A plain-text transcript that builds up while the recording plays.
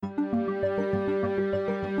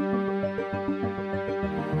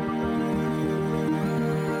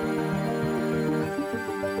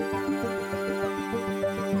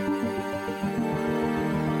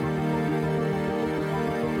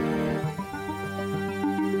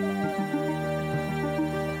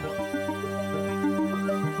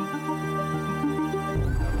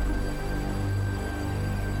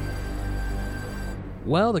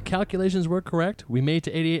Well, the calculations were correct. We made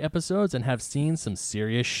to 88 episodes and have seen some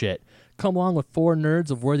serious shit. Come along with 4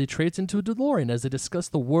 nerds of worthy traits into a DeLorean as they discuss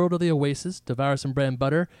the world of the Oasis, devour some bread and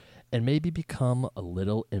butter, and maybe become a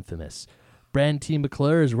little infamous. Brand T.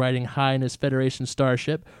 McClure is riding high in his Federation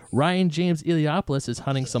starship. Ryan James Eliopoulos is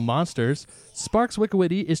hunting some monsters. Sparks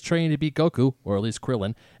Wickwitty is training to beat Goku, or at least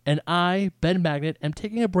Krillin. And I, Ben Magnet, am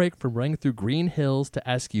taking a break from running through green hills to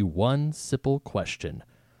ask you one simple question.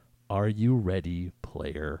 Are you ready,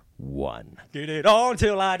 player one? Get it on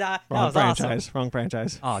till I die. Wrong franchise. Awesome. Wrong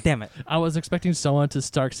franchise. Oh, damn it. I was expecting someone to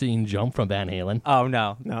start singing Jump from Van Halen. Oh,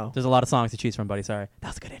 no. No. There's a lot of songs to choose from, buddy. Sorry. That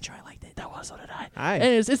was a good intro. I liked it. That was, so did I. Hi.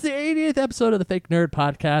 Anyways, it's the 88th episode of the Fake Nerd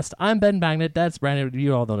Podcast. I'm Ben Magnet. That's Brandon.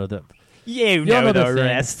 You all don't know the... You know know the the thing.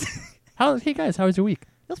 rest. Hey, guys, how was your week?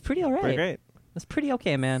 It was pretty all right. Pretty great. It's pretty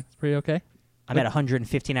okay, man. It's pretty okay? I'm at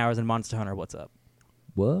 115 hours in Monster Hunter. What's up?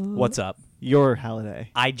 What? What's up? Your holiday.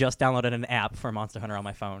 I just downloaded an app for Monster Hunter on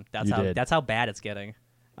my phone. You did. That's how bad it's getting.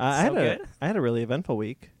 I So good. had a really eventful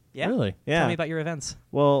week. Yeah. Really? Yeah. Tell me about your events.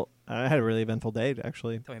 Well, I had a really eventful day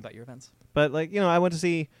actually. Tell me about your events. But like, I went to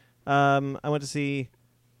see Isle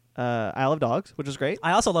of Dogs, which was great.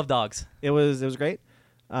 I also love dogs. It was great.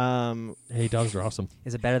 Hey, dogs are awesome.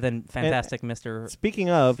 Is it better than Fantastic Mr. Speaking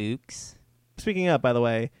of, by the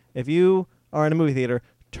way, if you are in a movie theater,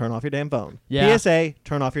 turn off your damn phone. Yeah. PSA,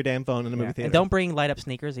 turn off your damn phone in a movie Yeah. theater. And don't bring light up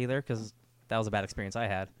sneakers either, because that was a bad experience I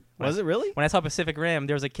had. Was it really? When I saw Pacific Rim,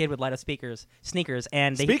 there was a kid with light up sneakers,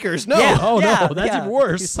 and they Speakers? No. Yeah, Oh, no, yeah, that's yeah. even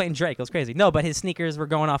worse. He was playing Drake. It was crazy. No, but his sneakers were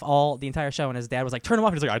going off the entire show, and his dad was like, "Turn them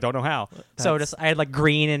off." He's like, "I don't know how." So I had like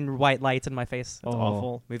green and white lights in my face. That's Oh.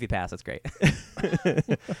 awful. Movie pass. That's great.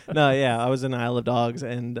 No, yeah, I was in Isle of Dogs,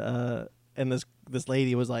 and this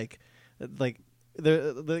lady was like the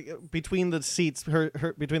between the seats,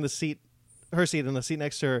 between the seat. Her seat and the seat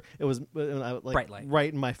next to her, it was like Bright light.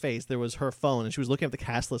 right in my face. There was her phone, and she was looking at the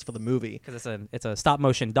cast list for the movie. Because it's a stop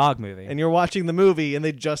motion dog movie. And you're watching the movie, and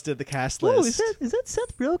they just did the cast list. is that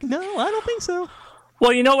Seth Rogen? No, I don't think so.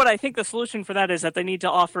 Well, you know what? I think the solution for that is that they need to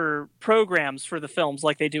offer programs for the films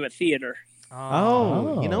like they do at theater.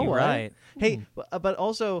 Oh, you know you're what? right. Hey, but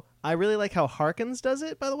also I really like how Harkins does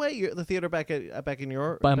it. By the way, the theater back in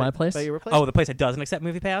your my place? by your place. Oh, the place that doesn't accept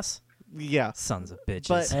movie pass? yeah. Sons of bitches.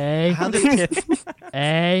 But Hey, how they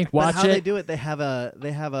hey, but watch how they it. do it? They have a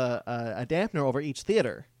dampener over each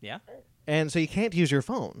theater, yeah. and so you can't use your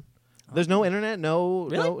phone. There's no internet,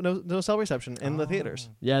 Really? no cell reception in the theaters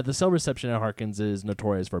Yeah, the cell reception at Harkins is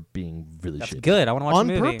notorious for being really That's shitty. good. I want to watch on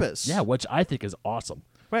the movie. purpose. Yeah, which I think is awesome.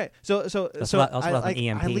 Right. So That's what I was an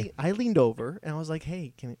EMP. I leaned over and I was like,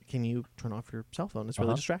 "Hey, can you turn off your cell phone? It's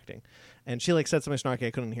really distracting." And she like said something snarky.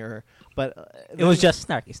 I couldn't hear her, but It was just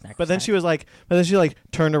snarky. But then she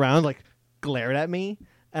turned around, like glared at me,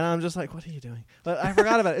 and I'm just like, "What are you doing?" But I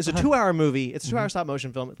forgot about it. It's a 2-hour movie. It's a 2-hour stop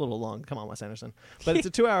motion film. It's a little long. Come on, Wes Anderson. But it's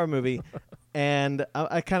a 2-hour movie, and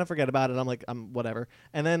I kind of forget about it. I'm like, I'm whatever.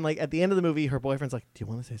 And then like at the end of the movie, her boyfriend's like, "Do you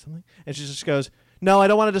want to say something?" And she just goes, "No, I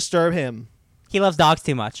don't want to disturb him." He loves dogs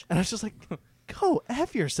too much. And I was just like, "Go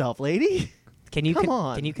F yourself, lady." Can you Come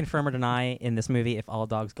on. Can you confirm or deny in this movie if all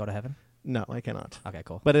dogs go to heaven? No, I cannot. Okay,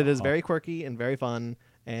 cool. But it is very quirky and very fun.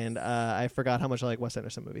 And I forgot how much I like Wes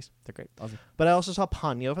Anderson movies. They're great. But I also saw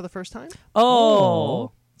Ponyo for the first time.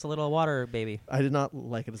 Oh, it's a little water baby. I did not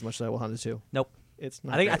like it as much as I wanted to. Nope. It's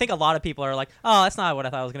not. I think a lot of people are like, oh, that's not what I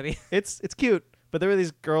thought it was gonna be. It's cute, but there were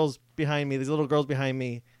these girls behind me, these little girls behind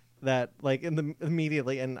me that like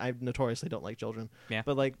immediately, and I notoriously don't like children. Yeah.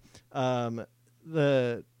 But like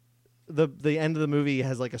the end of the movie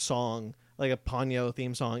has like a song, like a Ponyo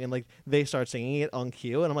theme song, and like they start singing it on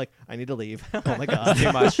cue, and I'm like, I need to leave. Oh my god,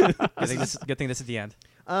 Too much. Good thing this is the end.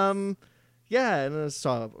 Yeah, and I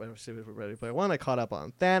saw Ready Player One. I caught up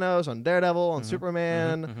on Thanos, on Daredevil, on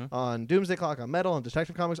Superman, on Doomsday Clock, on Metal, on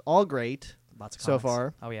Detective Comics. All great. Lots of so comics.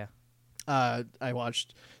 far. Oh yeah. I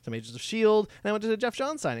watched some Agents of S.H.I.E.L.D., and I went to the Jeff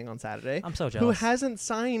Johns signing on Saturday. I'm so Who jealous. hasn't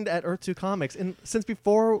signed at Earth 2 Comics since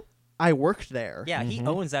before I worked there. Yeah, he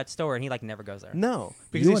owns that store and he like never goes there. No,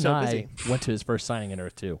 because You he's and so I busy. went to his first signing in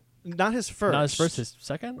Earth 2. Not his first. Not his first, his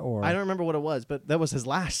second? Or I don't remember what it was, but that was his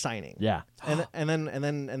last signing. Yeah. And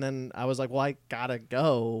then I was like, well, I gotta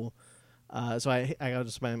go. So I got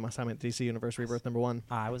to spend my time at DC Universe Rebirth #1.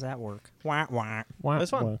 I was at work. Wah, wah.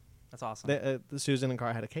 That's fun. That's awesome. Susan and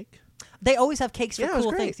Cara had a cake. They always have cakes for Yeah, it was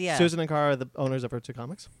cool great. things. Yeah. Susan and Cara are the owners of Earth 2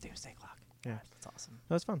 Comics. Doomsday Clock. Yeah, That's awesome.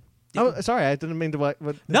 that was fun. Oh, sorry, I didn't mean to. No,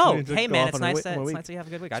 didn't mean to hey go man, off it's on a nice on a that week. you have a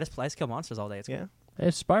good week. I just kill monsters all day. It's Yeah. cool.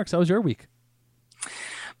 Hey, Sparks, how was your week?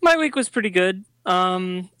 My week was pretty good.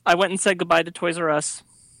 I went and said goodbye to Toys R Us.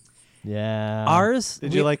 Yeah. Ours.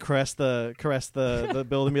 Did you like caress the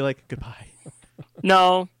building and be like goodbye?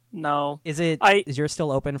 No, No. Is it? I- Is yours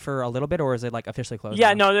still open for a little bit, or is it like officially closed?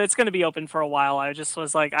 Yeah, now? no, it's going to be open for a while. I just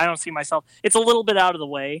was like, I don't see myself. It's a little bit out of the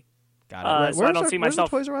way, Got it. so I don't see where's the myself.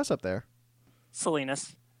 Toys R Us up there?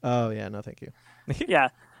 Salinas. Oh yeah, no, thank you. Yeah.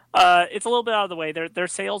 It's a little bit out of the way. Their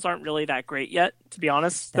sales aren't really that great yet, to be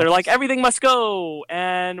honest. They're That's- like, everything must go,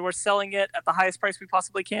 and we're selling it at the highest price we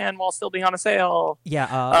possibly can while still being on a sale.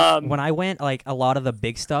 Yeah, when I went, like a lot of the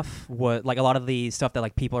big stuff was like a lot of the stuff that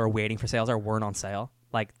like people are waiting for sales weren't on sale.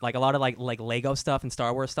 Like a lot of like Lego stuff and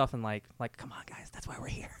Star Wars stuff and like come on guys, that's why we're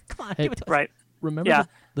here. Come on, Hey, give it to us. Right. Remember Yeah.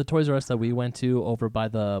 the Toys R Us that we went to over by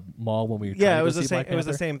the mall when we were Yeah, trying it to was go the see same. Black It was the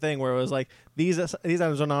Panther? same thing where it was like these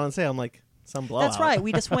items are not on sale. I'm like some blowout. That's right.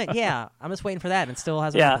 We just went. Yeah, I'm just waiting for that, and it still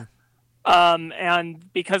hasn't. Yeah. happened.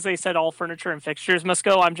 And because they said all furniture and fixtures must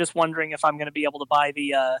go, I'm just wondering if I'm going to be able to buy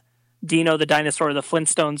the Dino the dinosaur, the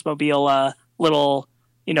Flintstones mobile, little,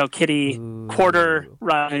 kitty quarter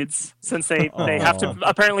rides, since they have to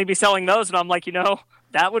apparently be selling those. And I'm like,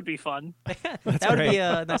 that would be fun. that would great. be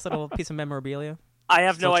a nice little piece of memorabilia. I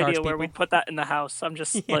have Still no charge idea where people? we'd put that in the house. I'm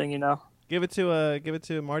just letting you know. Give it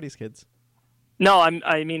to Marty's kids. No,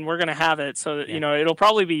 I mean we're gonna have it, so that, Yeah. it'll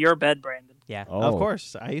probably be your bed, Brandon. Yeah. Oh. Of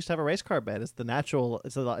course, I used to have a race car bed. It's the natural.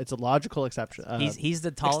 It's a logical exception. He's the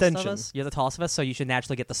tallest extension. of us. You're the tallest of us, so you should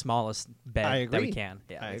naturally get the smallest bed I that we agree. can.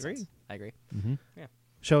 Yeah, I makes agree. sense. I agree.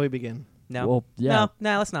 Shall we begin? No. Well, yeah.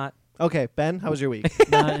 No, let's not. Okay, Ben, how was your week?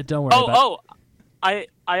 Nah, don't worry about it. Oh,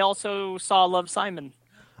 I also saw Love, Simon.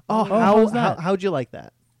 how was that? How'd you like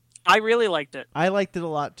that? I really liked it. I liked it a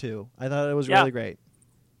lot too. I thought it was Yeah. really great.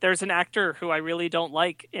 There's an actor who I really don't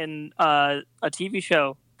like in a TV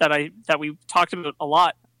show that we talked about a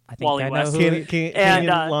lot. I think Wally I know West. who. Kenny And,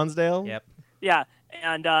 Lonsdale. Yep. Yeah,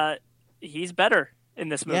 and he's better in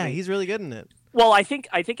this movie. Yeah, he's really good in it. Well, I think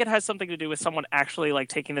it has something to do with someone actually like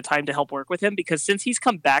taking the time to help work with him, because since he's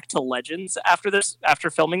come back to Legends after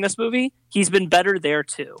filming this movie, he's been better there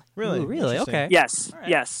too. Really, Ooh, really? Interesting. Okay. Yes, All right.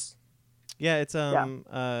 yes. Yeah, it's and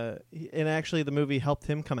actually the movie helped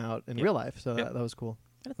him come out in real life, so that was cool.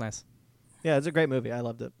 That's nice. Yeah, it's a great movie. I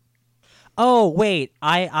loved it. Oh wait,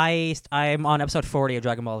 I'm on episode 40 of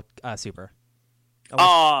Dragon Ball Super.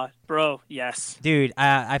 Bro, yes. Dude,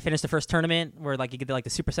 I finished the first tournament where like you get like the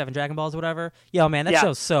Super 7 Dragon Balls or whatever. Yo, man, that Yeah.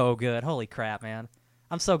 show's so good. Holy crap, man.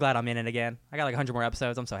 I'm so glad I'm in it again. I got like 100 more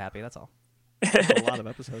episodes. I'm so happy. That's all. It's a lot of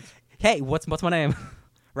episodes. Hey, what's my name?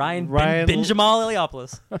 Ryan Ryan Ben Jamal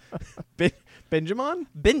Iliopoulos. Benjamin?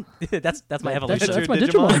 That's my evolution. That's my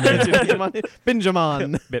Digimon.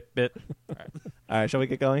 Benjamin. bit. All right, shall we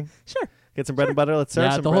get going? Sure. Get some bread and butter. Let's serve Yeah,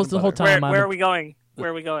 some the bread whole- and the whole butter. time. Where I'm- are we going? Where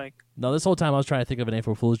are we going? No, this whole time I was trying to think of an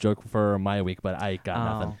April Fool's joke for my week, but I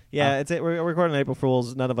got nothing. Yeah, we're recording April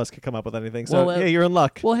Fools. None of us could come up with anything. So Well, yeah, you're in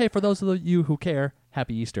luck. Well, hey, for those of you who care,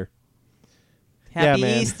 Happy Easter. Happy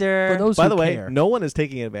man. Easter. For those By who the way, care. no one is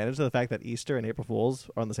taking advantage of the fact that Easter and April Fools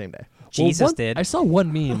are on the same day. Jesus one- did. I saw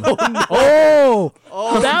one meme. Oh,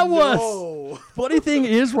 that was. no. Funny thing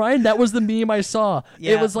is, Ryan, that was the meme I saw.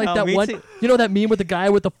 Yeah, it was like no, that me one. too. You know that meme with the guy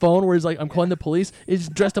with the phone where he's like, "I'm calling the police." He's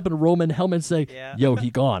dressed up in a Roman helmet, saying, Yeah. "Yo, he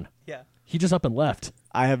gone. Yeah. He just up and left."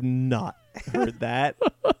 I have not heard that.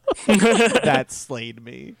 That slayed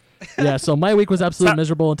me. Yeah. So my week was absolutely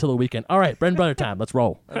miserable until the weekend. All right, bread and butter time. Let's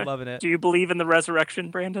roll. I'm loving it. Do you believe in the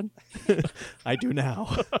resurrection, Brandon? I do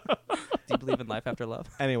now. Do you believe in life after love?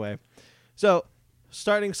 Anyway, so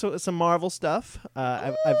starting some Marvel stuff.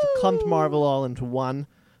 I've clumped Marvel all into one.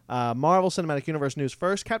 Marvel Cinematic Universe news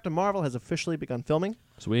first. Captain Marvel has officially begun filming.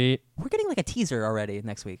 Sweet. We're getting like a teaser already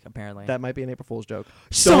next week, apparently. That might be an April Fool's joke.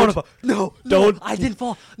 Son of a no! don't- I didn't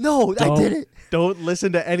fall. No, I Don't. did it. Don't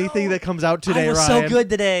listen to anything that comes out today, I was Ryan. so good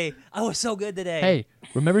today. I was so good today. Hey,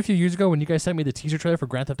 remember a few years ago when you guys sent me the teaser trailer for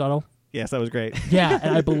Grand Theft Auto? Yes, that was great. Yeah,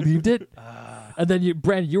 and I believed it. And then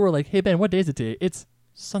Brandon, you were like, "Hey Ben, what day is it today?" It's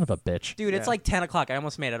son of a bitch. dude, it's Yeah. like 10 o'clock. I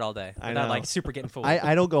almost made it all day. I Without know. like super getting fooled.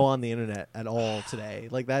 I don't go on the internet at all today.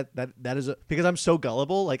 Like that is because I'm so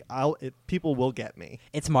gullible. Like people will get me.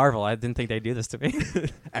 It's Marvel. I didn't think they'd do this to me.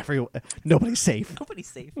 Nobody's safe. Nobody's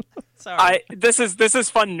safe. Sorry. This is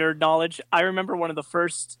fun nerd knowledge. I remember one of the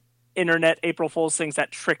first internet April Fool's things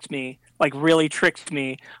that tricked me, like really tricked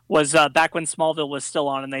me, was back when Smallville was still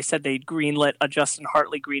on, and they said they'd greenlit a Justin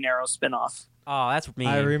Hartley Green Arrow spinoff. Oh, that's me.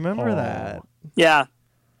 I remember Oh. that. Yeah,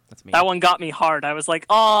 That's me. that one got me hard. I was like,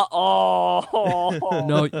 oh.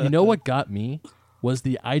 No, you know what got me was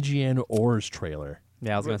the IGN Oars trailer.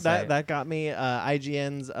 Yeah, I was gonna say. That got me.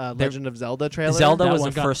 IGN's Legend of Zelda trailer. Zelda That was one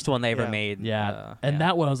the got- first one they ever yeah. made. Yeah, and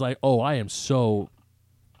that one I was like, "Oh, I am so."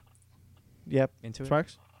 Yep. Into it?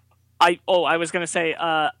 Sparks. I was gonna say,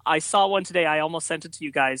 I saw one today. I almost sent it to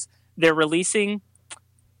you guys. They're releasing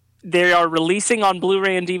they are releasing on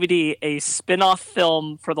Blu-ray and DVD a spin-off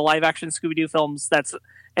film for the live-action Scooby-Doo films that's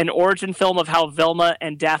an origin film of how Velma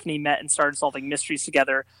and Daphne met and started solving mysteries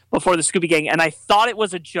together before the Scooby Gang. And I thought it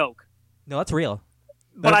was a joke. No, that's real.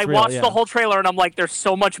 But That's I real, watched yeah. the whole trailer and I'm like, there's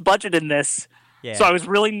so much budget in this. Yeah. So I was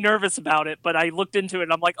really nervous about it, but I looked into it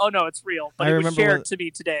and I'm like, oh no, it's real. But I it was remember shared when- to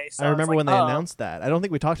me today. So I was remember like, when they oh. announced that. I don't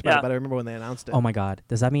think we talked about Yeah. it, but I remember when they announced it. Oh my God,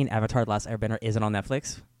 does that mean Avatar: The Last Airbender isn't on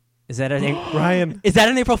Netflix? Is that an Ryan. Is that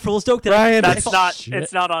an April Fool's joke? Ryan. That's not. Shit.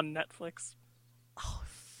 It's not on Netflix.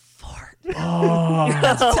 Fart.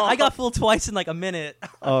 Oh. I got fooled twice in like a minute.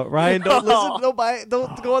 I'm Ryan, don't listen. Don't buy it.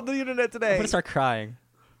 Don't go on the internet today. gonna start crying.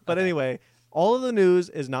 But anyway, all of the news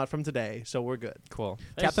is not from today, so we're good. Cool.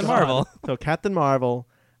 Thank Captain God. Marvel. So Captain Marvel,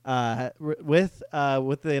 with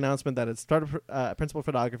the announcement that it's started principal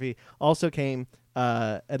photography, also came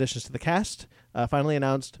additions to the cast. Finally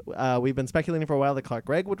announced. We've been speculating for a while that Clark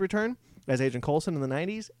Gregg would return as Agent Coulson in the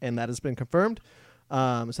 '90s, and that has been confirmed.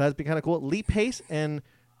 So that's been kind of cool. Lee Pace and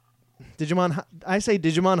Digimon. I say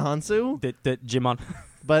Digimon Hansu, The Jimon.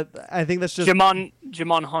 but I think that's just Jimon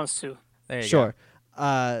Hansu. There you sure.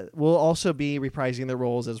 Will also be reprising their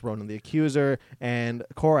roles as Ronan the Accuser and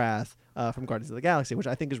Korath from Guardians of the Galaxy, which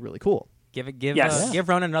I think is really cool. Give Yes. give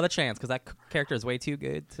Ronan another chance because that character is way too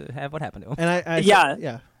good to have what happened to him. And I Yeah.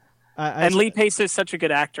 yeah. And Lee Pace is such a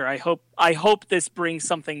good actor. I hope this brings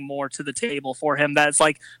something more to the table for him. That's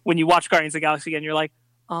like when you watch Guardians of the Galaxy again, you're like,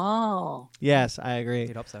 oh, Yes, I agree.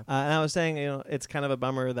 You'd hope so. And I was saying, it's kind of a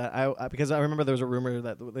bummer that because I remember there was a rumor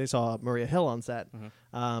that they saw Maria Hill on set, and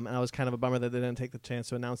I was kind of a bummer that they didn't take the chance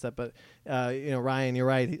to announce that. But Ryan, you're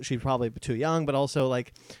right; she's probably too young. But also,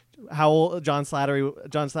 like, how old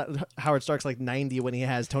Howard Stark's like 90 when he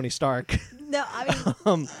has Tony Stark. No, I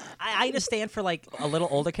mean, I understand for like a little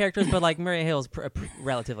older characters, but like Maria Hill's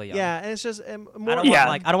relatively young. Yeah, and it's just I more don't Yeah.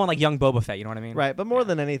 want I don't want like young Boba Fett. You know what I mean? right. But more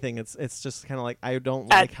than anything, it's just kind of like I don't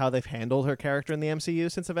like how they've handled her character in the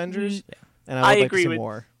MCU since Avengers, and I would I like agree to see with-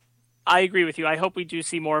 more. I agree with you. I hope we do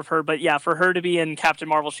see more of her. But yeah, for her to be in Captain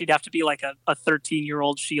Marvel, she'd have to be like a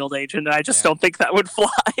 13-year-old S.H.I.E.L.D. agent. And I just don't think that would fly.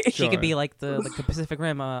 She Sure. could be like the Pacific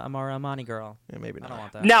Rim Amara Amani girl. Yeah, maybe I not. don't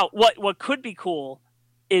want that. Now, what could be cool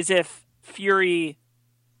is if Fury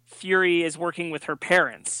is working with her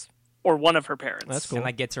parents or one of her parents. That's cool. And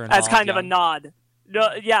that gets her involved. As kind of a young. nod. No,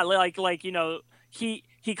 yeah, like he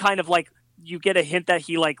kind of like you get a hint that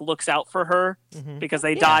he like looks out for her because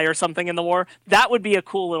they die or something in the war. That would be a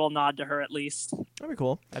cool little nod to her at least. That'd be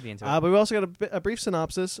cool. I'd be into it. But we also got a brief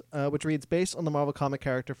synopsis, which reads, based on the Marvel comic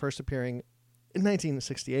character first appearing in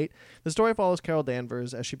 1968, the story follows Carol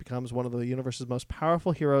Danvers as she becomes one of the universe's most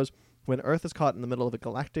powerful heroes when Earth is caught in the middle of a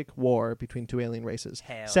galactic war between two alien races.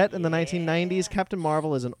 Hell Set in the yeah. 1990s, Captain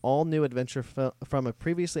Marvel is an all-new adventure from a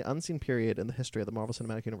previously unseen period in the history of the Marvel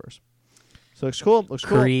Cinematic Universe. So looks cool. Looks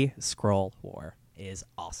cool. Kree Skrull War is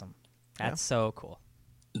awesome. That's so cool.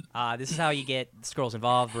 This is how you get Skrulls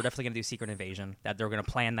involved. We're definitely gonna do Secret Invasion. That they're gonna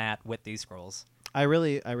plan that with these Skrulls. I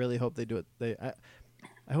really hope they do it.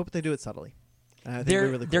 I hope they do it subtly. I think They're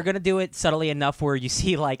really cool. they're gonna do it subtly enough where you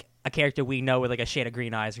see like a character we know with like a shade of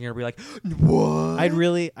green eyes, and you're gonna be like, what? I'd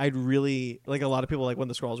really like a lot of people like when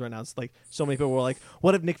the Skrulls were announced. Like so many people were like,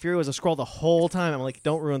 "What if Nick Fury was a Skrull the whole time?" I'm like,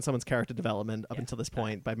 "Don't ruin someone's character development up until this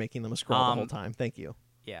point by making them a Skrull the whole time." Thank you.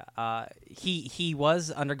 Yeah. He was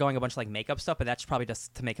undergoing a bunch of like makeup stuff, but that's probably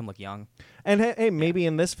just to make him look young. And hey, maybe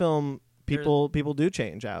in this film, people do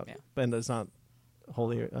change out, but it's not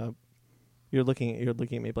wholly. You're looking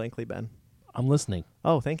at me blankly, Ben. I'm listening.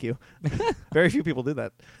 Oh, thank you. Very few people do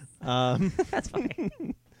that. That's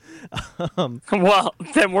fine. Well,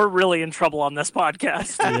 then we're really in trouble on this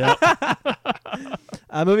podcast.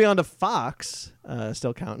 Moving on to Fox,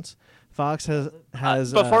 still counts. Fox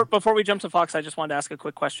has Before we jump to Fox, I just wanted to ask a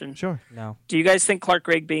quick question. sure. No. Do you guys think Clark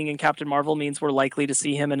Gregg being in Captain Marvel means we're likely to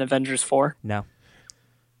see him in Avengers 4? No.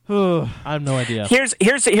 I have no idea. Here's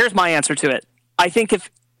my answer to it. I think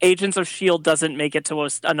if Agents of S.H.I.E.L.D. doesn't make it to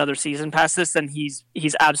another season past this, then he's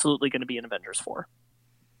absolutely going to be in Avengers 4.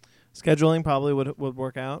 Scheduling probably would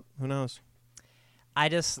work out. Who knows? I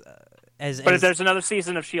just But if there's another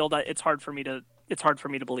season of S.H.I.E.L.D., it's hard for me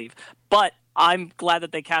to believe. But I'm glad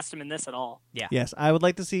that they cast him in this at all. yeah. Yes, I would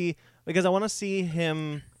like to see because I want to see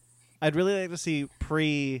him. I'd really like to see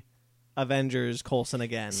pre-Avengers Coulson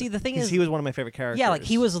again. See, the thing 'cause is- he was one of my favorite characters. Yeah, like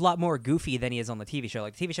he was a lot more goofy than he is on the TV show.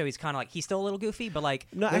 Like the TV show, he's kind of like he's still a little goofy, but like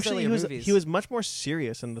No, those actually, earlier movies, he was much more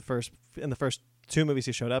serious in the first two movies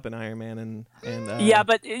he showed up in, Iron Man and Yeah,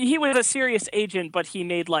 but he was a serious agent, but he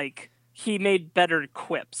made better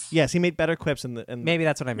quips. yes, he made better quips in the. maybe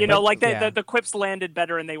that's what I mean. You know, But- like yeah. the quips landed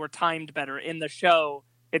better and they were timed better. In the show,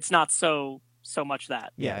 it's not so so much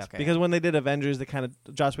that. Yeah, Yes, okay. because when they did Avengers, they kind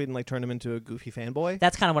of Joss Whedon like turned him into a goofy fanboy.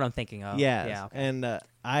 That's kind of what I'm thinking of. Yes. Yeah. Okay. And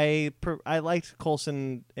I liked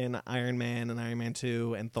Coulson in Iron Man and Iron Man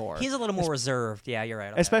 2 and Thor. He's a little more reserved. Yeah, you're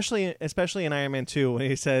right. Okay. Especially in Iron Man 2 when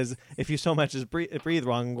he says, if you so much as breathe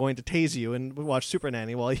wrong, I'm going to tase you and watch Super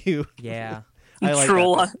Nanny while you Yeah. I like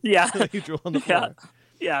Drool that on- yeah. bit. You drool on the floor.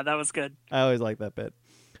 Yeah, that was good. I always like that bit.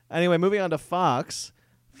 Anyway, moving on to Fox.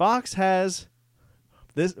 Fox has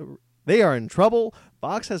this. They are in trouble.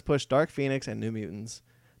 Fox has pushed Dark Phoenix and New Mutants.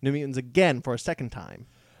 New Mutants again for a second time.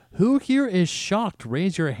 Who here is shocked?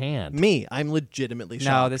 Raise your hand. Me, I'm legitimately No,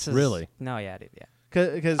 shocked. this is Really? No, yeah, dude. Yeah.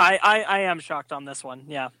 Because I am shocked on this one.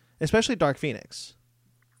 Yeah. especially Dark Phoenix.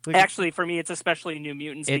 Like, Actually, for me, it's especially New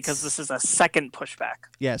Mutants because It's- this is a second pushback.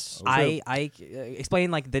 yes. I explain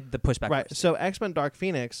like the pushback. Right. first. So X-Men Dark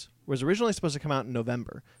Phoenix was originally supposed to come out in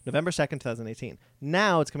November 2nd, 2018.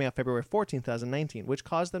 Now it's coming out February 14th, 2019,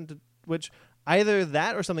 which either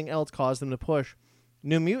that or something else caused them to push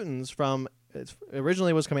New Mutants from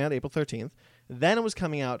originally was coming out April 13th, then it was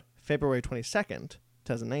coming out February 22nd,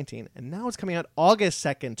 2019, and now it's coming out August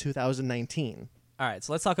 2nd, 2019. All right,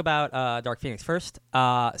 so let's talk about Dark Phoenix first.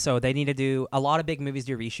 So they need to do a lot of big movies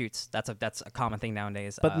do reshoots. That's a common thing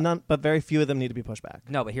nowadays. But very few of them need to be pushed back.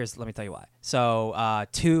 No, but let me tell you why. So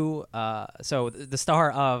the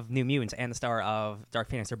star of New Mutants and the star of Dark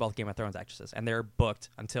Phoenix are both Game of Thrones actresses, and they're booked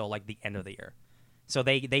until like the end of the year. So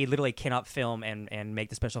they literally cannot film and make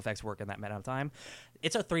the special effects work in that amount of time.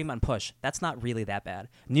 It's a 3-month push. That's not really that bad.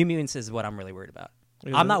 New Mutants is what I'm really worried about.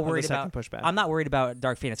 I'm not worried about pushback. I'm not worried about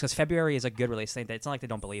Dark Phoenix because February is a good release date. It's not like they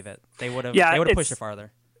don't believe it. They would have pushed it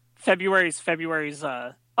farther. February's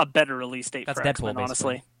a better release date That's for Deadpool, X-Men,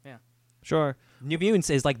 honestly. basically. Yeah. Sure. New Mutants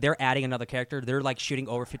is like they're adding another character. They're like shooting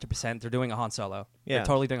over 50%. They're doing a Han Solo. Yeah. They're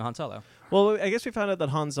totally doing a Han Solo. Well, I guess we found out that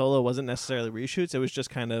Han Solo wasn't necessarily reshoots. It was just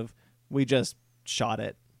kind of we just shot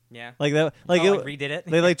it Yeah. like that. Like, redid it.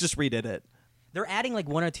 They like just redid it. They're adding like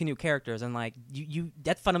 1 or 2 new characters, and like you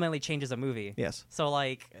that fundamentally changes a movie. Yes. So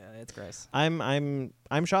like it's gross. I'm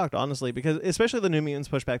shocked, honestly, because especially the New Mutants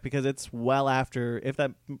pushback because it's well after if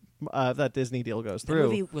that Disney deal goes The through.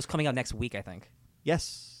 movie was coming out next week, I think.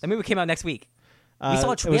 Yes. The movie came out next week. We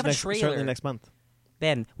saw we have a Certainly trailer. next month.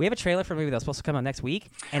 Ben, we have a trailer for a movie that's supposed to come out next week,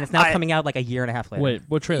 and it's now coming out like a year and a half later. Wait,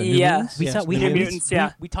 what trailer? New Yeah. Mutants? We Yes, saw we New had Mutants,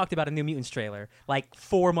 yeah. we talked about a New Mutants trailer like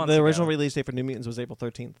 4 months The ago. original release date for New Mutants was April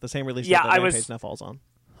 13th. The same release Yeah, date that I Rampage was- now falls on.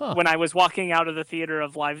 Huh. When I was walking out of the theater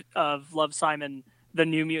of Love Simon, the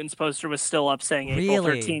New Mutants poster was still up saying April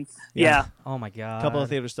Really? 13th. Yeah. Yeah. Oh my god. A couple of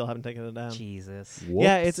theaters still haven't taken it down. Jesus.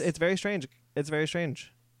 Yeah, Whoops. it's very strange. It's very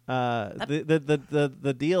strange.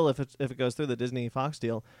 The deal if it goes through the Disney Fox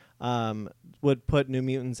deal would put New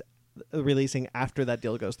Mutants releasing after that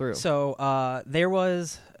deal goes through. So there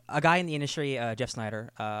was a guy in the industry, Jeff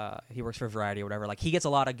Snyder. He works for Variety or whatever. Like he gets a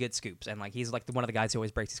lot of good scoops, and like he's like one of the guys who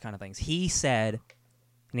always breaks these kind of things. He said,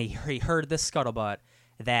 and he heard this scuttlebutt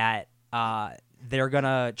that they're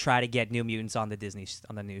gonna try to get New Mutants on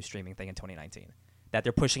the new streaming thing in 2019. That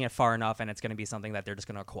they're pushing it far enough, and it's gonna be something that they're just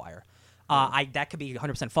gonna acquire. That could be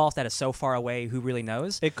 100% false. That is so far away. Who really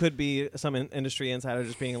knows? It could be some industry insider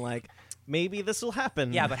just being like, maybe this will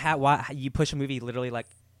happen. Yeah, but why you push a movie literally like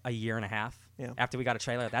a year and a half Yeah. after we got a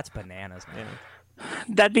trailer? That's bananas, man. Yeah.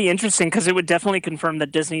 That'd be interesting because it would definitely confirm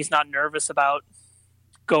that Disney's not nervous about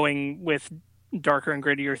going with darker and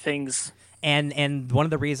grittier things. And one of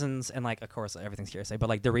the reasons, and like of course everything's hearsay, but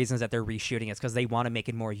like the reasons that they're reshooting is because they want to make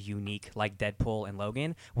it more unique, like Deadpool and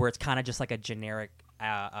Logan, where it's kind of just like a generic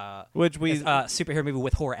Which we superhero movie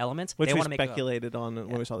with horror elements. which they we want to make speculated on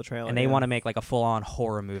when we saw the trailer. and they yeah. want to make like a full-on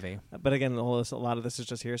horror movie. But again, a lot of this is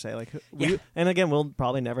just hearsay. Like, Yeah. and again, we'll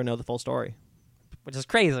probably never know the full story. Which is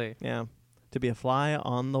crazy. Yeah, to be a fly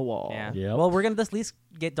on the wall. Yeah. Yep. Well, we're gonna at least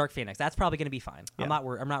get Dark Phoenix. That's probably gonna be fine. Yeah.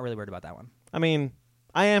 I'm not really worried about that one. I mean,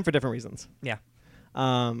 I am for different reasons. Yeah.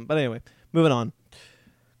 But anyway, moving on.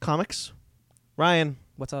 Comics. Ryan,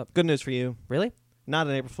 What's up? good news for you. Really? Not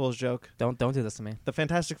an April Fool's joke. Don't do this to me. The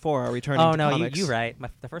Fantastic Four are returning Oh to no, comics. you right.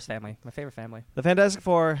 The first family, my favorite family. The Fantastic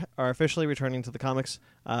Four are officially returning to the comics,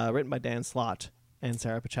 written by Dan Slott and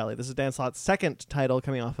Sarah Pichelli. This is Dan Slott's second title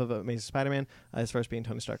coming off of Amazing Spider-Man, his first being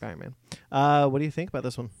Tony Stark Iron Man. What do you think about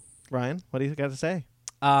this one? Ryan, what do you got to say?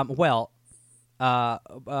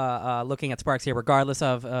 Looking at Sparks here, regardless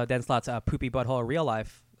of Dan Slott's poopy butthole real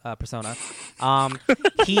life persona,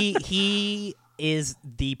 he is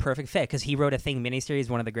the perfect fit because he wrote a Thing miniseries,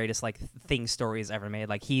 one of the greatest like Thing stories ever made.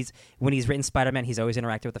 Like when he's written Spider-Man, he's always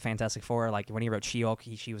interacted with the Fantastic Four. Like when he wrote She-Hulk,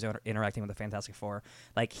 she was interacting with the Fantastic Four.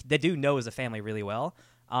 Like the dude knows the family really well,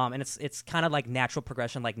 and it's kind of like natural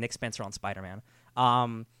progression, like Nick Spencer on Spider-Man.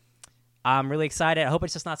 I'm really excited. I hope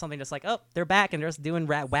it's just not something just like, oh, they're back and they're just doing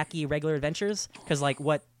wacky regular adventures. Because like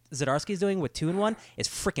what Zdarsky's doing with 2 in 1 is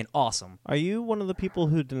freaking awesome. Are you one of the people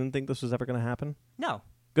who didn't think this was ever going to happen? No.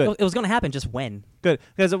 Good. It was going to happen, just when. Good,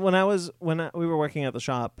 because we were working at the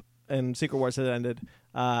shop and Secret Wars had ended,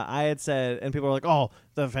 I had said, and people were like, "Oh,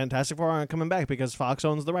 the Fantastic Four aren't coming back because Fox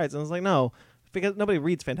owns the rights," and I was like, "No, because nobody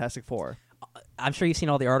reads Fantastic Four." I'm sure you've seen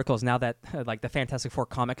all the articles now that like the Fantastic Four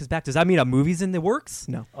comic is back. Does that mean a movie's in the works?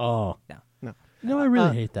 No, Oh. No. No, I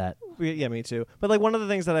really hate that. yeah, me too. But like one of the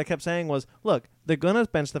things that I kept saying was, "Look, they're gonna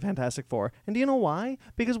bench the Fantastic Four, and do you know why?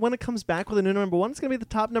 Because when it comes back with a new number 1, it's gonna be the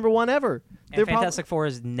top number 1 ever." And Fantastic Four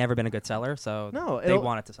has never been a good seller, so No, they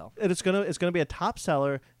want it to sell. It's gonna be a top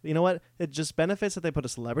seller. You know what? It just benefits that they put a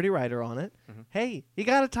celebrity writer on it. Hey, you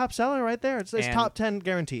got a top seller right there. It's And- top 10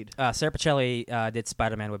 guaranteed. Sarah Pacelli did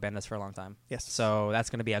Spider-Man with Bendis for a long time. Yes. So that's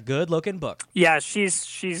going to be a good-looking book. Yeah,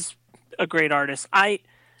 she's a great artist.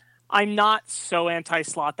 I'm not so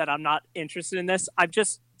anti-slot that I'm not interested in this. I've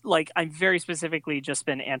just I'm very specifically just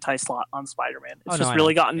been anti-slot on Spider-Man. It's just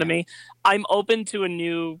really gotten to me. I'm open to a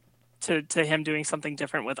new to him doing something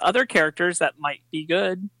different with other characters that might be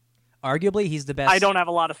good. Arguably, he's the best. I don't have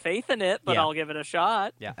a lot of faith in it, but Yeah. I'll give it a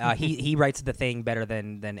shot. Yeah, he writes the Thing better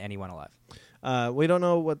than anyone alive. We don't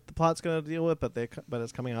know what the plot's going to deal with, but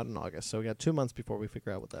it's coming out in August, so we got 2 months before we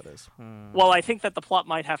figure out what that is. Well, I think that the plot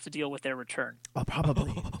might have to deal with their return. Oh,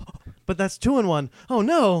 probably. But that's 2 in 1. Oh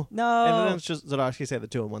no! No. And then it's just Zdarsky say the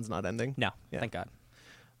 2 in 1's not ending. No, Yeah. thank God.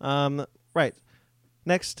 Right.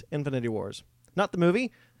 Next, Infinity Wars. Not the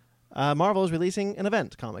movie. Marvel is releasing an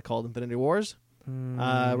event comic called Infinity Wars,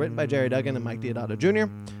 written by Jerry Duggan and Mike Deodato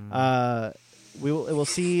Jr. It will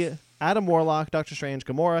see Adam Warlock, Doctor Strange,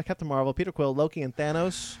 Gamora, Captain Marvel, Peter Quill, Loki, and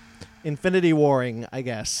Thanos. Infinity Warring, I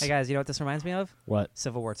guess. Hey guys, you know what this reminds me of? What?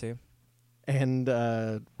 Civil War 2. And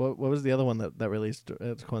what was the other one that released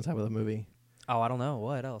to coincide with the movie? Oh, I don't know.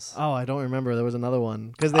 What else? Oh, I don't remember. There was another one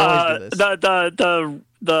because they always do this.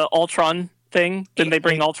 The Ultron thing. Didn't they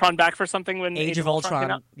bring Ultron back for something when Age of came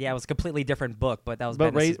Ultron. out? Yeah, it was a completely different book, but that was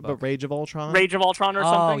but Bendis' book. Rage of Ultron. Rage of Ultron or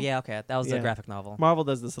Oh, something? yeah, okay. That was the Yeah. graphic novel. Marvel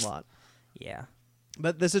does this a lot, Yeah.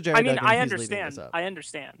 but this is Jerry I mean, Duggan. I He's leading understand. this up. I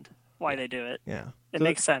understand why they do it. Yeah, It So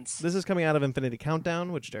makes sense. This is coming out of Infinity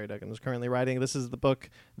Countdown, which Jerry Duggan is currently writing. This is the book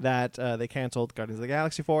that they canceled Guardians of the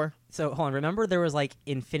Galaxy for. So, hold on. Remember there was like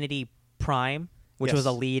Infinity Prime, which Yes. was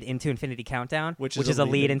a lead into Infinity Countdown, Which which is is a a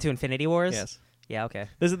lead lead in- into Infinity Wars? Yes, Yeah, okay.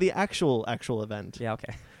 this is the actual event. Yeah,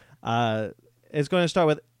 okay. It's going to start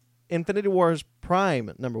with Infinity Wars Prime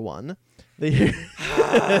 #1. The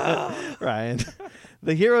Ryan.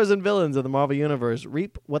 The heroes and villains of the Marvel Universe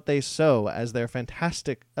reap what they sow as their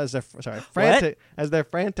frantic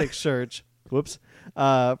search. Whoops.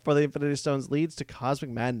 For the Infinity Stones leads to cosmic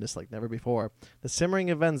madness like never before. The simmering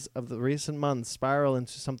events of the recent months spiral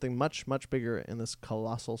into something much, much bigger in this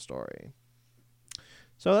colossal story.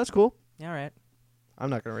 So that's cool. All right. I'm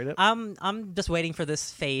not going to read it. I'm just waiting for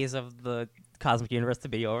this phase of the cosmic universe to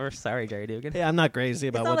be over. Sorry, Jerry Dugan. Yeah, I'm not crazy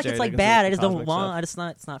about It's not what like Jerry it's like Duggan's bad. doing I with just don't cosmic want. stuff. I just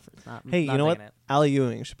not. It's not. It's not. Hey, not you know what? digging it. Ali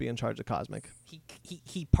Ewing should be in charge of Cosmic.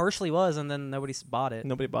 He partially was, and then nobody bought it.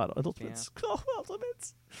 Nobody bought Ultimates. Oh,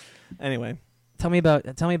 Ultimates. Anyway. Tell me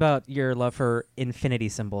about your love for infinity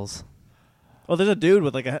symbols. Well, there's a dude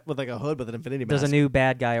with like a hood with an infinity mask. There's a new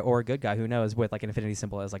bad guy or a good guy, who knows, with like an infinity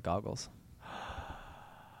symbol as like goggles.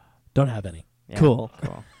 Don't have any. Yeah, Cool.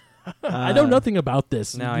 Cool. I know nothing about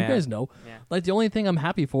this. no, you yeah. guys know. Yeah. Like, the only thing I'm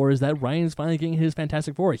happy for is that Ryan's finally getting his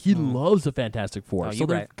Fantastic Four. He loves the Fantastic Four. Oh, so you're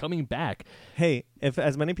they're right. coming back. Hey, if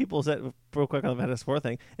as many people said, real quick on the Fantastic Four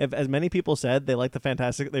thing, if as many people said they like the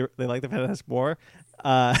Fantastic, they like the Fantastic Four,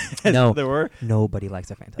 as No. there were, Nobody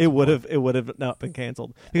likes a fantastic. it would have not been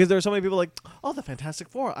canceled because there were so many people like, oh, the Fantastic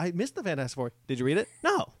Four. I missed the Fantastic Four. Did you read it?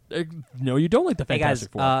 No. No, you don't like the Hey guys,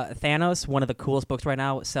 Fantastic Four. Thanos, one of the coolest books right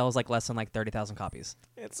now, sells like less than like 30,000 copies.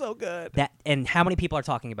 It's so good. That and how many people are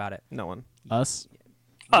talking about it? No one. Us.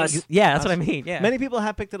 Us. Yeah, that's what I mean. Yeah, Many people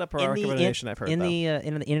have picked it up for our recommendation. I've heard in though.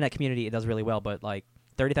 in the internet community, it does really well, but like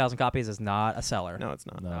 30,000 copies is not a seller. No, it's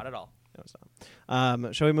not. No. Not at all. No, it's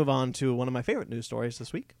not. Shall we move on to one of my favorite news stories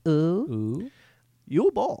this week? Ooh,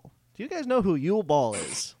 Yule Ball. Do you guys know who Yule Ball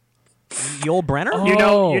is? Yul Brenner.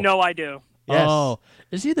 Oh. You know I do. Yes. Oh,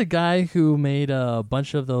 is he the guy who made a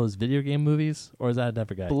bunch of those video game movies, or is that a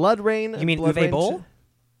different guy? Blood Rain. You mean Blood Uwe Rain Boll?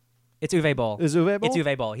 It's Uwe Boll. Is Uwe Boll? It's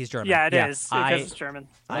Uwe Boll. He's German. Yeah, it is because I, it's German.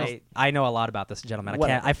 I know a lot about this gentleman.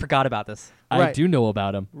 Whatever. I forgot about this. I Right. do know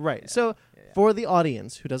about him. Right. So for the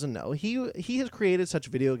audience who doesn't know, he has created such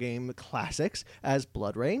video game classics as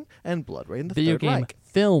Blood Rain and Blood Rain: The Video Third game Reich.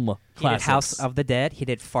 film He classics. did House of the Dead. He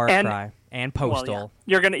did Far And- Cry and Well, Postal.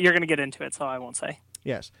 yeah. You're gonna get into it, so I won't say.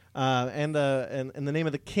 Yes, and the name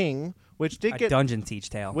of the king, which did A get Dungeon Siege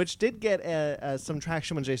tale. which did get some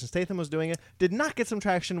traction when Jason Statham was doing it. Did not get some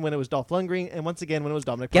traction when it was Dolph Lundgren, and once again when it was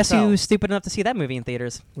Dominic Guess Purcell. who's stupid enough to see that movie in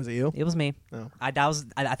theaters? Was it you? It was me. No. I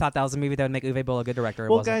thought that was a movie that would make Uwe Boll a good director. It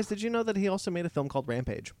Well, wasn't. guys, did you know that he also made a film called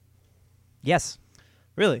Rampage? Yes.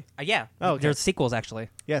 Really? Yeah. Oh, okay. There's sequels actually.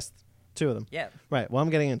 Yes, 2 of them. Yeah. Right. Well, I'm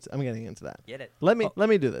getting into that. Get it. Let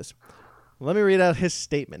me do this. Let me read out his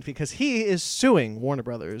statement because he is suing Warner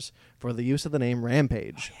Brothers for the use of the name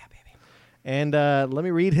Rampage. Yeah, baby. And let me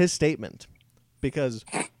read his statement because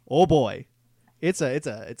oh boy, it's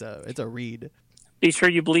a read. Be sure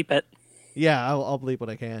you bleep it. Yeah, I'll bleep what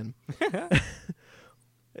I can.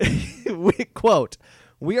 Quote,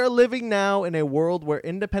 "We are living now in a world where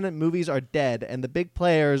independent movies are dead and the big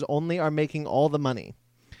players only are making all the money.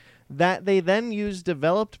 That they then use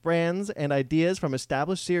developed brands and ideas from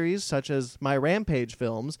established series such as my Rampage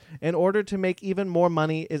films in order to make even more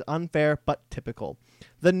money is unfair but typical.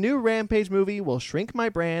 The new Rampage movie will shrink my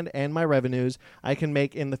brand and my revenues I can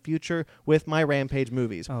make in the future with my Rampage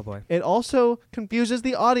movies. Oh boy. It also confuses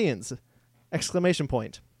the audience! Exclamation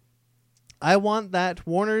point. I want that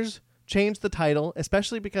Warner's change the title,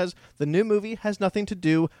 especially because the new movie has nothing to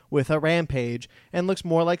do with a rampage and looks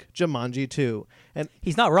more like Jumanji 2. And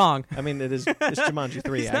He's not wrong. I mean, it's Jumanji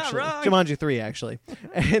 3 He's not actually. wrong. Jumanji 3 actually,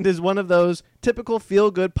 and is one of those typical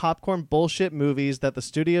feel-good popcorn bullshit movies that the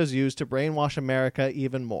studios use to brainwash America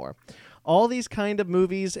even more. All these kind of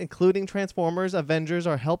movies, including Transformers, Avengers,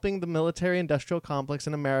 are helping the military-industrial complex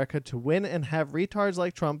in America to win and have retards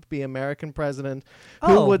like Trump be American president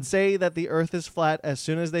who Oh. would say that the earth is flat as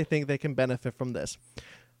soon as they think they can benefit from this."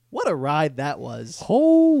 What a ride that was.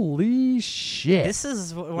 Holy shit! This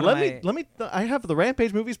is one Let of me my... I have the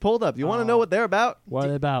Rampage movies pulled up. You want to know what they're about? What are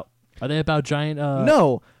they about? Are they about giant?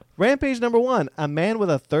 No. Rampage number 1. A man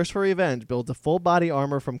with a thirst for revenge builds a full body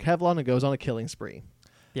armor from Kevlar and goes on a killing spree.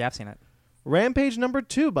 Yeah, I've seen it. Rampage number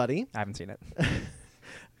 2, buddy. I haven't seen it.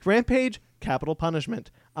 Rampage, capital punishment.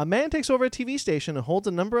 A man takes over a TV station and holds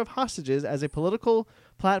a number of hostages as a political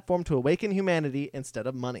platform to awaken humanity instead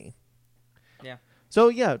of money. Yeah. So,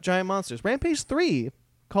 yeah, giant monsters. Rampage 3,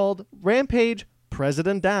 called Rampage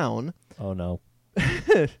President Down. Oh no.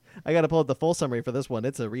 I got to pull up the full summary for this one.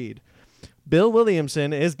 It's a read. Bill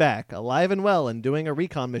Williamson is back, alive and well, and doing a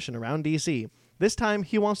recon mission around D.C. This time,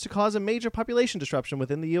 he wants to cause a major population disruption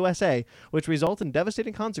within the USA, which results in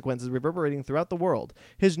devastating consequences reverberating throughout the world.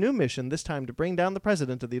 His new mission, this time to bring down the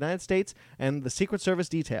President of the United States and the Secret Service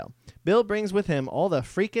detail. Bill brings with him all the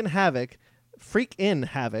freak-in havoc,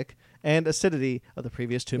 and acidity of the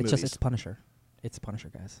previous 2 movies. It's Punisher. It's Punisher,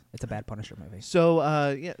 guys. It's a bad Punisher movie. So,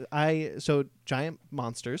 so giant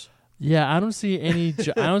monsters. Yeah, I don't see any.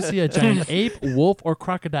 I don't see a giant ape, wolf, or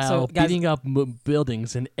crocodile So, guys- beating up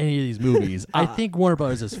buildings in any of these movies. I think Warner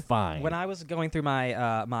Brothers is fine. When I was going through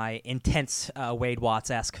my my intense Wade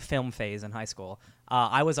Watts-esque film phase in high school,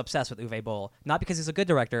 I was obsessed with Uwe Boll. Not because he's a good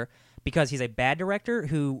director, because he's a bad director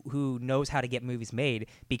who knows how to get movies made,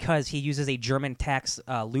 because he uses a German tax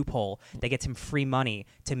loophole that gets him free money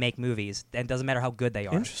to make movies, and doesn't matter how good they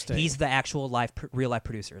are. Interesting. He's the actual real life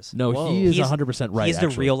producers. no, Whoa. he is He's- 100% right. He's the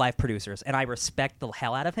actually. real life producers, and I respect the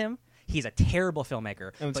hell out of him. He's a terrible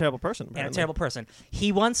filmmaker. And a but- terrible person. and a apparently. terrible person.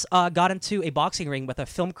 He once got into a boxing ring with a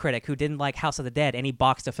film critic who didn't like House of the Dead, and he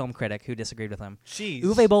boxed a film critic who disagreed with him. Jeez.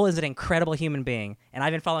 Uwe Boll is an incredible human being, and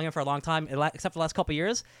I've been following him for a long time, except for the last couple of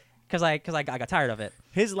years, because I got tired of it.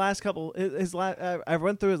 His last couple, I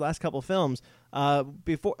went through his last couple films.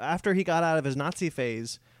 After he got out of his Nazi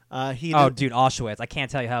phase, he Oh, did dude, Auschwitz! I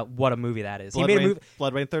can't tell you what a movie that is. Blood, he made Rain, a movie.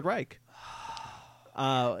 Blood Rain Third Reich.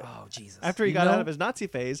 Oh Jesus! After he You got know- out of his Nazi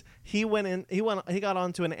phase, he got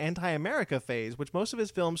onto an anti-America phase, which most of his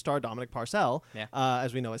films star Dominic Parcell, Yeah.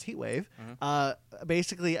 as we know as Heatwave,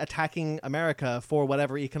 basically attacking America for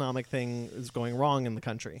whatever economic thing is going wrong in the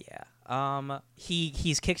country. Yeah.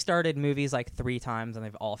 He's kickstarted movies like 3 times and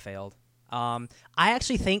they've all failed. I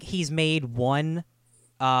actually think he's made one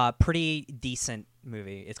pretty decent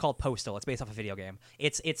movie. It's called Postal. It's based off a video game.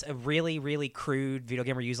 It's a really, really crude video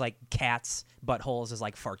game where you use like cats' buttholes as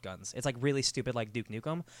like fart guns. It's like really stupid, like Duke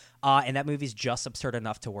Nukem. And that movie's just absurd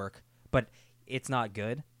enough to work, but it's not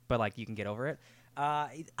good. But like you can get over it.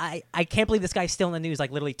 I can't believe this guy's still in the news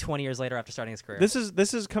like literally 20 years later after starting his career. This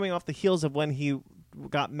is coming off the heels of when he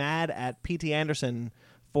got mad at P.T. Anderson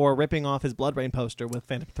for ripping off his Blood Rain poster with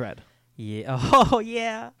Phantom Thread. Yeah. Oh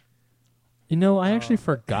yeah. You know, I actually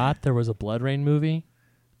forgot there was a Blood Rain movie.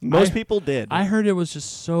 Most I- people did. I heard it was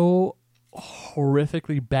just so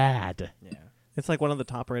horrifically bad. Yeah. It's like one of the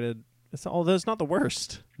top-rated Although it's not the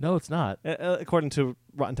worst, No, it's not. according to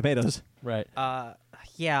Rotten Tomatoes. Right.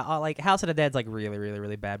 Like House of the Dead's like really, really,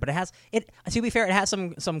 really bad. But it has it. To be fair, it has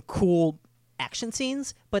some cool action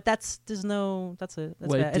scenes. But that's Wait,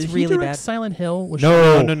 bad. It's did he really direct bad. Silent Hill?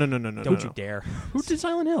 No. Don't you dare. Who did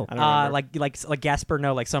Silent Hill? I don't remember. Like Gaspar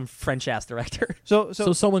Noé, like some French ass director. So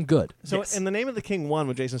So someone good. Yes. In The Name of the King 1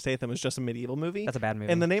 with Jason Statham is just a medieval movie. That's a bad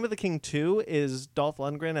movie. And The Name of the King 2 is Dolph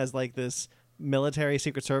Lundgren as like this military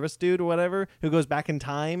Secret Service dude or whatever who goes back in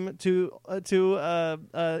time to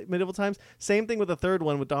medieval times. Same thing with the third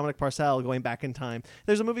one with Dominic Purcell going back in time.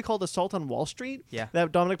 There's a movie called Assault on Wall Street. Yeah.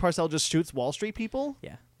 That Dominic Purcell just shoots Wall Street people.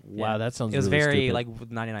 Yeah. Wow, that sounds It was really very stupid.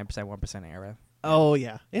 like 99%, 1% era. Oh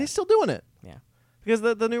yeah, and he's still doing it Yeah. because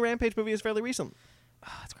the new Rampage movie is fairly recent.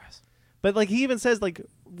 Oh, that's gross. But like he even says like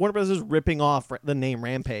Warner Bros. Is ripping off the name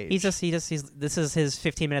Rampage. He's this is his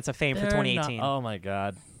 15 minutes of fame for They're 2018. not- oh my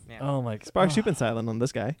god. Yeah. Oh my. Sparks, oh. you've been silent on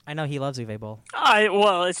this guy. I know he loves Uwe Boll.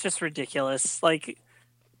 Well, it's just ridiculous. Like,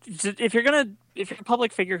 if you're a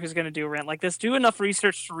public figure who's gonna do a rant like this, do enough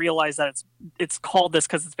research to realize that it's called this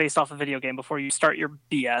because it's based off a video game before you start your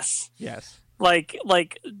BS. Yes. Like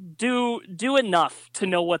do enough to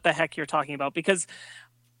know what the heck you're talking about, because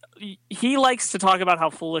he likes to talk about how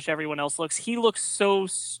foolish everyone else looks. He looks so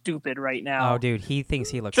stupid right now. Oh, dude, he thinks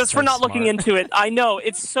he looks Just so for not smart. looking into it. I know,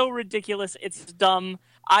 it's so ridiculous. It's dumb.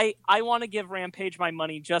 I want to give Rampage my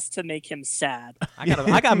money just to make him sad. I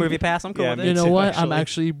got Movie Pass. I'm cool Yeah, with me it. You know too, what? I'm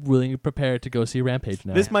actually. actually willing prepared to go see Rampage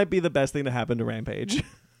now. This might be the best thing to happen to Rampage.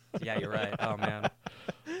 Yeah, you're right. Oh man,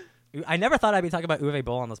 I never thought I'd be talking about Uwe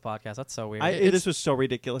Boll on this podcast. That's so weird. This was so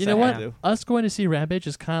ridiculous. You know I what? had to. Us going to see Rampage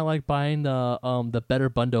is kind of like buying the Better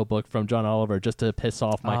Bundo book from John Oliver just to piss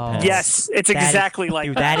off Mike Oh. Pence. Yes, it's That is- exactly like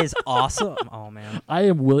dude, that. that is awesome. Oh man,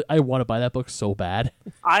 I want to buy that book so bad.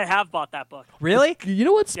 I have bought that book. really? You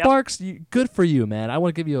know what, Yep. Sparks? Good for you, man. I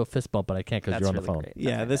want to give you a fist bump, but I can't because That's you're on really the phone. great.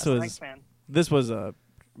 Yeah, That's this was Thanks, man. a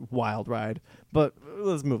wild ride. But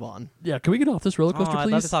let's move on. Yeah, can we get off this roller coaster, I'd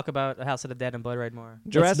please? love to talk about House of the Dead and Blood Red more.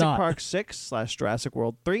 Jurassic not. Park 6 / Jurassic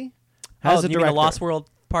World 3 Oh, has a you mean director. the Lost World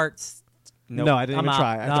parts? Nope. No, I didn't I'm even out.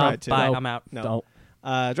 try. I No, tried to. Bye. Nope. I'm out. No.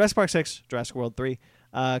 Don't. Jurassic Park 6, Jurassic World 3.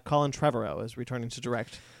 Colin Trevorrow is returning to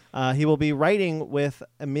direct. He will be writing with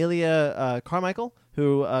Amelia Carmichael,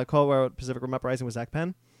 who co-wrote Pacific Rim Uprising with Zach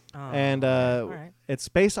Penn. Oh, And all right. it's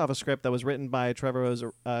based off a script that was written by Trevorrow's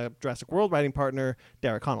Jurassic World writing partner,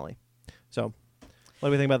 Derek Connolly. So, what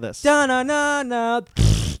do we think about this? Da-na-na-na.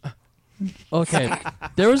 Okay,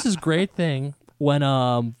 there was this great thing when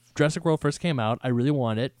Jurassic World first came out. I really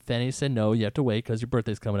wanted it. Fanny said no, you have to wait because your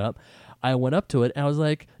birthday's coming up. I went up to it and I was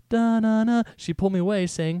like, da na na. She pulled me away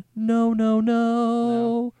saying, no, no,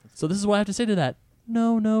 no. So this is what I have to say to that.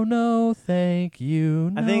 No, no, no, thank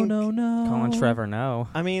you. No, I think no, no. Colin Trevor, no.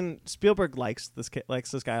 I mean, Spielberg likes this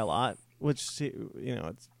guy a lot, which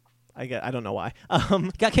it's I don't know why.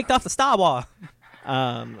 He got kicked off the Star Wars.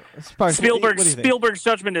 Sparks, Spielberg's what do you think? Spielberg's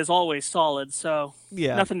judgment is always solid, so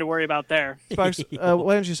Yeah. nothing to worry about there. Sparks,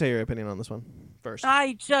 why don't you say your opinion on this one first?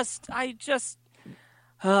 I just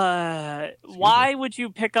why would you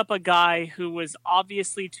pick up a guy who was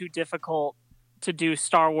obviously too difficult to do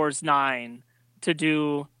Star Wars 9, to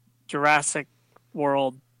do Jurassic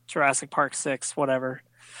World, Jurassic Park 6, whatever?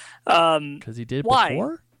 Because he did Why?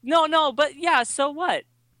 before? No, but yeah, so what?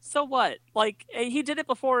 So what? Like, he did it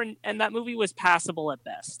before, and that movie was passable at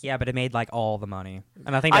best. Yeah, but it made like all the money,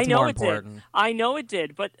 and I think that's I know more it important. did. I know it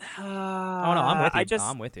did, but Oh no, I'm with you.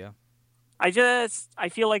 I'm with you. I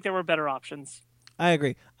feel like there were better options. I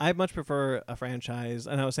agree. I much prefer a franchise,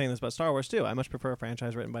 and I was saying this about Star Wars too. I much prefer a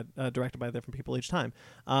franchise written by, directed by different people each time.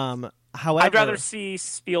 However, I'd rather see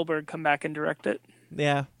Spielberg come back and direct it.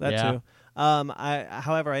 yeah, that Yeah. too.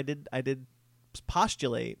 However, I did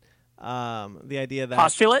postulate the idea that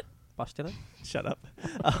Postulate? Postulate? shut up.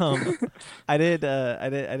 I did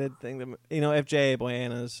think that if J.A.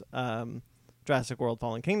 Boyana's Jurassic World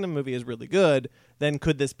Fallen Kingdom movie is really good, then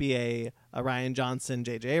could this be a Rian Johnson,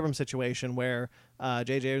 J.J. Abrams situation where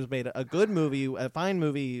J.J. Abrams made a good movie, a fine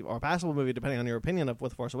movie, or a passable movie, depending on your opinion of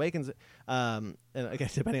with Force Awakens, and again,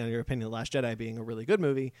 depending on your opinion of Last Jedi being a really good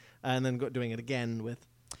movie, and then doing it again with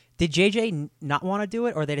Did JJ not want to do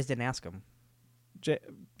it, or they just didn't ask him?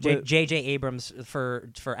 JJ Abrams for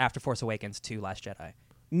After Force Awakens to Last Jedi.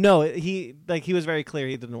 No, he was very clear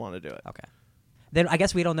he didn't want to do it. Okay. Then I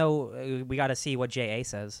guess we don't know. We got to see what JA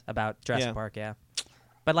says about Jurassic Park. Yeah.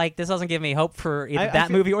 But this doesn't give me hope for either I that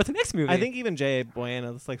feel- movie or the next movie. I think even J.A.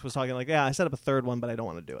 Boyana was talking yeah, I set up a third one, but I don't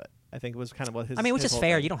want to do it. I think it was kind of what his. which his is whole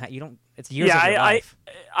fair. thing. You don't. It's years Yeah, of your life.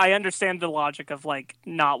 I understand the logic of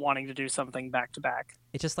not wanting to do something back to back.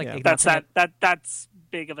 It's just like Yeah. announcing That's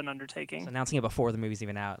big of an undertaking. announcing it before the movie's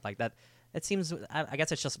even out. Like that. It seems. I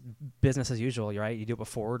guess it's just business as usual, right? You do it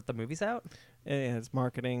before the movie's out. Yeah, it's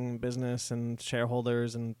marketing, business, and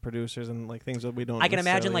shareholders and producers and like things that we don't. I can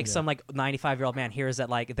imagine like necessarily- some like 95-year-old man hears that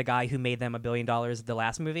like the guy who made them $1 billion the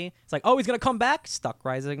last movie. It's like, oh, he's gonna come back. Stock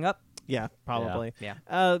rising up. Yeah, probably. Yeah.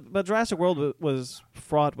 But Jurassic World was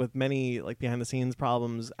fraught with many like behind the scenes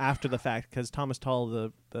problems after the fact because Thomas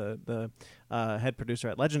Tull, the head producer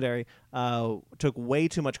at Legendary, took way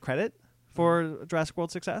too much credit for Jurassic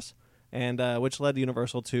World's success, and which led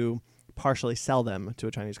Universal to partially sell them to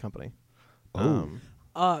a Chinese company.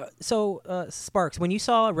 So Sparks, when you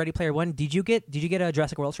saw Ready Player One, did you get a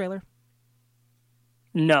Jurassic World trailer?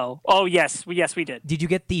 No. Oh yes, we did. Did you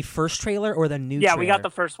get the first trailer or the new? Yeah, trailer? we got the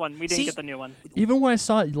first one. We didn't See- get the new one. Even when I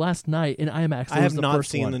saw it last night in IMAX, I have the not first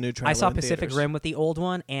seen one. the new trailer. I saw in Pacific theaters. Rim with the old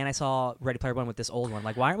one, and I saw Ready Player One with this old one.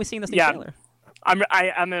 Like, why aren't we seeing this new Yeah. trailer?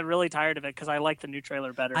 I'm really tired of it because I like the new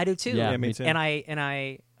trailer better. I do too. Yeah, Yeah, me me too. And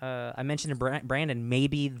I mentioned to Brandon,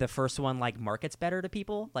 maybe the first one like markets better to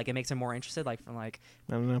people. Like it makes them more interested. Like from like,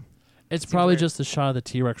 I don't know. It's probably weird. just the shot of the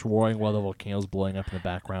T-Rex roaring while the volcano's blowing up in the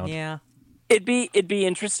background. yeah, It'd be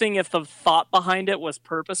interesting if the thought behind it was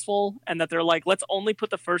purposeful and that they're like, let's only put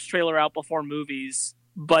the first trailer out before movies,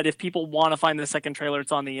 but if people want to find the second trailer,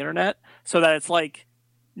 it's on the internet, so that it's like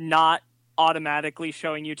not automatically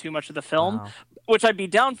showing you too much of the film, Wow. which I'd be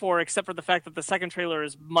down for, except for the fact that the second trailer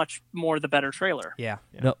is much more the better trailer. yeah.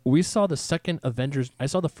 No, we saw the second Avengers. I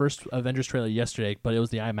saw the first Avengers trailer yesterday, but it was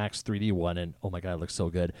the IMAX 3D one, and oh my god, it looks so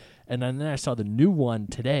good. And then I saw the new one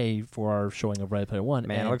today for our showing of Ready Player One.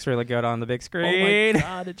 Man, and it looks really good on the big oh screen. my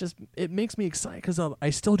god, it makes me excited because I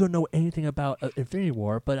still don't know anything about Infinity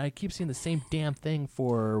War, but I keep seeing the same damn thing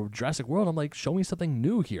for Jurassic World. I'm like, show me something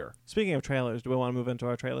new here. Speaking of trailers, do we want to move into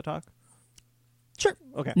our trailer talk? Sure.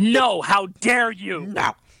 Okay. No, how dare you?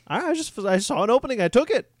 No. I saw an opening. I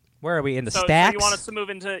took it. Where are we in the So stacks? you want us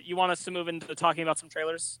to move into talking about some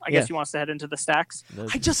trailers? I Yeah. guess you want us to head into the stacks.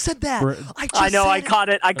 I just said that. Br- I know, I caught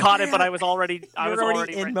it, but I was already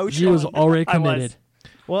in ready. motion. She was already I was. committed.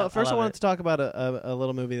 Well, first I love wanted it. to talk about a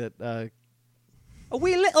little movie that A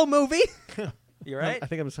wee little movie. You right? I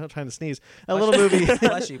think I'm still trying to sneeze. A little movie.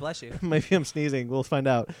 bless you, bless you. Maybe I'm sneezing. We'll find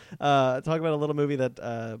out. Talk about a little movie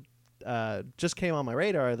that just came on my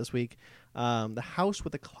radar this week. The House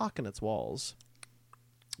with a Clock in Its Walls.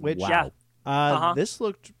 Which Yeah. this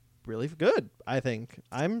looked really good. I think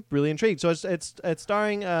I'm really intrigued. So it's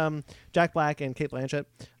starring Jack Black and Kate Blanchett.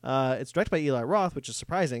 It's directed by Eli Roth, which is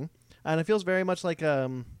surprising, and it feels very much like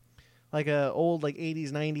a old like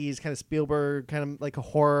 80s 90s kind of Spielberg kind of like a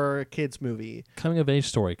horror kids movie. Coming of age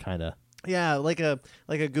story, kind of. Yeah, like a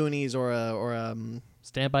Goonies or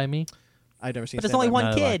Stand by Me. I've never seen. But there's Stand only By Me. one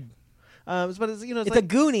Neither have I. kid. But it's It's like a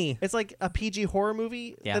Goonie. it's like a PG horror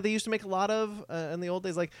movie Yeah. that they used to make a lot of in the old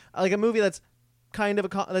days, like a movie that's kind of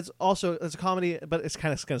that's a comedy, but it's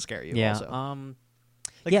kind of going to scare you. Yeah. Also.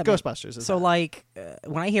 Like yeah, but- Ghostbusters. Is So that. like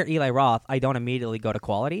when I hear Eli Roth, I don't immediately go to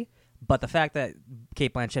quality. But the fact that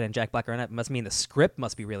Kate Blanchett and Jack Black are in it must mean the script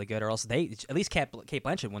must be really good, or else at least Kate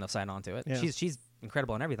Blanchett wouldn't have signed on to it. Yeah. She's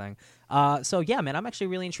incredible and everything. So yeah, man, I'm actually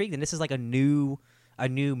really intrigued, and this is like a new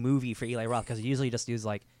movie for Eli Roth because he usually just does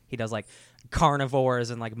like carnivores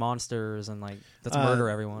and like monsters and like let's murder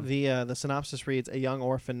everyone. The synopsis reads: a young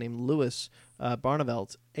orphan named Louis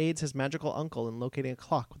Barnevelt aids his magical uncle in locating a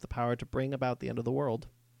clock with the power to bring about the end of the world.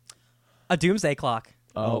 A doomsday clock.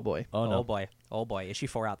 Oh, boy. Oh no. Oh boy. Issue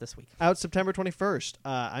 4 out this week. Out September 21st.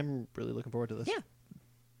 I'm really looking forward to this.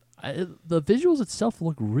 Yeah. The visuals itself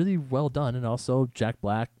look really well done, and also Jack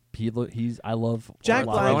Black. I love Jack a lot of Black-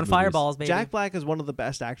 his Throwing movies. fireballs, baby. Jack Black is one of the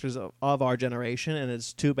best actors of our generation, and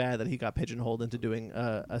it's too bad that he got pigeonholed into doing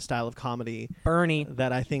a style of comedy Bernie.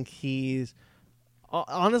 that I think he's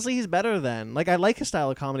honestly he's better than. Like I like his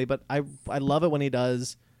style of comedy, but I love it when he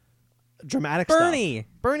does dramatic Bernie. stuff.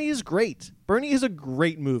 Bernie is great. Bernie is a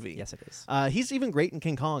great movie. Yes, it is. He's even great in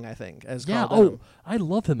King Kong, I think, as Yeah. Carl Denham. I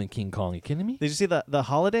love him in King Kong. You kidding me? Did you see the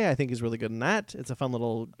Holiday? I think he's really good in that. It's a fun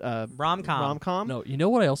little Rom-com. No. You know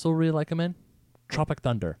what I also really like him in? Tropic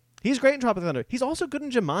Thunder. He's great in Tropic Thunder. He's also good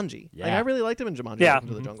in Jumanji. Like, Yeah. I really liked him in Jumanji. Yeah. Welcome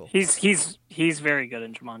to the Jungle. He's very good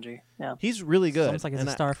in Jumanji. Yeah. He's really good. Sounds like it's And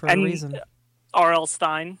a I- star for and a reason. R.L.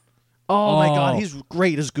 Stein. Oh my Oh. god, he's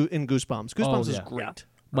great as in Goosebumps. Goosebumps is yeah. great. Yeah.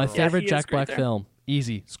 My Yeah, favorite he is Jack great Black there. film.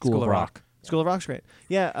 Easy. School of Rock. School of Rock's great.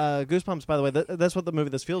 Yeah, Goosebumps. By the way, that's what the movie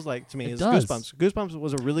this feels like to me. It Is does. Goosebumps? Goosebumps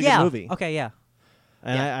was a really yeah. good movie, Okay. Yeah.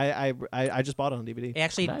 and I just bought it on DVD.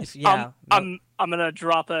 Actually, Nice. yeah. I'm gonna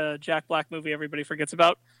drop a Jack Black movie everybody forgets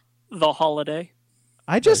about, The Holiday.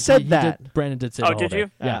 I just said He that. did- Brandon did say Oh, The did Holiday.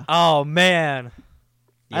 you? Yeah. Oh man.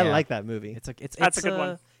 I Yeah. like that movie. That's a good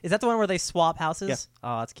one. Is that the one where they swap houses?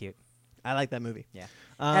 Yeah. Oh, that's cute. I like that movie. Yeah.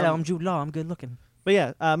 Um, Hello, I'm Jude Law. I'm good looking. But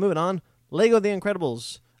yeah, moving on. Lego The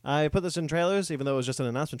Incredibles. I put this in trailers, even though it was just an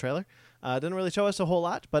announcement trailer. Didn't really show us a whole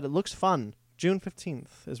lot, but it looks fun. June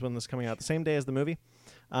 15th is when this is coming out, the same day as the movie.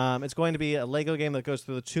 It's going to be a Lego game that goes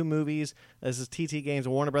through the 2 movies. This is TT Games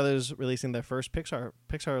and Warner Brothers releasing their first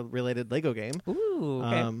Pixar-related Lego game. Ooh,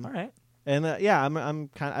 okay. Um, All right. And yeah,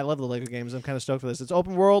 I love the Lego games. I'm kind of stoked for this. It's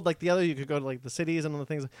open world like the other. You could go to like the cities and all the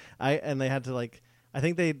things. And they had to like. I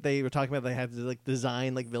think they were talking about they had to like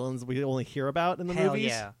design like villains we only hear about in the Hell movies.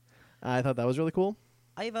 yeah. I thought that was really cool.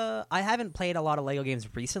 I haven't played a lot of Lego games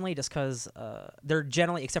recently, just because they're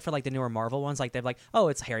generally, except for like the newer Marvel ones, like they're like, oh,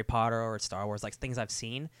 it's Harry Potter or it's Star Wars, like things I've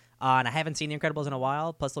seen, and I haven't seen The Incredibles in a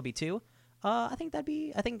while. Plus, there'll be 2. I think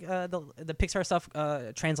the Pixar stuff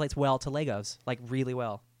translates well to Legos, like really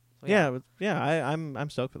well. So, I'm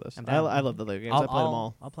stoked for this. I'm I down. love the Lego games. I play them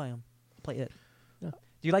all. I'll play them. I'll play it. Yeah.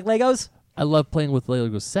 Do you like Legos? I love playing with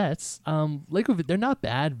Lego sets. They're not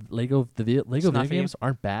bad. Lego video not for you? games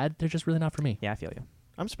aren't bad. They're just really not for me. Yeah, I feel you.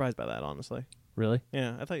 I'm surprised by that, honestly. Really,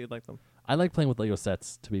 Yeah, I thought you'd like them. I like playing with Lego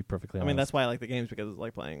sets. To be perfectly I honest, mean, that's why I like the games, because it's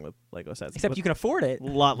like playing with Lego sets. Except With you can afford it. a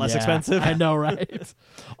lot less Yeah, expensive. I know, right?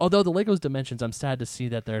 Although the Legos Dimensions, I'm sad to see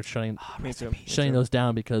that they're shutting Me too. those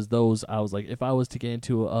down, because those, I was like, if I was to get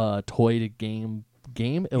into a toy to game,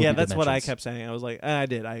 it would Yeah, be that's what I Dimensions. kept saying. I was like, I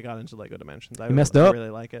did. I got into Lego Dimensions. I messed I up.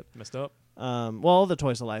 really like it. Messed up. Well, the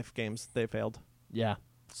Toys to Life games, they failed. Yeah,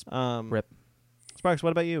 Rip. Sparks,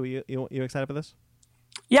 what about you? You excited for this?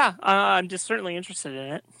 Yeah, I'm just certainly interested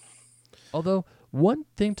in it. although one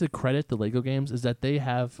thing to credit the Lego games is that they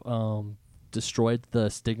have destroyed the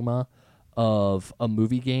stigma of a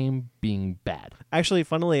movie game being bad. Actually,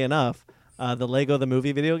 funnily enough, the Lego the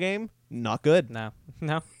Movie video game, not good. No.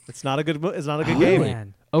 It's not a good. It's not a good Really? game.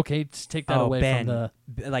 Man. Okay, just take that away Ben. from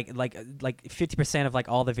the. Like 50% of like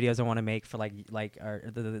all the videos I want to make for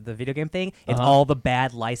the video game thing, it's Uh-huh. all the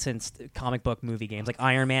bad licensed comic book movie games like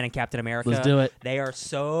Iron Man and Captain America. Let's do it. They are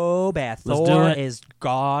so bad. Let's do Thor it. is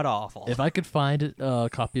god awful. If I could find a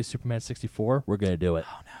copy of Superman 64, we're gonna do it.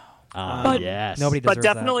 Oh no! But yes. nobody But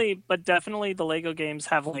deserves definitely, the Lego games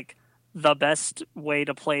have like the best way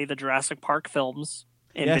to play the Jurassic Park films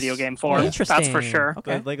in Yes. video game form. Interesting. That's for sure.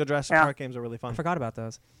 Okay. The Lego Jurassic Yeah. Park games are really that. I fun. forgot about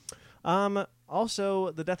those.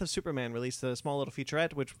 Also, The Death of Superman released a small little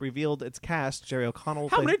featurette which revealed its cast. Jerry O'Connell.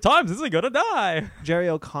 times is he gonna die? Jerry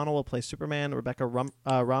O'Connell will play Superman. Rebecca Romaine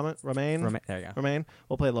There you go. Romaine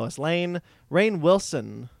will play Lois Lane. Rainn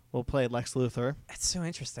Wilson will play Lex Luthor. It's so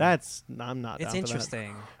interesting. I'm not. it's down for that.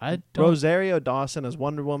 interesting. I don't. Rosario Dawson as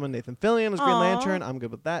Wonder Woman. Nathan Fillion as Green Aw. Lantern. I'm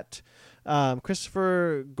good with that.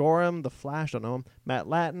 Christopher Gorham, The Flash. Don't know him. Matt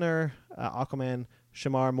Latner, Aquaman.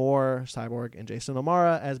 Shamar Moore, Cyborg, and Jason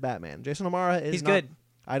O'Mara as Batman. Jason O'Mara is He's not- good.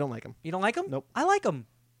 I don't like him. You don't like him? Nope. I like him.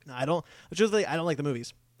 I don't. Truthfully, I don't like the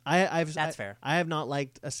movies. That's fair. I have not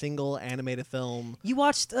liked a single animated film. You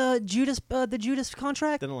watched the Judas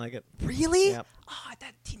Contract? Didn't like it. Really? Yep. Oh,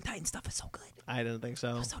 that Teen Titans stuff is so good. I didn't think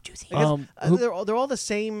so. It was so juicy. I guess, Who- they're all the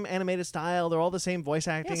same animated style. They're all the same voice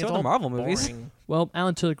acting. so it's are the all Marvel movies. boring. Well,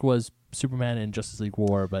 Alan Tudyk was Superman in Justice League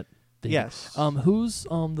War, but Yes. who's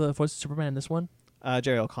the voice of Superman in this one?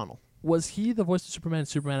 Jerry O'Connell. Was he the voice of Superman in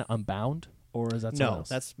Superman Unbound, or is that someone No, else?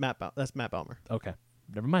 that's Matt. That's Matt Bomer. Okay.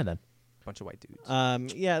 Never mind then. Bunch of white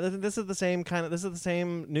dudes. Yeah, this is the same kind of. This is the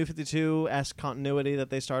same New 52-esque continuity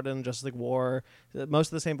that they started in Justice League War. Most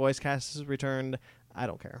of the same voice cast is returned. I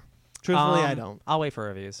don't care. Truthfully, I don't. I'll wait for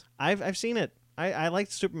reviews. I've seen it. I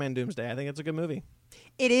liked Superman Doomsday. I think it's a good movie.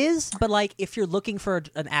 It is, but like if you're looking for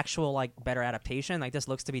an actual like better adaptation, like this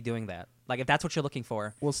looks to be doing that. Like if that's what you're looking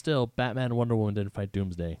for. Well, still, Batman and Wonder Woman didn't fight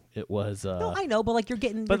Doomsday. It was. No, I know, but like you're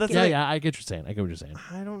getting. But you're that's getting- yeah, I get what you're saying. I get what you're saying.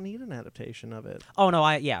 I don't need an adaptation of it. Oh no,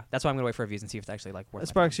 that's why I'm gonna wait for reviews and see if it's actually like worth. my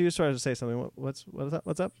Sparks, you started to say something. What is that?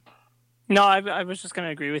 What's up? No, I was just going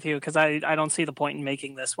to agree with you because I don't see the point in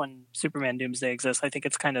making this when Superman Doomsday exists. I think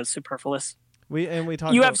it's kind of superfluous. We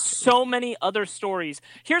talked. You about, have so many other stories.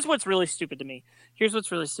 Here's what's really stupid to me.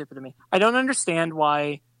 I don't understand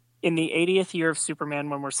why in the 80th year of Superman,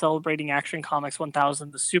 when we're celebrating Action Comics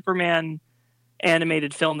 1000, the Superman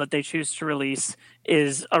animated film that they choose to release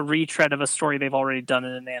is a retread of a story they've already done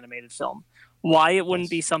in an animated film. Why it wouldn't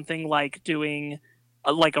be something like doing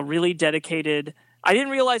like a really dedicated. I didn't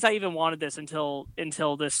realize I even wanted this until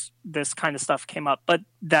this kind of stuff came up. But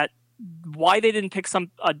that why they didn't pick some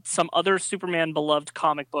other Superman beloved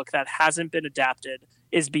comic book that hasn't been adapted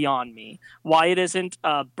is beyond me. Why it isn't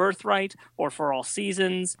Birthright or For All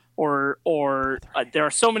Seasons or there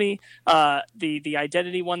are so many. The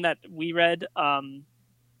Identity one that we read.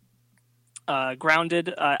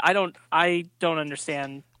 Grounded. I don't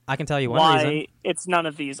understand I can tell you one why reason. it's none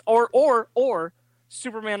of these, or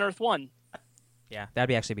Superman Earth 1. Yeah,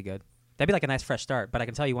 that'd actually be good. That'd be like a nice fresh start. But I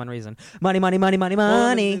can tell you one reason: money, money, money, money, Well,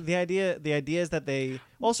 money. the idea is that they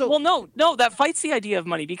also. Well, no, that fights the idea of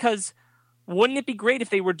money, because wouldn't it be great if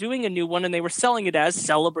they were doing a new one and they were selling it as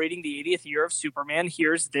celebrating the 80th year of Superman?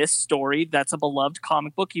 Here's this story that's a beloved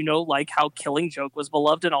comic book, like how Killing Joke was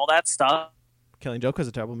beloved and all that stuff Killing Joke was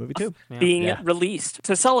a terrible movie too. Yeah. being Yeah. released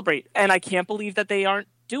to celebrate. And I can't believe that they aren't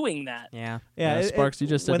doing that. Yeah. Yeah, Sparks, you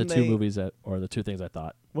just said when the two they- movies or the two things I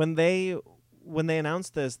thought. when they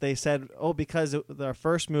announced this, they said, "Oh, because their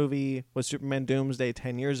first movie was Superman Doomsday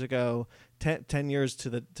 10 years ago, 10 years to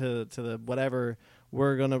the whatever,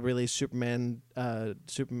 we're gonna release Superman,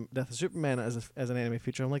 Death of Superman as an anime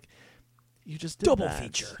feature." I'm like, you just did Double that.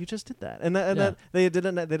 feature. You just did that, and that they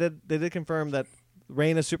did confirm that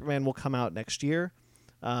Reign of Superman will come out next year.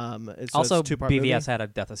 It's Also, a two-part BVS movie. had a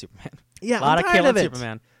Death of Superman. Yeah, a lot I'm of tired killing of it.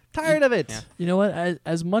 Superman. Tired of it. Yeah. You know what?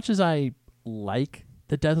 As much as I like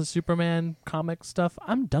the Death of Superman comic stuff,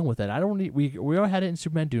 I'm done with it. I don't need. We already had it in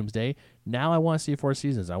Superman Doomsday. Now I want to see 4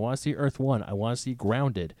 seasons. I want to see Earth 1. I want to see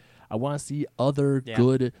Grounded. I want to see other Yeah.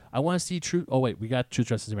 good. I want to see True. Oh wait, we got True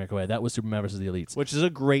Justice America. Wait, that was Superman versus the Elites, Which is a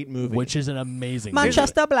great movie. which is an amazing. movie.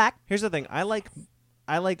 Manchester Black. Here's the thing. I like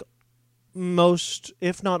most,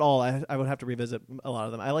 if not all. I would have to revisit a lot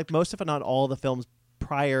of them. I like most, if not all, the films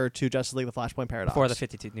prior to Justice League: The Flashpoint Paradox. Before the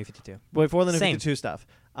 52, New 52. Before the New Same. 52 stuff.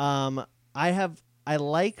 I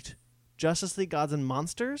liked Justice League: Gods and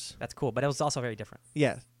Monsters. That's cool, but it was also very different.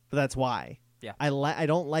 Yeah, but that's why. Yeah. I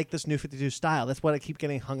don't like this New 52 style. That's what I keep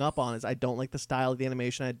getting hung up on. Is I don't like the style of the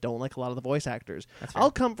animation. I don't like a lot of the voice actors. That's fair.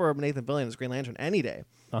 I'll come for Nathan Fillion as Green Lantern any day,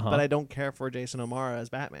 Uh-huh. but I don't care for Jason O'Mara as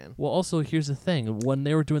Batman. Well, also here's the thing: when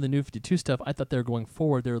they were doing the New 52 stuff, I thought they were going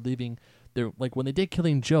forward. They were leaving. They're like when they did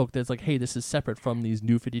Killing Joke. That's like, hey, this is separate from these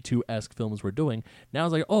New 52-esque films we're doing. Now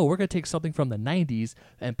it's like, oh, we're gonna take something from the '90s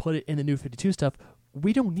and put it in the New 52 stuff.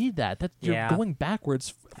 We don't need that. That you're Yeah. going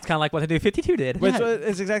backwards. It's kind of like what the New 52 did. Which Yeah.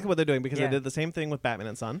 is exactly what they're doing, because Yeah. they did the same thing with Batman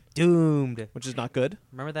and Son, Doomed. which is not good.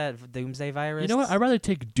 Remember that Doomsday virus? You know what? I'd rather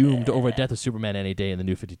take Doomed over Death of Superman any day in the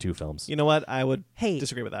New 52 films. You know what? I would Hey,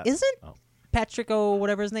 disagree with that. Isn't Oh. Patrick O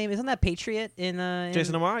whatever his name? Isn't that Patriot in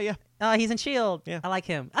Jason O'Mara, yeah. He's in Shield. Yeah. I like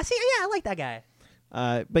him. I see. Yeah, I like that guy.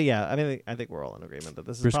 But yeah, I mean, I think we're all in agreement that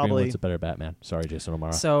this is Bruce probably Greenwood's a better Batman. Sorry, Jason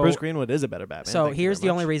O'Mara. So Bruce Greenwood is a better Batman. So Thank you here's very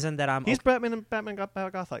the only much. reason that I'm. He's Batman and Batman got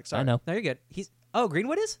Gothike. Sorry. I know. No, you're good.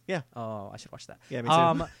 Greenwood is. Yeah. Oh, I should watch that. Yeah, me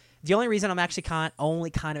too. The only reason I'm actually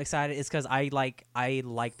only kind of excited is because I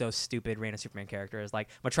like those stupid Reign of Superman characters, like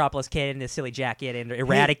Metropolis Kid in his silly jacket and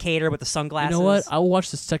Eradicator with the sunglasses. You know what? I'll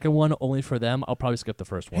watch the second one only for them. I'll probably skip the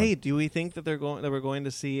first one. Hey, do we think that we're going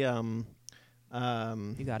to see You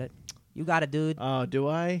got it. You got it, dude. Oh, do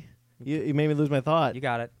I? You made me lose my thought. You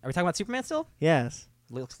got it. Are we talking about Superman still? Yes.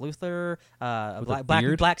 Lex Luthor, With a black,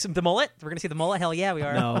 beard? the mullet. We're gonna see the mullet. Hell yeah, we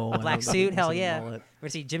are. No. I Black don't suit. think Hell it's a yeah. mullet. We're gonna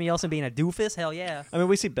see Jimmy Olsen being a doofus. Hell yeah. I mean,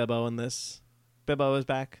 we see Bibbo in this. Bibbo is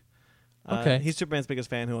back. Okay. He's Superman's biggest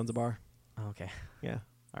fan who owns a bar. Oh, okay. Yeah.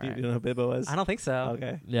 All You right. know who Bibbo is? I don't think so.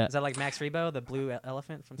 Okay. Yeah. Is that like Max Rebo, the blue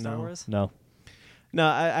elephant from Star No. Wars? No. No,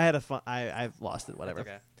 I had a fun. I've lost it. Whatever.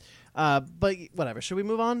 Okay. But whatever. Should we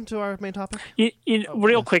move on to our main topic? Real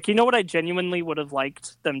yeah. quick, you know what I genuinely would have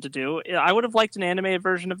liked them to do? I would have liked an animated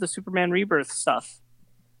version of the Superman Rebirth stuff.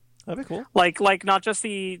 That'd be cool. Like not just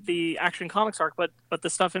the Action Comics arc, but the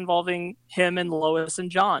stuff involving him and Lois and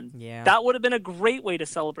John. Yeah. That would have been a great way to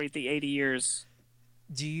celebrate the 80 years.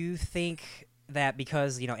 Do you think that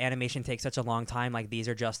because animation takes such a long time, like these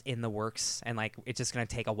are just in the works, and like it's just gonna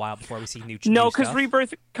take a while before we see new? No, new because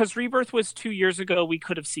stuff? Rebirth was 2 years ago. We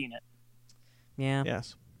could have seen it, Yeah.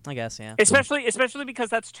 Yes. I guess. Yeah. especially because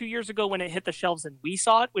that's 2 years ago when it hit the shelves and we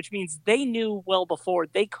saw it, which means they knew well before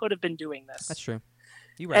they could have been doing this. That's true.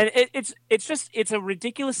 You're right. And it's a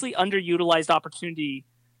ridiculously underutilized opportunity.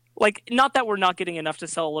 Like, not that we're not getting enough to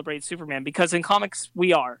celebrate Superman, because in comics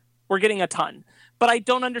we're getting a ton. But I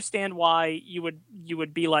don't understand why you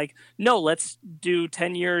would be like, no, let's do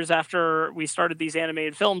 10 years after we started these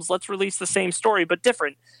animated films, let's release the same story but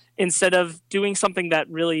different, instead of doing something that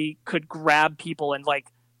really could grab people and like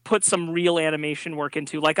put some real animation work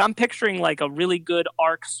into. Like, I'm picturing like a really good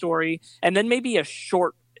arc story and then maybe a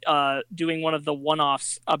short doing one of the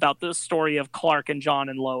one-offs about the story of Clark and John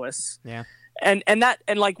and Lois. Yeah. And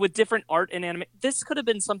like with different art and anime, this could have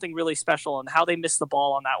been something really special, and how they missed the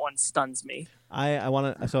ball on that one stuns me. I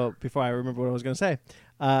want to. So before I remember what I was going to say,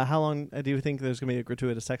 how long do you think there's going to be a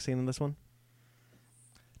gratuitous sex scene in this one?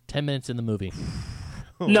 10 minutes in the movie.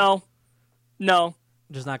 No.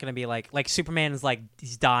 There's not gonna be like Superman is like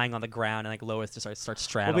he's dying on the ground and like Lois just starts Well,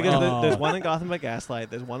 straddling. because Oh. there's one in Gotham by Gaslight.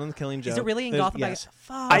 There's one in Killing Joke. Is it really in There's- Gotham? Yes.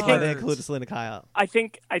 Fuck. I That's why think- they included Selena Kyle. I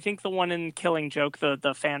think the one in Killing Joke,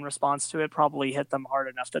 the fan response to it probably hit them hard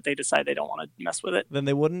enough that they decide they don't want to mess with it. Then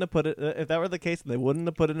they wouldn't have put it. If that were the case, they wouldn't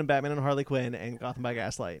have put it in Batman and Harley Quinn and Gotham by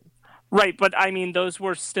Gaslight. Right, but I mean those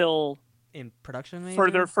were still in production, maybe?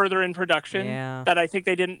 further in production. Yeah. That I think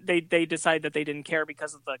they didn't. They decided that they didn't care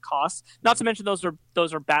because of the cost. Not to mention those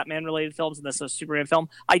are Batman related films and this is a Superman film.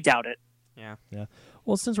 I doubt it. Yeah.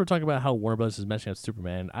 Well, since we're talking about how Warner Bros. Is messing up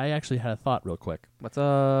Superman, I actually had a thought real quick. What's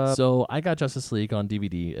up? So I got Justice League on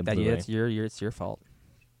DVD and Blu-ray. It's your fault.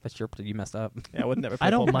 You messed up. Yeah, I would never. Pay I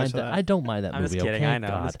full don't price mind for that. I don't mind that I'm movie. just kidding. Okay? I know.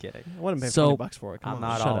 I'm God. just kidding. I wouldn't pay So- $20 for it. Come I'm on.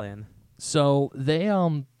 not shut all up. in. So they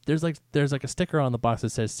there's like a sticker on the box that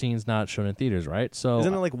says scenes not shown in theaters, right? So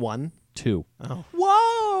Isn't it like one? 2. Oh,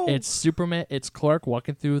 Whoa! It's Superman. It's Clark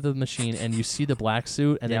walking through the machine, and you see the black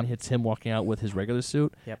suit, and then Yep. it's him walking out with his regular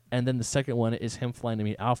suit. Yep. And then the second one is him flying to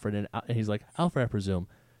meet Alfred, and he's like, Alfred, I presume.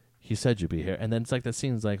 He said you'd be here. And then it's like the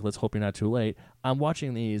scene's like, let's hope you're not too late. I'm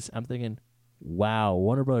watching these. I'm thinking, wow,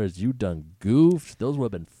 Warner Brothers, you done goofed. Those would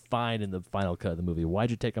have been fine in the final cut of the movie. Why'd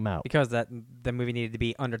you take them out? because the movie needed to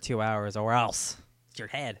be under 2 hours, or else it's your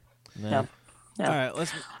head. Yeah. Yeah. all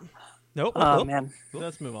right. Nope. Oh man.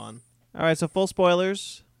 Let's move on. All right. So full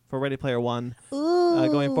spoilers for Ready Player One.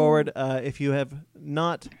 Going forward, if you have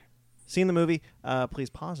not seen the movie, please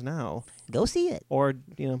pause now Go see it. or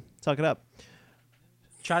suck it up.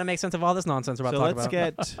 Try to make sense of all this nonsense we're about So to talk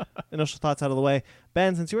let's about. get initial thoughts out of the way.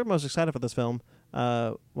 Ben, since you were most excited for this film,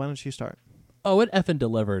 why don't you start? Oh, it effing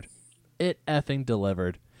delivered.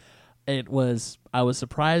 It was. I was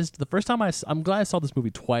surprised the first time I'm glad I saw this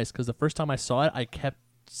movie twice because the first time I saw it, I kept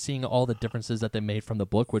seeing all the differences that they made from the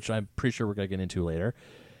book, which I'm pretty sure we're gonna get into later.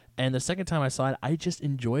 And the second time I saw it, I just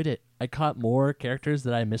enjoyed it. I caught more characters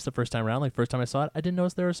that I missed the first time around. Like first time I saw it, I didn't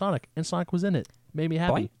notice there was Sonic, and Sonic was in it. Made me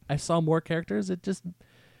happy. Boing. I saw more characters. I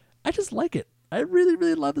just like it. I really,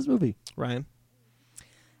 really love this movie. Ryan.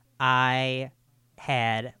 I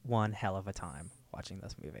had one hell of a time watching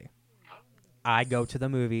this movie. I go to the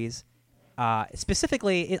movies.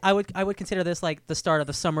 Specifically, I would consider this like the start of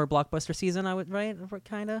the summer blockbuster season. I would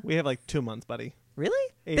kind of. We have like 2 months, buddy.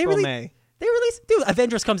 Really? April, May. They released. Dude,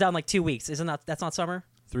 Avengers comes out in like 2 weeks. That's not summer?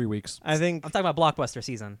 3 weeks. I think I'm talking about blockbuster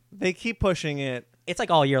season. they keep pushing it. It's like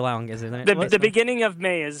all year long, isn't it? The beginning of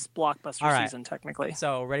May is blockbuster All right. season technically.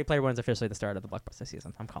 So Ready Player One is officially the start of the blockbuster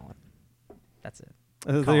season. I'm calling. That's it.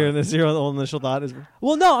 Your initial thought is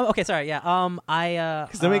Well, no. Okay, sorry. Yeah.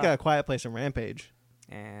 because then we got a Quiet Place and Rampage.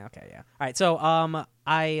 Okay, yeah. All right, so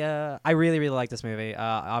I really really like this movie.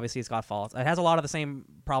 Obviously, it's got faults. It has a lot of the same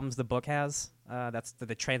problems the book has.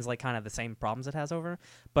 That translate kind of the same problems it has over.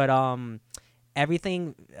 But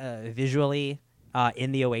everything visually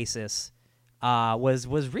in the Oasis was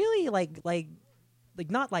really like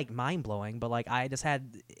not like mind blowing, but like I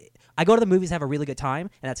go to the movies to have a really good time,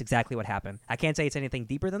 and that's exactly what happened. I can't say it's anything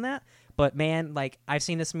deeper than that, but man, like I've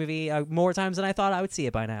seen this movie more times than I thought I would see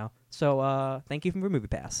it by now. So thank you for Movie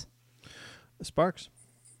Pass. Sparks.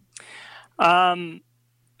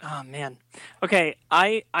 Oh man. Okay,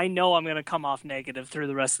 I know I'm gonna come off negative through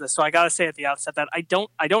the rest of this, so I gotta say at the outset that I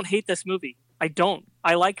don't hate this movie. I don't.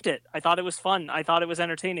 I liked it. I thought it was fun. I thought it was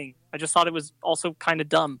entertaining. I just thought it was also kind of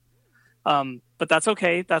dumb. But that's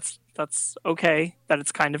okay. That's okay that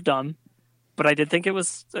it's kind of dumb. But I did think it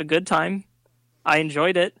was a good time. I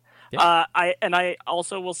enjoyed it. Yeah. I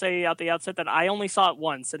also will say at the outset that I only saw it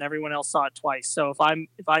once and everyone else saw it twice. So if I'm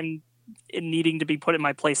in needing to be put in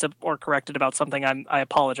my place or corrected about something, I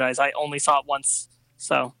apologize. I only saw it once.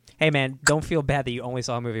 So Hey man, don't feel bad that you only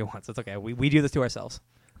saw a movie once. It's okay. We do this to ourselves.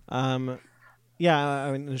 Yeah,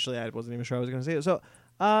 I mean, initially I wasn't even sure I was going to say it. So,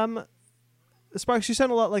 Sparks, you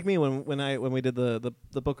sound a lot like me when we did the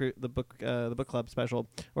book club special,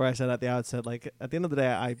 where I said at the outset, like at the end of the day,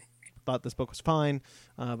 I thought this book was fine,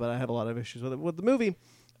 but I had a lot of issues with it. With the movie,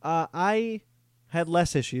 I had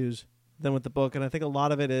less issues than with the book, and I think a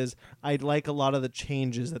lot of it is I like a lot of the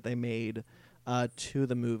changes that they made to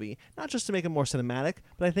the movie, not just to make it more cinematic,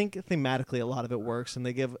 but I think thematically a lot of it works, and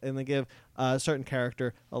they give a certain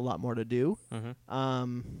character a lot more to do.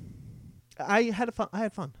 Mm-hmm. I had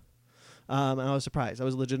fun. And I was surprised. I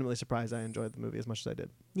was legitimately surprised. I enjoyed the movie as much as I did.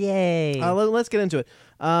 Yay! Let's get into it.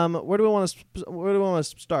 Where do we want to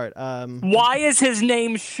start? why is his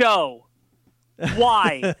name Sho?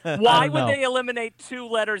 Why? Why don't would know. they eliminate 2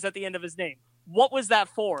 letters at the end of his name? What was that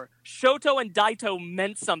for? Shoto and Daito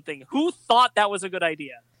meant something. Who thought that was a good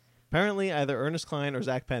idea? Apparently, either Ernest Cline or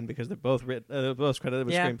Zach Penn, because they're both credited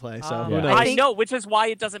with Yeah. screenplay. So Yeah. who Yeah. knows? I know, which is why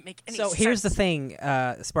it doesn't make any sense. So here's the thing,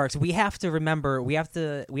 Sparks. We have to remember. We have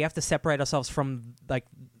to separate ourselves from like,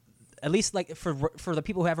 at least like for the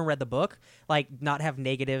people who haven't read the book, like not have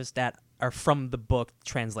negatives that are from the book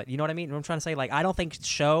translate. You know what I mean? What I'm trying to say. Like I don't think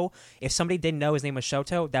if somebody didn't know his name was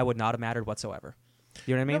Shoto, that would not have mattered whatsoever.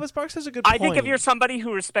 You know what I mean? No, but Sparks has a good I point. think if you're somebody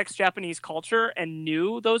who respects Japanese culture and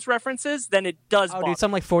knew those references, then it does Oh, bother. dude,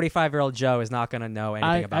 some like 45-year-old Joe is not gonna know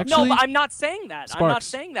anything about. actually- No, but I'm not saying that. I'm not Sparks.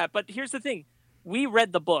 saying that. But here's the thing. We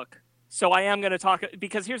read the book, so I am going to talk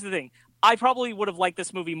because here's the thing. I probably would have liked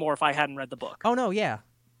this movie more if I hadn't read the book. Oh no, yeah.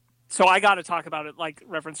 So I got to talk about it like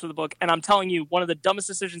reference to the book. And I'm telling you, one of the dumbest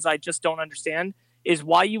decisions I just don't understand is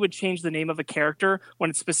why you would change the name of a character when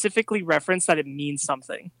it's specifically referenced that it means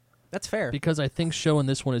something. That's fair. Because I think show in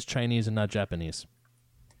this one is Chinese and not Japanese.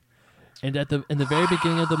 And in the very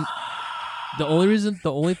beginning of the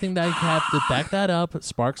only thing that I have to back that up,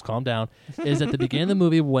 Sparks, calm down, is at the beginning of the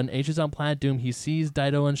movie when H is on Planet Doom, he sees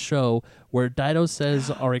Dido and Sho, where Dido says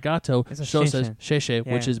arigato, It's a Sho says sheshe,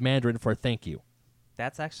 Yeah. which is Mandarin for thank you.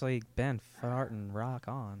 That's actually Ben fart and rock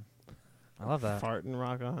on. I love that. Fart and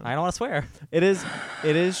rock on. I don't want to swear. It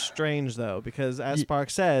is strange though, because as Ye-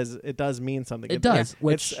 Sparks says, it does mean something. It does,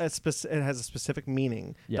 which- it has a specific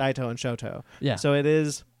meaning. Yeah. Daito and Shoto. Yeah. So it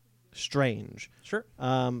is strange. Sure.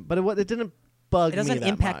 But it didn't bug It me doesn't that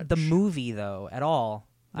impact the much. movie though at all.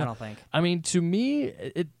 I No. don't think. I mean, to me,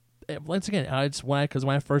 it once again, it's when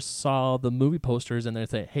I first saw the movie posters and they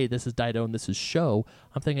say, "Hey, this is Dido and this is Sho,"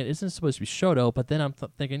 I'm thinking, "Isn't it supposed to be Shoto?" But then I'm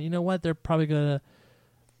thinking, you know what? They're probably gonna.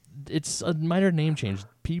 It's a minor name change.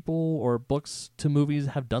 People or books to movies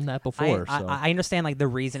have done that before. so I understand like the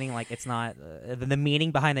reasoning, like it's not the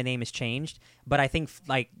meaning behind the name has changed, but I think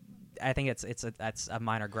that's a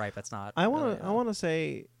minor gripe. That's not. I really, want to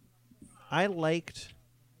say, I liked,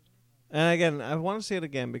 and again, I want to say it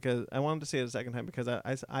again because I wanted to say it a second time because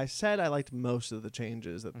I said I liked most of the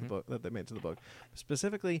changes that the book that they made to the book.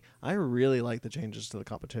 Specifically, I really like the changes to the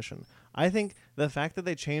competition. I think the fact that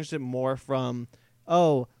they changed it more from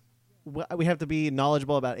we have to be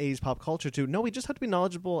knowledgeable about 80s pop culture to no, we just have to be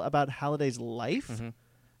knowledgeable about Halliday's life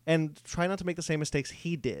and try not to make the same mistakes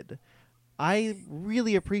he did. I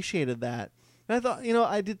really appreciated that. And I thought,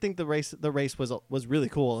 I did think the race was really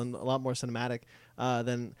cool and a lot more cinematic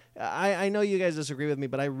than I know you guys disagree with me,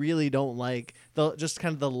 but I really don't like just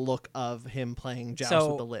kind of the look of him playing Joust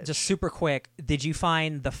with the Lich. Just super quick, did you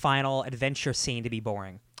find the final adventure scene to be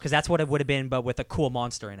boring? Because that's what it would have been, but with a cool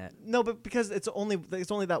monster in it. No, but because it's only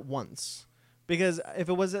that once. Because if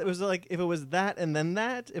it was that and then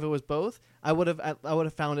that, if it was both, I would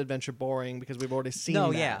have found adventure boring because we've already seen.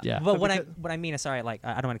 No, that. Yeah. But what because- I mean is, sorry, like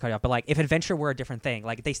I don't want to cut you off, but like if adventure were a different thing,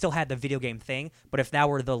 like they still had the video game thing, but if that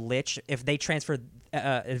were the Lich, if they transferred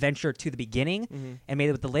adventure to the beginning and made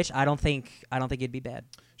it with the Lich, I don't think it'd be bad.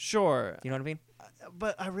 Sure, You know what I mean?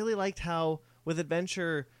 but I really liked how with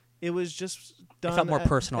adventure it was just done. felt more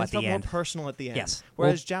personal it at the felt end. More personal at the end. Yes.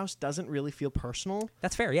 Whereas Joust doesn't really feel personal.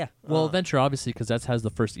 That's fair, yeah. well, Adventure obviously because that has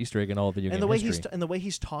the first Easter egg in all video game And the way history. the way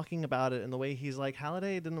he's talking about it, and the way he's like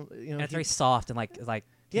Halliday didn't, And it's he- very soft and like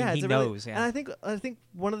yeah, he it's a really- knows. And Yeah. I think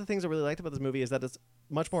one of the things I really liked about this movie is that it's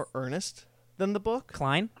much more earnest than the book.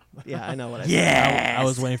 Klein. Yeah, I know what I Yeah. I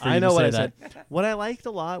was waiting for you I know to what say I that. said. What I liked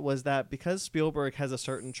a lot was that because Spielberg has a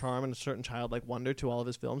certain charm and a certain childlike wonder to all of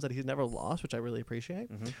his films that he's never lost, which I really appreciate.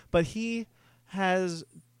 But he has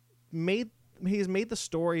made the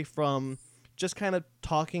story from just kind of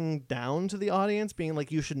talking down to the audience, being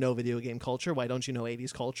like, you should know video game culture. Why don't you know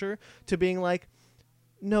 80s culture? To being like,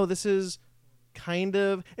 no, this is kind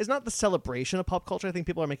of, it's not the celebration of pop culture I think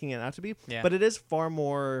people are making it out to be, Yeah. but it is far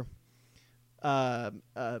more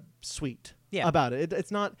sweet Yeah. about it.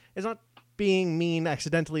 It's not being mean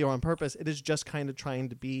accidentally or on purpose. It is just kind of trying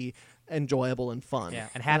to be enjoyable and fun. Yeah,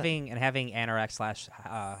 and having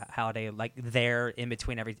Anorak / Halliday like there in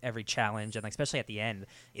between every challenge, and like, especially at the end,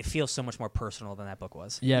 it feels so much more personal than that book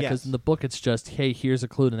was. Yeah, because Yes. in the book it's just, hey, here's a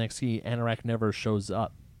clue. The next key, Anorak never shows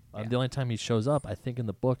up. Yeah. The only time he shows up, I think, in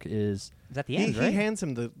the book is Is that the He, end, he right? hands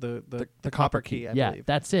him the copper key, I yeah, believe.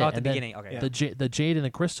 that's it. Oh, at the And then beginning, okay. The jade and the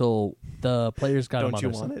crystal, the players got them Don't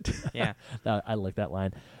on you their want side. it? Yeah. I like that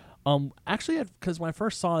line. Actually, because when I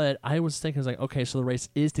first saw it, I was thinking, like, okay, so the race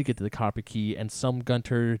is to get to the copper key, and some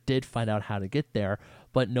Gunter did find out how to get there,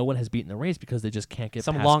 but no one has beaten the race because they just can't get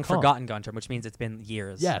Some past long Kong. forgotten Gunter, which means it's been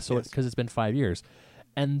years. Yeah, so Yes. because it's been 5 years,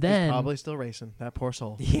 and then He's probably still racing. That poor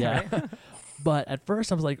soul. yeah. But at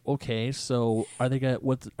first I was like, okay, so are they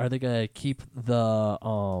gonna keep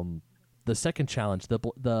the second challenge,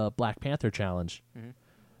 the Black Panther challenge?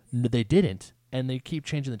 No, they didn't, and they keep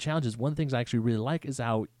changing the challenges. One of the things I actually really like is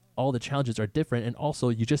how all the challenges are different, and also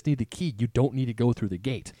you just need the key. You don't need to go through the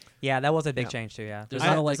gate. Yeah, that was a big change too. Yeah, there's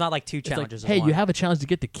not like two It's like, challenges. hey, in you one. have a challenge to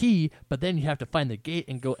get the key, but then you have to find the gate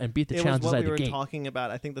and go and beat the It challenge was what inside we the were gate. talking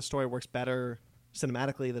about. I think the story works better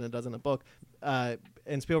cinematically than it does in a book.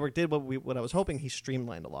 And Spielberg did what I was hoping. He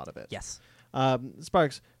streamlined a lot of it. Yes.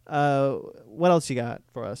 Sparks, what else you got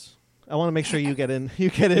for us? I want to make sure you get in. You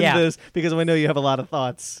get into Yeah. this because I know you have a lot of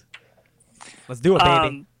thoughts. Let's do it,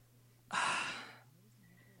 baby.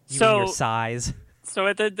 You and your So size. so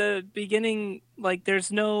at the beginning, like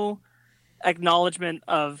there's no acknowledgement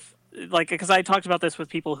of like because I talked about this with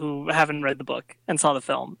people who haven't read the book and saw the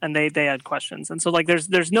film and they had questions, and so like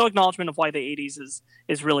there's no acknowledgement of why the 80s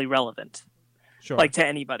is really relevant. Sure. Like to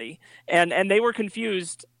anybody, and they were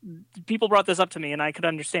confused. People brought this up to me and I could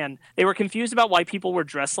understand. They were confused about why people were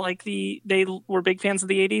dressed like they were big fans of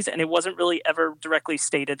the 80s, and it wasn't really ever directly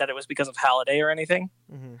stated that it was because of Halliday or anything.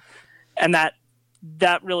 Mhm. And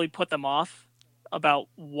that really put them off about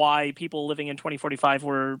why people living in 2045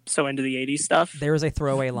 were so into the 80s stuff. There was a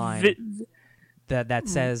throwaway line Vi- that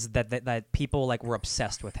says that people like were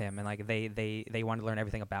obsessed with him and like they wanted to learn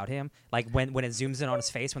everything about him. Like when it zooms in on his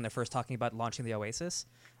face when they're first talking about launching the Oasis.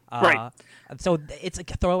 Right. So it's a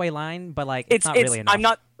throwaway line, but like it's not really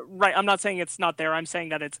enough. I'm not saying it's not there. I'm saying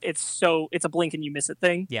that it's a blink and you miss it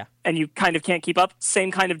thing. Yeah. And you kind of can't keep up.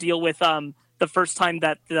 Same kind of deal with the first time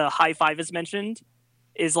that the high five is mentioned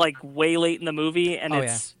is like way late in the movie, and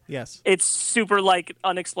Yes. it's super like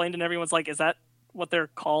unexplained, and everyone's like, is that what they're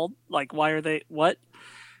called? Like, why are they what?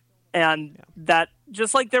 And that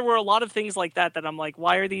just like there were a lot of things like that I'm like,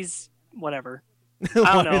 why are these whatever?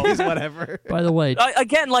 I don't know. Whatever. By the way,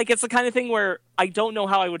 Again, like it's the kind of thing where I don't know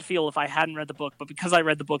how I would feel if I hadn't read the book, but because I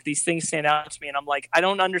read the book, these things stand out to me, and I'm like, I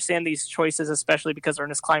don't understand these choices, especially because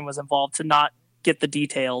Ernest Cline was involved to not get the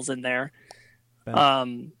details in there.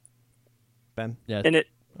 Ben. Ben. yeah, And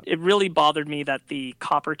it really bothered me that the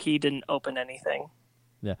copper key didn't open anything.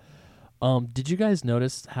 yeah. Did you guys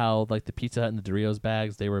notice how like the Pizza Hut and the Doritos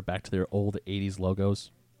bags they were back to their old '80s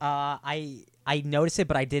logos? I noticed it,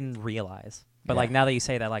 but I didn't realize. But Yeah. like now that you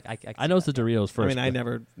say that, like I noticed the Doritos first. I mean, I but-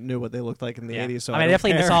 never knew what they looked like in the Yeah. 80s, so I mean, I don't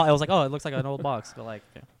definitely care. saw. It was like, oh, it looks like an old box, but like,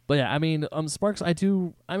 yeah. But yeah, I mean, Sparks, I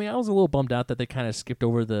was a little bummed out that they kind of skipped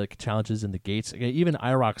over the challenges and the gates. Okay, even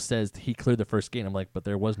IROC says he cleared the first gate. I'm like, but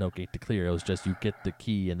there was no gate to clear. It was just you get the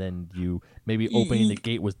key and then you maybe opening the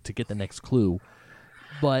gate was to get the next clue.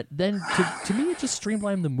 But then to me, it just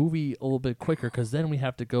streamlined the movie a little bit quicker because then we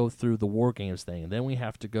have to go through the War Games thing. And then we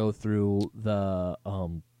have to go through the,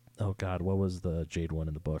 oh God, what was the Jade one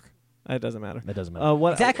in the book? It doesn't matter. That doesn't matter.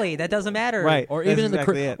 What, Exactly, that doesn't matter. Right. Or That's even in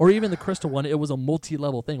exactly it. or even the Crystal one, it was a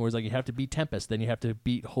multi-level thing where it's like you have to beat Tempest, then you have to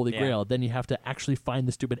beat Holy Yeah. Grail, then you have to actually find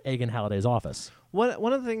the stupid egg in Halliday's office. One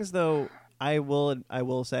of the things, though, I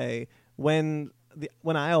will say when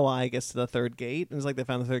IOI gets to the third gate and it's like they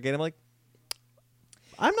found the third gate, I'm like,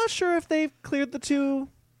 I'm not sure if they've cleared the two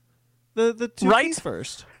Right? keys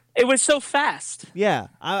first. It was so fast. Yeah,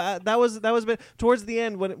 that was a bit towards the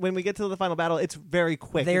end when we get to the final battle. It's very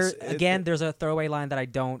quick. There's a throwaway line that I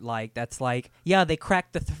don't like. That's like, yeah, they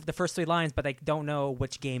cracked the first three lines, but they don't know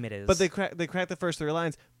which game it is. But they crack the first three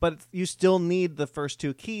lines, but you still need the first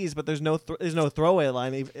two keys. But there's no throwaway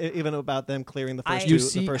line even about them clearing the first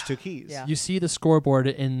You first two keys. Yeah. You see the scoreboard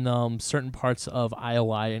in certain parts of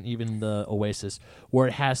IOI and even the Oasis where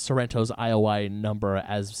it has Sorrento's IOI number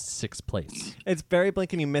as 6th place. It's very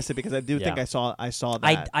blink and you miss it because I do think Yeah. I saw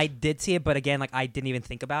that. I did see it, but again, like I didn't even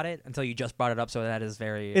think about it until you just brought it up. So that is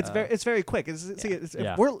very. It's very quick.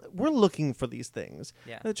 Yeah. We're looking for these things.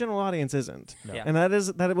 Yeah. The general audience isn't, Yeah. and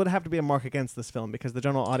that would have to be a mark against this film because the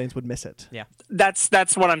general audience would miss it. Yeah. That's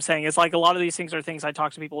what I'm saying. It's like a lot of these things are things I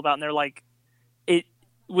talk to people about, and they're like, it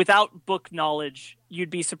without book knowledge, you'd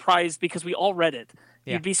be surprised because we all read it.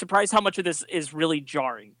 Yeah. You'd be surprised how much of this is really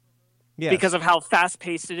jarring. Yes. Because of how fast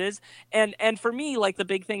paced it is. And for me, like the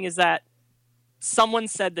big thing is that someone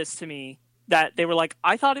said this to me that they were like,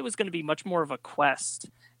 I thought it was going to be much more of a quest.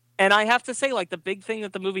 And I have to say, like, the big thing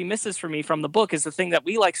that the movie misses for me from the book is the thing that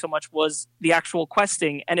we like so much was the actual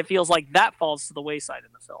questing. And it feels like that falls to the wayside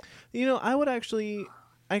in the film.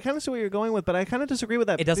 I kind of see where you're going with, but I kind of disagree with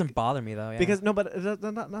that. It doesn't bother me though. Yeah. Because no, but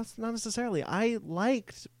not necessarily. I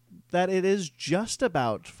liked that it is just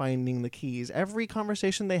about finding the keys. Every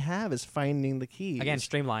conversation they have is finding the keys. again,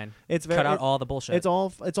 streamline. it's very Cut out all the bullshit. It's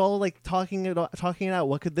all like talking it out.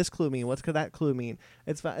 What could this clue mean? What could that clue mean?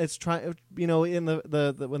 It's trying, in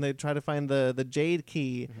the when they try to find the jade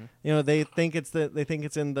key, they think it's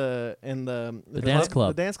in the dance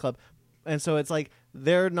club. The dance club. And so it's like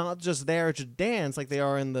they're not just there to dance like they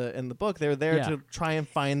are in the book. They're there Yeah. to try and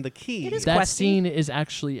find the key. It is That questy. scene is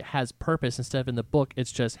actually has purpose instead of in the book.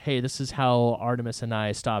 It's just, hey, this is how Artemis and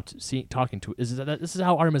I stopped talking to. This is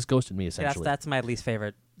how Artemis ghosted me That's essentially. that's my least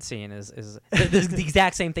favorite scene. Is the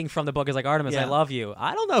exact same thing from the book. Is like Artemis, I Yeah. love you.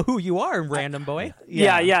 I don't know who you are, random boy.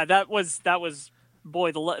 Yeah. That was boy.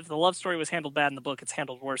 If the love story was handled bad in the book, it's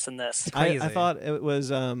handled worse in this. I Crazy. thought it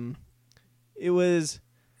was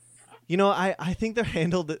you know, I think they're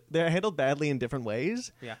handled badly in different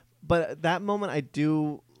ways. Yeah. But at that moment I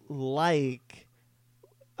do like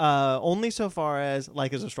only so far as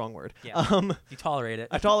like is a strong word. Yeah. You tolerate it.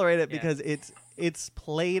 I tolerate it Yeah. because it's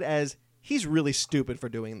played as he's really stupid for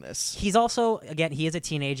doing this. He's also again he is a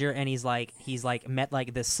teenager and he's like met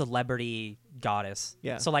like this celebrity goddess.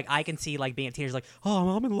 Yeah. So like I can see like being a teenager like, oh,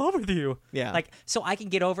 I'm in love with you. Yeah. Like so I can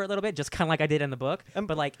get over it a little bit, just kind of like I did in the book.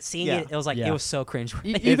 But like seeing yeah. it was like Yeah. it was so cringe.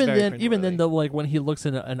 Even very then, cringeworthy. though, like when he looks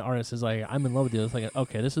at an artist is like, I'm in love with you. It's like,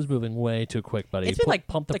 okay, this is moving way too quick, buddy. It's been like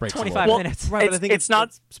pump the brakes. 25 a little. minutes. Right, but I think it's not-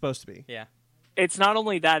 it's supposed to be. Yeah. It's not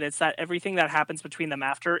only that, it's that everything that happens between them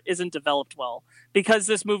after isn't developed well. Because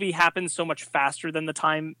this movie happens so much faster than the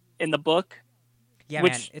time in the book. Yeah,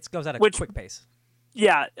 Which- man. It goes at a which- quick pace.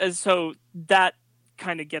 Yeah, so that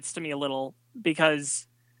kind of gets to me a little because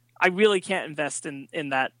I really can't invest in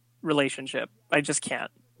that relationship. I just can't.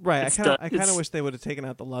 Right, It's I kind the- of it's- wish they would have taken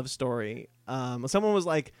out the love story. Someone was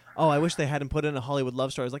like, "Oh, I wish they hadn't put in a Hollywood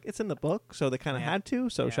love story." I was like, "It's in the book, so they kind of Yeah. had to."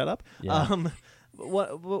 So Yeah. shut up. Yeah.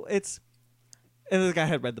 Well, it's and the guy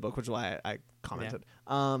had read the book, which is why I commented.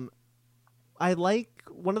 I like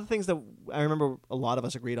one of the things that I remember a lot of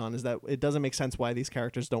us agreed on is that it doesn't make sense why these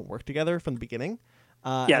characters don't work together from the beginning.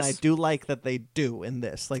 Yes. And I do like that they do in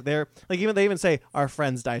this. Like they're like they even say our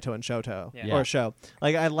friends Daito and Shoto Yeah. or Sho.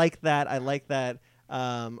 Like I like that. I like that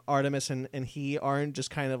Artemis and he aren't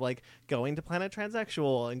just kind of like going to Planet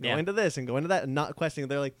Transsexual and going Yeah. to this and going to that and not questioning.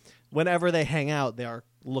 They're like whenever they hang out, they are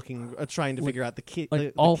looking trying to figure out the key. Like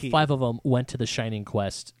the all key, 5 of them went to the Shining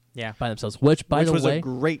Quest Yeah. by themselves. Which, by which the was way, a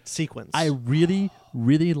great sequence. I really,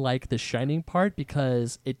 really like the Shining part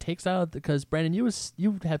because it takes out. Because Brandon,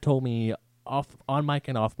 you have told me on mic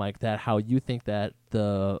and off mic that how you think that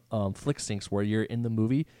the flick syncs where you're in the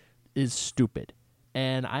movie is stupid,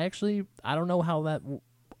 and I don't know how that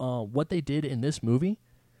what they did in this movie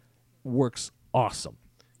works awesome.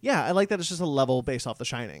 Yeah, I like that it's just a level based off The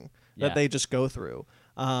Shining Yeah. that they just go through.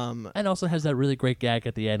 And also has that really great gag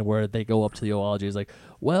at the end where they go up to the Oology. It's like,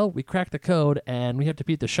 well, we cracked the code and we have to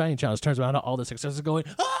beat the Shining Challenge. Turns around, all the successes are going,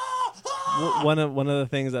 One of the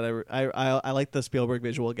things that I like the Spielberg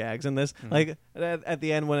visual gags in this. Mm-hmm. Like at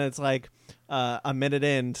the end when it's like a minute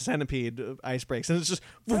in to Centipede ice breaks and it's just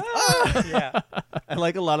Yeah. I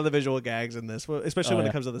like a lot of the visual gags in this, especially Oh, when yeah.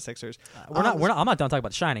 it comes to the Sixers. I'm not done talking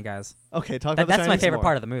about The Shining, guys. Okay, talk about The That's my Shining some favorite more.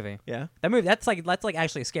 part of the movie. Yeah. That movie, that's like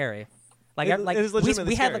actually scary. Like, It- like it is we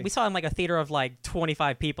legitimately had scary. we saw in like a theater of like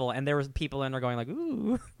 25 people, and there was people in there going like,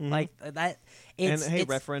 ooh, like that. It's, and hey, it's,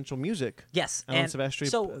 referential music. yes, Alan and Silvestri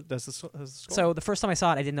so does the score. So the first time I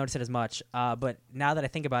saw it, I didn't notice it as much. But now that I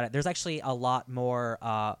think about it, there's actually a lot more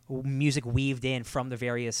music weaved in from the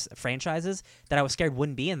various franchises that I was scared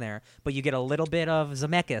wouldn't be in there. But you get a little bit of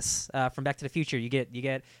Zemeckis from Back to the Future. You get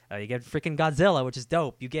freaking Godzilla, which is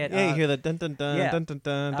dope. You get yeah, you hear the dun dun dun yeah. dun dun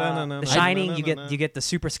dun dun dun dun. The Shining. You get the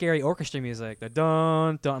super scary orchestra music. The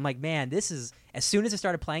dun dun. I'm like, man, this is. As soon as it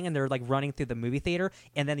started playing and they're like running through the movie theater,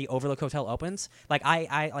 and then the Overlook Hotel opens, like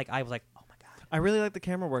I was like, oh my god. I really like the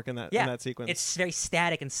camera work in that Yeah, in that sequence. it's very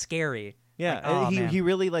static and scary. yeah, Like, oh, man. he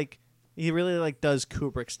really does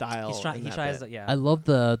Kubrick style. He's trying. in He that tries. bit. To, yeah. I love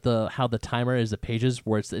the how the timer is the pages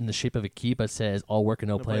where it's in the shape of a key, but says all work and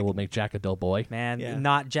no play play. will make Jack a dull boy. Man, Yeah.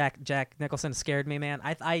 not Jack Nicholson scared me, man.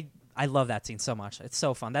 I love that scene so much. It's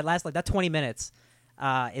so fun. That last that 20 minutes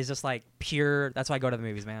is just like pure. That's why I go to the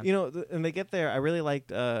movies, man. You know, and they get there. I really liked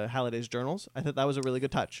Halliday's journals. I thought that was a really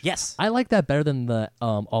good touch. Yes. I like that better than the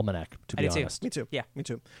almanac, to I be do too. honest. Me too. Yeah. Me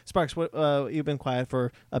too. Sparks, what you've been quiet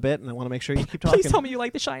for a bit, and I want to make sure you keep talking. Please tell me you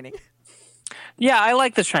like The Shining. Yeah, I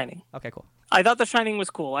like The Shining. Okay, cool. I thought The Shining was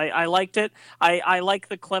cool. I liked it. I like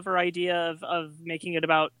the clever idea of making it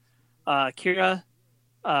about Kira.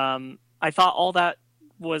 I thought all that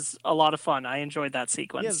was a lot of fun. I enjoyed that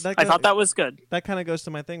sequence. that I guy- thought that was good. That kind of goes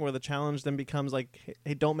to my thing where the challenge then becomes like,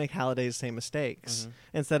 hey, don't make Halliday's same mistakes.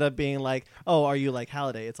 Mm-hmm. Instead of being like, oh, are you like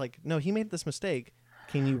Halliday? It's like, no, he made this mistake.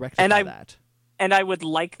 Can you rectify And I- that? And I would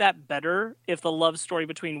like that better if the love story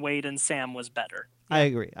between Wade and Sam was better. I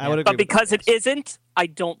agree. I Yeah. would agree. But because it isn't, I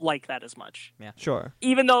don't like that as much. sure.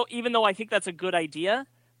 Even though I think that's a good idea,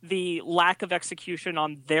 the lack of execution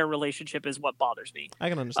on their relationship is what bothers me. I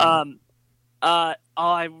can understand.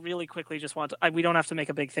 I really quickly just want to. We don't have to make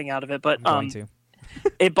a big thing out of it, but I'm going to.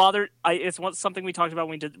 it bothered. It's something we talked about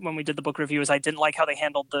when we did the book review. Is I didn't like how they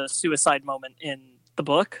handled the suicide moment in the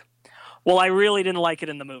book. Well, I really didn't like it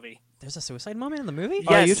in the movie. There's a suicide moment in the movie? Yeah.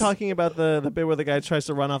 Are Yes. you talking about the bit where the guy tries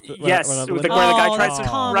to run off the Yes, run out the with window? where the guy Oh, tries that's to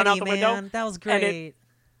comedy, run out the window? man. That was And great.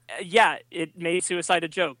 Yeah, it made suicide a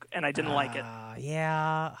joke, and I didn't like it.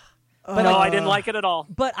 Yeah. But no, I didn't like it at all.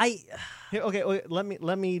 But I... Here, okay, let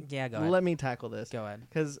me Yeah, go ahead. let me tackle this. Go ahead.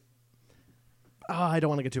 Because I don't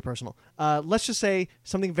want to get too personal. Let's just say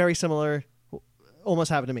something very similar almost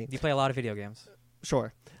happened to me. You play a lot of video games.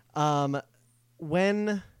 Sure.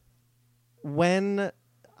 When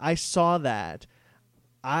I saw that,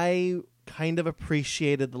 I kind of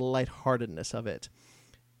appreciated the lightheartedness of it.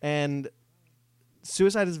 And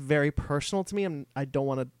suicide is very personal to me. I don't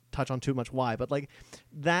want to touch on too much why, but like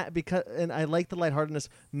that and I like the lightheartedness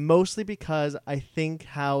mostly because I think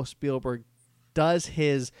how Spielberg does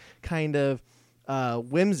his kind of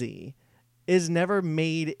whimsy is never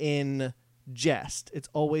made in jest. It's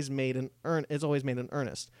always made in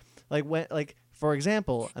earnest. Like for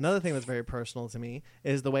example, another thing that's very personal to me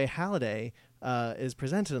is the way Halliday is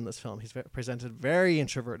presented in this film. He's presented very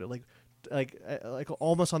introverted, like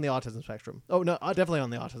almost on the autism spectrum. Oh no, definitely on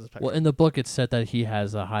the autism spectrum. Well, in the book, it's said that he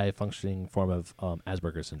has a high functioning form of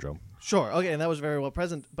Asperger's syndrome. Sure, okay, and that was very well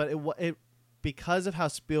present. But it because of how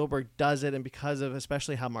Spielberg does it, and because of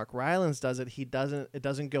especially how Mark Rylance does it, it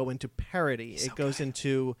doesn't go into parody. It goes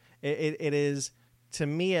into it is, to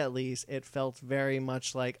me at least, it felt very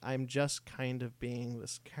much like I'm just kind of being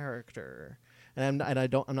this character. I'm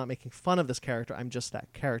not making fun of this character. I'm just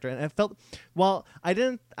that character. And I felt, while I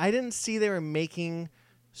didn't see they were making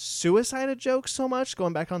suicide a joke so much.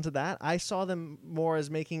 Going back onto that, I saw them more as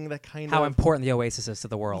making the kind How of important the Oasis is to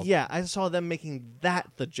the world. Yeah, I saw them making that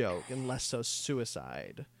the joke and less so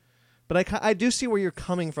suicide. But I do see where you're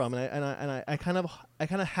coming from, and I kind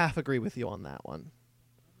of half agree with you on that one.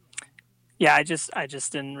 Yeah, I just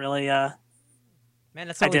didn't really. Man,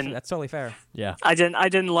 that's I totally, didn't. that's totally fair. Yeah. I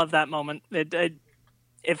didn't love that moment. It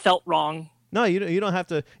felt wrong. No, you don't have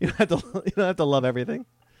to. You don't have to love everything.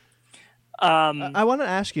 I want to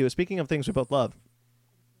ask you. Speaking of things we both love,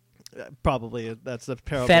 probably that's a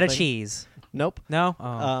terrible Feta thing. cheese. Nope. No?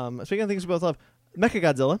 Oh. Speaking of things we both love,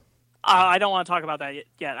 Mechagodzilla. I don't want to talk about that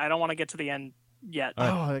yet. I don't want to get to the end yet. All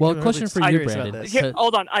right. Oh, Well, I'm question really for you, curious about Brandon. this. Here,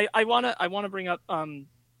 hold on. I wanna bring up.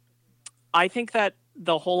 I think that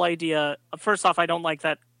the whole idea. First off, I don't like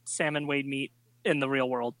that Sam and Wade meet in the real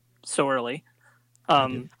world so early.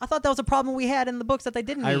 I thought that was a problem we had in the books that they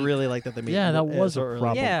didn't I eat. really like that they meet. Yeah, that was so a early.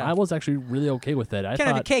 problem. Yeah. I was actually really okay with it. I Can't have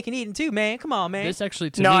your thought cake and eating too, man. Come on, man. this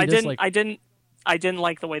actually to No, me I this didn't. like I didn't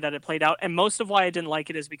like the way that it played out, and most of why I didn't like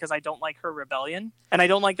it is because I don't like her rebellion, and I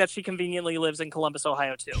don't like that she conveniently lives in Columbus,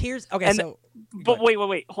 Ohio, too. Here's okay. And- So, But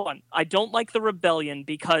wait, hold on. I don't like the rebellion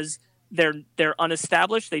because they're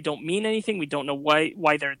unestablished. They don't mean anything. We don't know why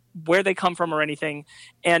they're where they come from or anything.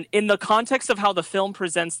 And in the context of how the film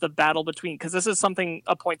presents the battle between, because this is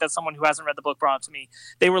a point that someone who hasn't read the book brought up to me.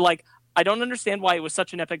 They were like, I don't understand why it was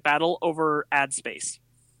such an epic battle over ad space.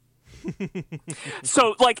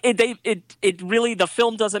 So like it really, the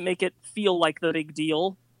film doesn't make it feel like the big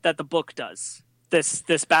deal that the book does. This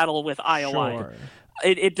battle with IOI. Sure.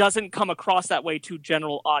 It doesn't come across that way to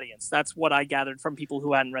general audience. That's what I gathered from people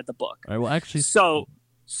who hadn't read the book. All right, well, actually,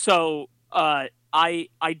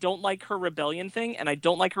 I don't like her rebellion thing, and I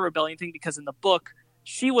don't like her rebellion thing because in the book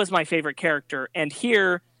she was my favorite character, and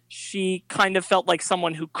here she kind of felt like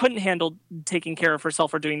someone who couldn't handle taking care of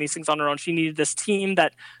herself or doing these things on her own. She needed this team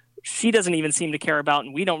that she doesn't even seem to care about,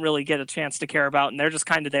 and we don't really get a chance to care about, and they're just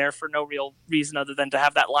kind of there for no real reason other than to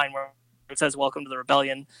have that line where it says "Welcome to the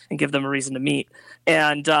Rebellion" and give them a reason to meet,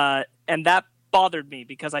 and that bothered me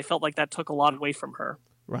because I felt like that took a lot away from her.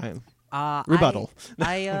 Ryan. rebuttal.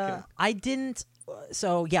 Okay. I didn't.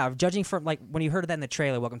 So yeah, judging from like when you heard that in the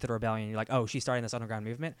trailer, "Welcome to the Rebellion," you're like, oh, she's starting this underground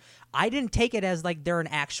movement. I didn't take it as like they're an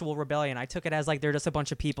actual rebellion. I took it as like they're just a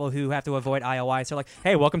bunch of people who have to avoid IOI. So like,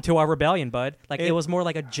 hey, welcome to our rebellion, bud. Like it was more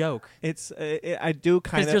like a joke. It's I do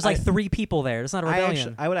kind Because of. there's like 3 people there. It's not a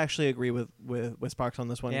rebellion. I would actually agree with Sparks on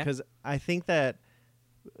this one Yeah? because I think that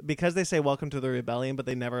because they say "Welcome to the Rebellion," but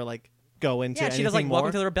they never like go into yeah, she does like anything "Welcome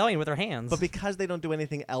more. to the Rebellion" with her hands. But because they don't do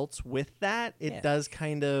anything else with that, it Yeah. does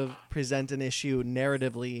kind of present an issue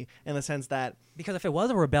narratively in the sense that. because if it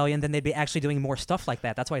was a rebellion, then they'd be actually doing more stuff like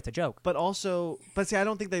that. That's why it's a joke. But see, I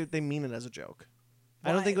don't think they mean it as a joke. I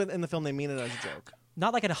don't Why? think in the film they mean it as a joke.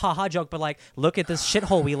 Not like a ha-ha joke, but like, look at this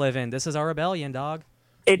shithole we live in. This is our rebellion, dog.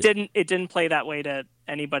 It didn't play that way to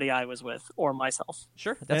anybody I was with or myself.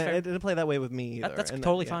 Sure, that's fair. It didn't play that way with me either. That's And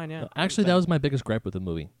totally yeah. fine. Yeah. Actually, that was my biggest gripe with the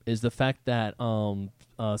movie, is the fact that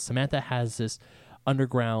Samantha has this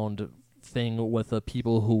underground thing with the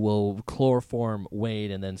people who will chloroform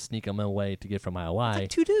Wade and then sneak him away to get from It's IOI. like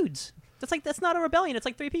 2 dudes. That's not a rebellion. It's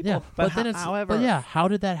like 3 people. Yeah, But then however- but yeah, how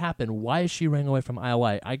did that happen? Why is she running away from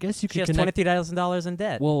IOI? I guess you She could has connect. $23,000 in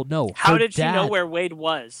debt. Well, no. How her did she know dad- where Wade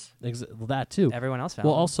was? Well, that too. Everyone else found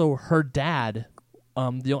Well, him. also her dad.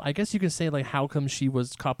 I guess you could say like, how come she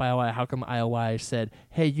was caught by IOI? How come IOI said,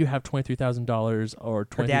 "Hey, you have $23,000 or her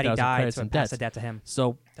 23,000 daddy died, credits so and it passed debts?" the debt to him.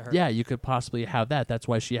 So To her. yeah, you could possibly have that. That's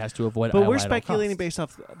why she has to avoid. But IOI we're at all speculating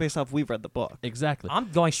costs. based off we've read the book. Exactly. I'm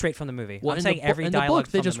going straight from the movie. Well, I'm in saying the, every in the dialogue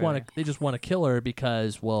book, they from just the movie. want to kill her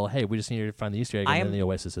because, well, hey, we just need to find the Easter egg I and am- then the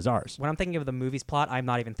Oasis is ours. When I'm thinking of the movie's plot, I'm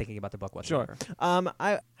not even thinking about the book whatsoever.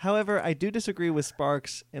 However, I do disagree with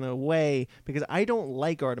Sparks in a way because I don't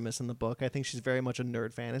like Artemis in the book. I think she's very much a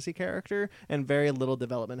nerd fantasy character, and very little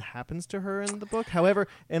development happens to her in the book. However,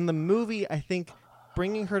 in the movie, I think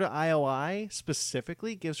bringing her to IOI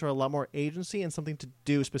specifically gives her a lot more agency and something to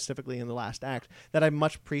do specifically in the last act that I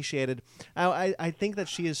much appreciated. I think that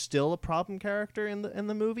she is still a problem character in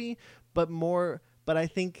the movie, but I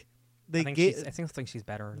think they I think she's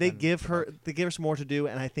better. they than give the her book. they give her some more to do,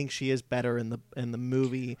 and I think she is better in the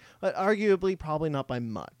movie, but arguably probably not by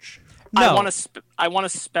much. No. I want to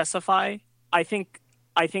specify. I think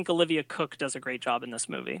Olivia Cook does a great job in this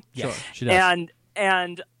movie. Yes. Sure, she does.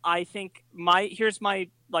 And I think here's my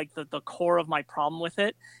like the core of my problem with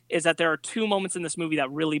it is that there are 2 moments in this movie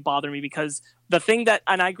that really bother me because the thing that,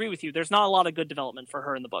 and I agree with you, there's not a lot of good development for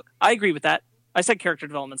her in the book. I agree with that. I said character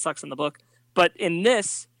development sucks in the book, but in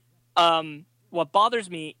this, what bothers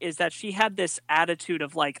me is that she had this attitude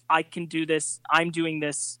of like, I can do this, I'm doing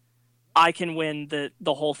this, I can win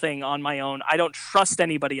the whole thing on my own. I don't trust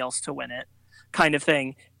anybody else to win it, kind of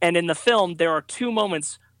thing. And in the film, there are 2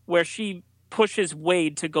 moments where she pushes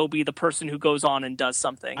Wade to go be the person who goes on and does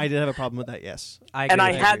something. I did have a problem with that. Yes, I And I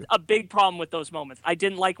agree. had a big problem with those moments. I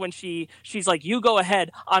didn't like when she's like, "You go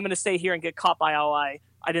ahead. I'm going to stay here and get caught by IOI."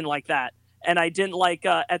 I didn't like that. And I didn't like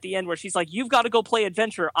at the end where she's like, "You've got to go play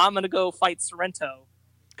adventure. I'm going to go fight Sorrento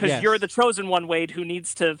because Yes. you're the chosen one, Wade, who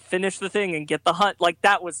needs to finish the thing and get the hunt." Like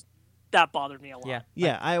that bothered me a lot. Yeah.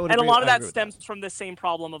 yeah, I would. And a agree- lot of I that agree with stems from the same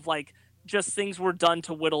problem of like just things were done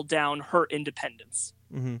to whittle down her independence.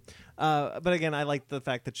 But again, I like the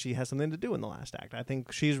fact that she has something to do in the last act. I think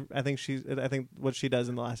what she does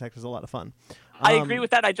in the last act is a lot of fun. I agree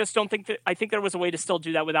with that. I just don't think that. I think there was a way to still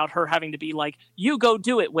do that without her having to be like, "You go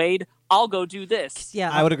do it, Wade. I'll go do this." Yeah,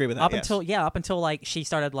 I would agree with that, Up yes. until like she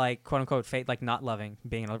started like quote unquote fake like not loving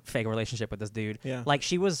being in a fake relationship with this dude. Yeah. Like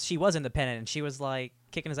she was independent and she was like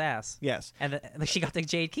kicking his ass. Yes, And she got the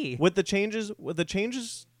Jade Key. with the changes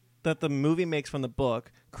that the movie makes from the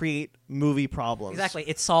book create movie problems. Exactly.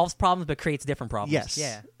 It solves problems but creates different problems. Yes.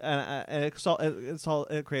 Yeah. And it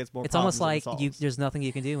creates more. It's problems almost than it like solves. there's nothing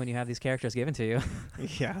you can do when you have these characters given to you.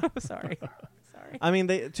 Yeah. Sorry. I mean,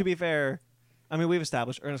 to be fair, we've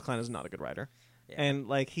established Ernest Cline is not a good writer, and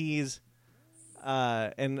like he's,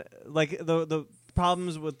 and like the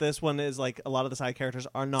problems with this one is like a lot of the side characters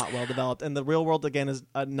are not well developed, and the real world again is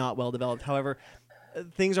not well developed. However,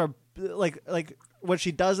 things are like what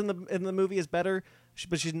she does in the movie is better,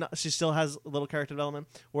 but she still has a little character development.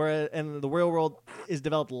 Where and the real world is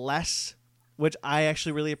developed less. Which I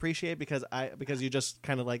actually really appreciate because you just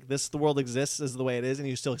kind of like this. The world exists as the way it is, and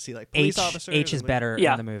you still see like police officers. H is and, better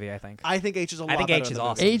Yeah. in the movie, I think. I think H is a lot. I think better H in is the movie.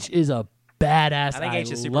 awesome. H is a badass. I think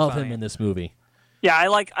H is super love funny. him in this movie. Yeah, I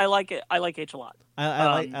like it. I like H a lot.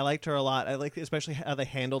 I liked her a lot. I like especially how they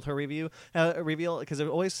handled her reveal because it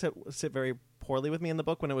always sit very poorly with me in the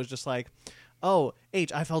book when it was just like, oh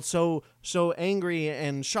H, I felt so angry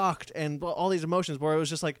and shocked and all these emotions where it was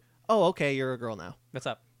just like, oh okay, you're a girl now. What's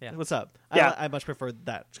up? Yeah. What's up? Yeah. I much prefer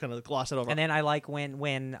that. Just kind of gloss it over. And then I like when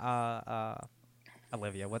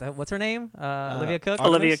Olivia, what's her name? Olivia Cook. Artemis?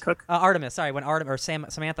 Olivia Cook. Artemis. Sorry, when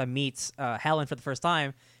Samantha meets Helen for the first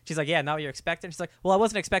time, she's like, "Yeah, not what you're expecting." She's like, "Well, I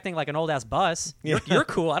wasn't expecting like an old ass bus. You're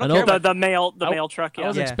cool. I don't I know. care about." The mail truck. I Yeah.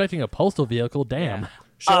 was Yeah. expecting a postal vehicle. Damn. Yeah.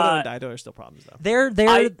 Shoto and Dido are still problems though. They're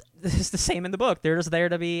I- it's the same in the book. They're just there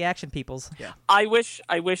to be action peoples. Yeah. I wish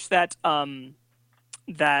that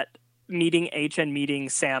that meeting H and meeting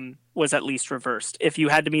Sam was at least reversed. If you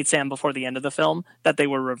had to meet Sam before the end of the film, that they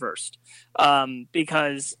were reversed.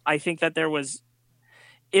 Because I think that there was,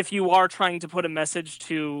 if you are trying to put a message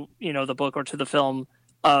to, the book or to the film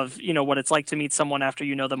of, what it's like to meet someone after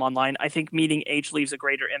you know them online, I think meeting H leaves a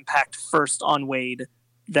greater impact first on Wade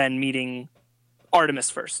than meeting Artemis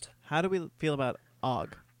first. How do we feel about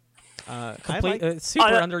Og?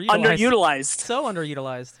 Super underutilized. Underutilized. So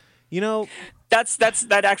underutilized. You know,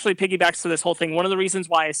 That actually piggybacks to this whole thing. One of the reasons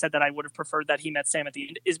why I said that I would have preferred that he met Sam at the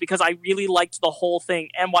end is because I really liked the whole thing,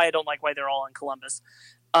 and why I don't like why they're all in Columbus.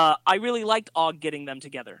 I really liked Og getting them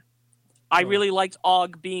together. I really liked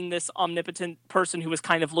Og being this omnipotent person who was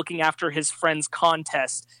kind of looking after his friend's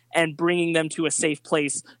contest and bringing them to a safe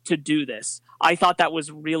place to do this. I thought that was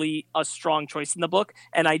really a strong choice in the book,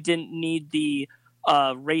 and I didn't need the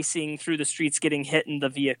racing through the streets, getting hit in the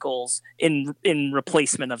vehicles in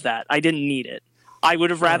replacement of that. I didn't need it. I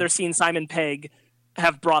would have rather seen Simon Pegg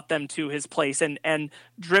have brought them to his place and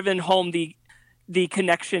driven home the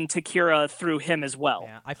connection to Kira through him as well.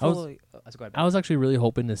 Yeah, I fully. Go ahead. I was actually really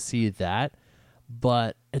hoping to see that,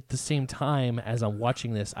 but at the same time, as I'm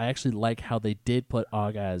watching this, I actually like how they did put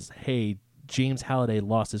Og as, hey, James Halliday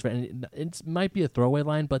lost his friend. And it might be a throwaway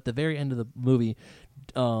line, but at the very end of the movie,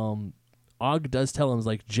 Og does tell him,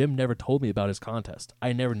 like, Jim never told me about his contest.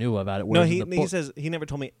 I never knew about it. No, he says he never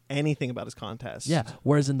told me anything about his contest. Yeah,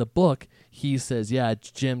 whereas in the book, he says, yeah,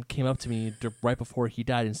 Jim came up to me right before he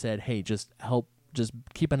died and said, hey, just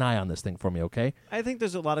keep an eye on this thing for me, okay? I think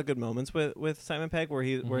there's a lot of good moments with Simon Pegg where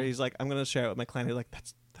he's like, I'm going to share it with my client. He's like,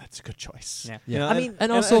 that's a good choice. Yeah. You know, I mean,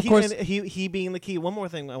 and also, of course, he being the key. One more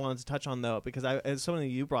thing I wanted to touch on though, because as something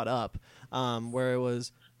you brought up, where it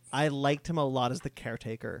was, I liked him a lot as the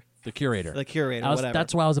caretaker, the curator. Whatever.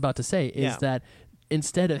 That's what I was about to say. Is that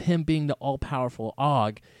instead of him being the all-powerful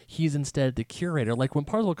Og, he's instead the curator. Like when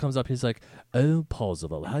Parzival comes up, he's like, "Oh,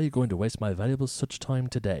 Parzival, how are you going to waste my valuable such time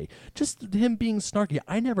today?" Just him being snarky.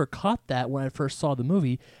 I never caught that when I first saw the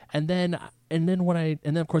movie, and then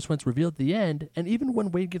of course when it's revealed at the end, and even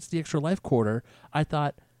when Wade gets the extra life quarter, I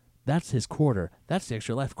thought, that's his quarter. That's the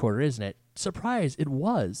extra life quarter, isn't it? Surprise! It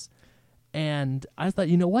was. And I thought,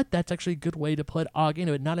 you know what? That's actually a good way to put Og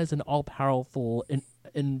into it, not as an all-powerful,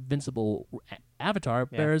 invincible avatar,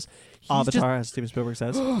 whereas he's Avatar, as Steven Spielberg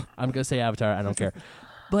says. I'm going to say Avatar, I don't care.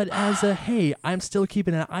 But as a, hey, I'm still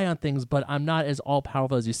keeping an eye on things, but I'm not as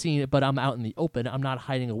all-powerful as you've seen it, but I'm out in the open. I'm not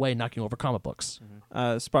hiding away, knocking over comic books.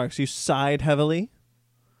 Sparks, you sighed heavily?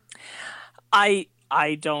 I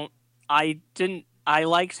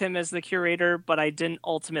liked him as the curator, but I didn't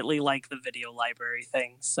ultimately like the video library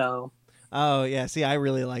thing, so... Oh yeah, see, I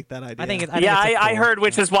really like that idea. I think it's I heard,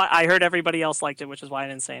 which is why I heard everybody else liked it, which is why I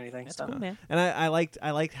didn't say anything. That's so. cool, man. And I liked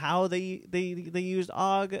how they used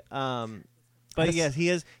Og. But yes, he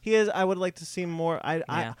is. I would like to see more.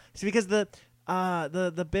 I see, because the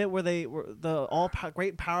bit where they were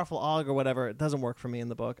great powerful Og or whatever, it doesn't work for me in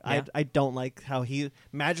the book. Yeah. I don't like how he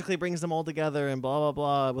magically brings them all together and blah blah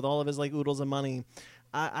blah with all of his like oodles of money.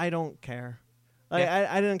 I don't care.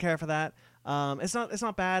 I didn't care for that. It's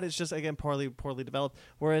not bad. It's just, again, poorly developed.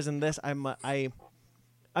 Whereas in this, I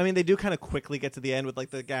mean, they do kind of quickly get to the end with like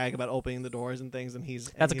the gag about opening the doors and things, and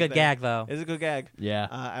that's a good gag though. It's a good gag. Yeah.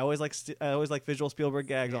 I always like visual Spielberg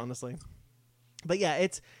gags, honestly. But yeah,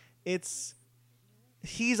 it's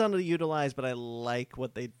he's underutilized, but I like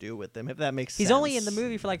what they do with him. If that makes sense. He's only in the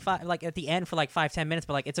movie for like at the end for like 5-10 minutes,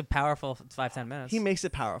 but like it's a powerful 5-10 minutes. He makes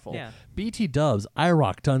it powerful. Yeah. BT Dubs,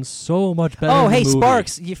 IROC done so much better. Oh, in hey, the movie.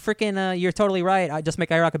 Sparks, you freaking, you're totally right. I just make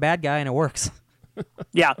IROC a bad guy and it works.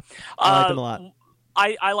 Yeah. I liked him a lot.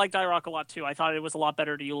 I liked IROC a lot too. I thought it was a lot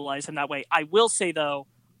better to utilize him that way. I will say though,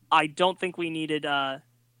 I don't think we needed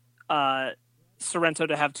Sorrento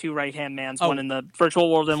to have two right-hand mans, one in the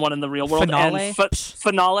virtual world and one in the real world. Finale? And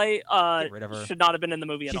Finale Get rid of her. should not have been in the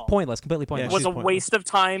movie She's at all. pointless, completely pointless. Yeah, Was she's a pointless. waste of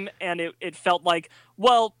time, and it felt like,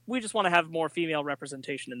 well, we just want to have more female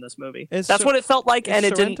representation in this movie. That's what it felt like, and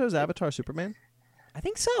it didn't. Sorrento's Avatar Superman? I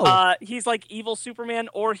think so. He's like evil Superman,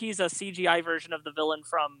 or he's a CGI version of the villain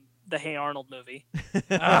from the Hey Arnold movie.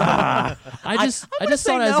 I just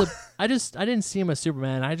saw it no. as I didn't see him as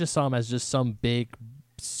Superman. I just saw him as just some big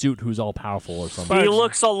suit who's all powerful or something. He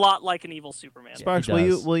looks a lot like an evil Superman. Sparks, he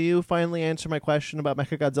will does. you finally answer my question about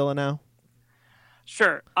Mechagodzilla now?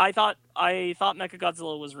 Sure. I thought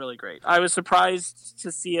Mechagodzilla was really great. I was surprised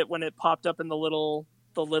to see it when it popped up in the little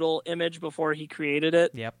image before he created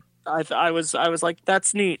it. Yep. I was like,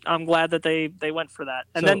 that's neat. I'm glad that they went for that.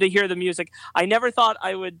 And So- then to hear the music, I never thought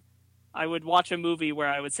I would watch a movie where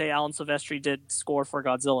I would say Alan Silvestri did score for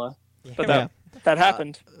Godzilla, but Yeah. that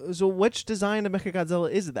happened. So which design of Mechagodzilla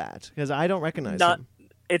is that? Because I don't recognize Not him.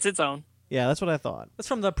 it's its own. Yeah, that's what I thought. That's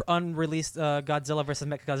from the unreleased Godzilla vs.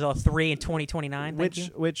 Mechagodzilla 3 in 2029.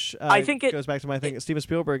 Which I think it goes back to my thing. Steven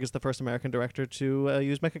Spielberg is the first American director to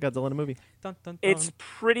use Mechagodzilla in a movie. Dun, dun, dun.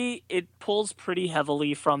 It pulls pretty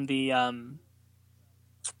heavily from the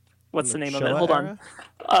what's the name of it? Showa Hold era?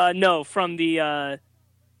 on. No, from the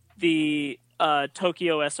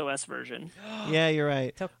Tokyo SOS version. Yeah, you're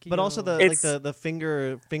right. Tokyo. But also the It's- the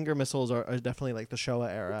finger missiles are definitely like the Showa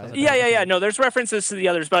era. Yeah. No, there's references to the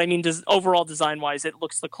others, but I mean, overall design-wise, it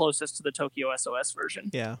looks the closest to the Tokyo SOS version.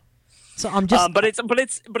 Yeah. So I'm just. But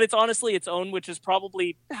it's honestly its own, which is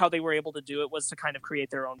probably how they were able to do it, was to kind of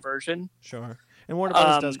create their own version. Sure. And Warner Bros.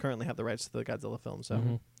 Um, Does currently have the rights to the Godzilla film, so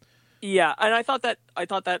Mhm. Yeah, and I thought that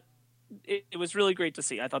it was really great to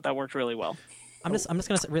see. I thought that worked really well. I'm just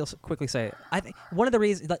gonna real quickly say, I think one of the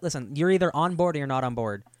reasons. Listen, you're either on board or you're not on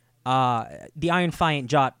board. The Iron Giant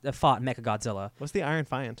fought Mechagodzilla. what's the Iron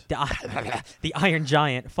Giant? The Iron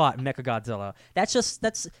Giant fought Mechagodzilla.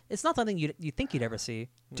 It's not something you think you'd ever see,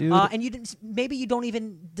 Dude. and maybe you don't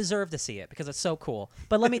even deserve to see it because it's so cool.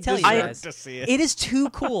 But let me tell you guys, to see it. it is too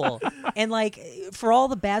cool. And like for all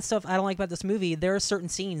the bad stuff I don't like about this movie, there are certain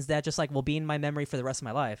scenes that just like will be in my memory for the rest of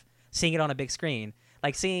my life. Seeing it on a big screen.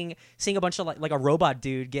 Like seeing a bunch of like a robot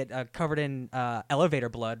dude get covered in elevator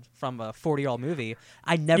blood from a 40-year-old movie.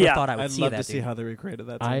 I never Yeah. thought I would I'd see love that. to see dude. how they recreated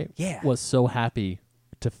that. I Yeah. was so happy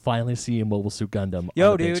to finally see a Mobile Suit Gundam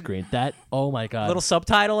Yo, on the big dude. screen. That, oh my god, Little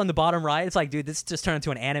subtitle in the bottom right. It's like, dude, this just turned into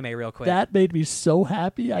an anime real quick. that made me so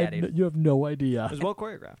happy. dude. You have no idea. It was well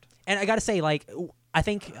choreographed. And I gotta say, like, I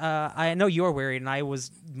think I know you were worried, and I was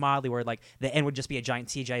mildly worried. Like the end would just be a giant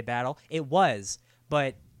CGI battle. It was,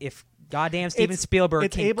 but if goddamn Steven Spielberg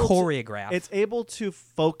can choreograph, It's able to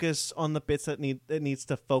focus on the bits that it needs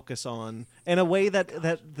to focus on in a way that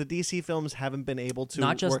the DC films haven't been able to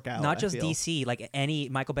not just work out. not I just feel. DC, like any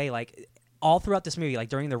Michael Bay, like all throughout this movie, like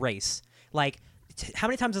during the race, like. How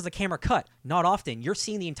many times does the camera cut? Not often. You're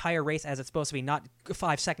seeing the entire race as it's supposed to be, not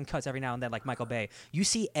 5-second cuts every now and then like Michael Bay. You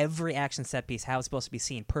see every action set piece how it's supposed to be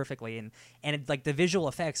seen perfectly, and like the visual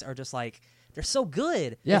effects are just like they're so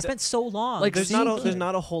good. Yeah. They spent so long. Like, There's seeing there's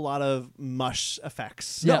not a whole lot of mush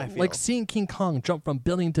effects. Yeah, I feel. like seeing King Kong jump from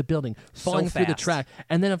building to building, falling through the fast. track,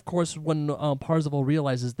 and then of course when Parzival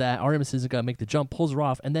realizes that Artemis isn't gonna make the jump, pulls her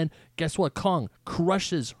off, and then guess what? Kong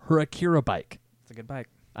crushes her Akira bike. it's a good bike.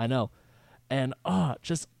 I know, and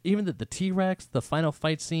just even the T-Rex, the final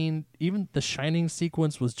fight scene, even the Shining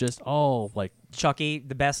sequence was just like Chucky,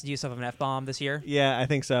 the best use of an F-bomb this year. Yeah, I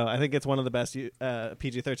think so. I think it's one of the best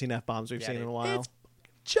PG-13 F-bombs we've Yeah, seen in dude. a while. It's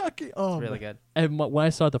Chucky. Oh, It's really my- good. And when I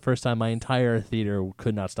saw it the first time, my entire theater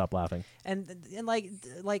could not stop laughing. And like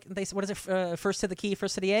they what is it? First to the key,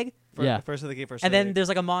 first to the egg. Yeah. First of the key, first And of the then egg. there's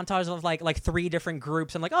like a montage of like 3 different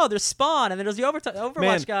groups, and like, oh, there's Spawn, and then there's the Overwatch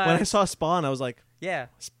Man, guy. when I saw Spawn, I was like, yeah,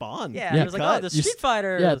 Spawn? yeah. Yeah. There's like, Cut. oh, there's You Street s-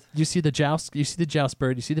 Fighter. Yeah, you see the joust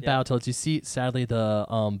bird, you see the Yeah. Battletoads, you see sadly the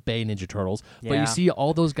Bay Ninja Turtles, but Yeah. you see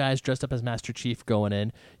all those guys dressed up as Master Chief going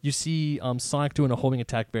in. You see Sonic doing a homing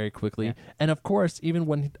attack very quickly, Yeah. and of course, even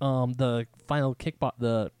when the final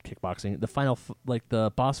the final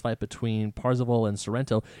the boss fight between Parzival and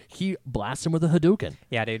Sorrento, he blasts him with a Hadouken.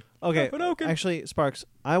 Yeah, dude. Okay, Hadouken. actually, Sparks,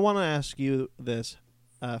 I want to ask you this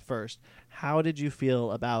first. How did you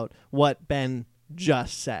feel about what Ben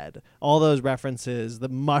just said? All those references, the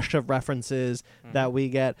mush of references that we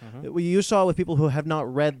get. You saw it with people who have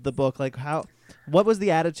not read the book. Like, what was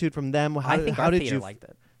the attitude from them? I think how our did theater you liked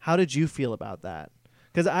it. How did you feel about that?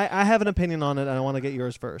 Because I have an opinion on it, and I want to get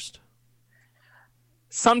yours first.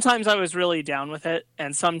 Sometimes I was really down with it,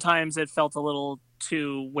 and sometimes it felt a little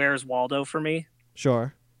too Where's Waldo for me.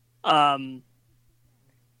 Sure.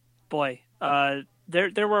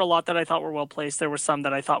 There were a lot that I thought were well placed. There were some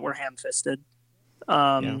that I thought were ham-fisted.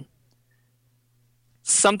 Yeah.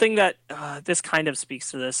 Something that this kind of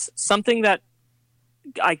speaks to this. Something that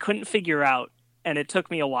I couldn't figure out, and it took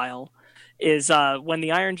me a while, is when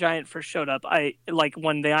the Iron Giant first showed up.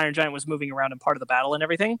 When the Iron Giant was moving around in part of the battle and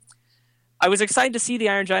everything. I was excited to see the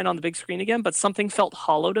Iron Giant on the big screen again, but something felt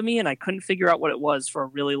hollow to me, and I couldn't figure out what it was for a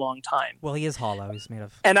really long time. Well, he is hollow. He's made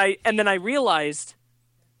of. And then I realized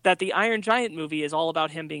that the Iron Giant movie is all about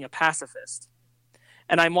him being a pacifist.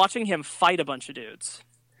 And I'm watching him fight a bunch of dudes.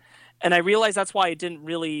 And I realized that's why it didn't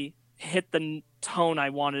really hit the tone I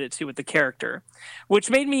wanted it to with the character, which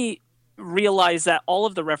made me realize that all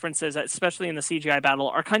of the references, especially in the CGI battle,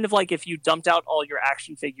 are kind of like if you dumped out all your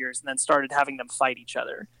action figures and then started having them fight each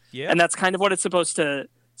other. Yeah. And that's kind of what it's supposed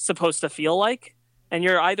to feel like. And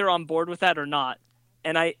you're either on board with that or not.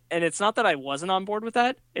 And it's not that I wasn't on board with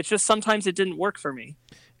that. It's just sometimes it didn't work for me.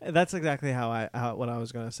 That's exactly what I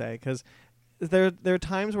was going to say, because there are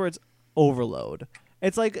times where it's overload.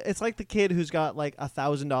 It's like the kid who's got like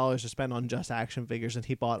 $1,000 to spend on just action figures, and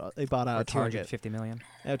he bought out a Target. 250 million.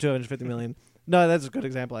 250 million. No, that's a good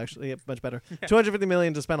example, actually. Yeah, much better. 250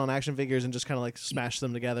 million to spend on action figures and just kind of like smash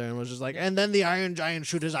them together, and was just like, and then the Iron Giant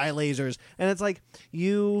shoot his eye lasers, and it's like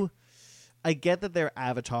I get that they're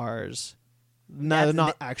avatars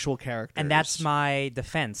not actual characters. And that's my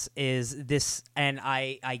defense is this, and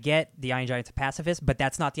I get the Iron Giant's a pacifist, but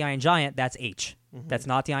that's not the Iron Giant, that's H. That's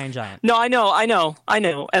not the Iron Giant. No, I know,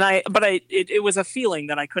 it was a feeling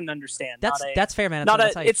that I couldn't understand. That's fair, man.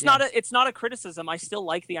 It's not a criticism. I still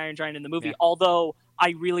like the Iron Giant in the movie, although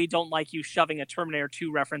I really don't like you shoving a Terminator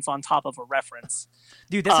 2 reference on top of a reference.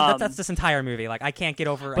 Dude, that's this entire movie. Like, I can't get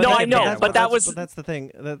over. No, I know, but that's the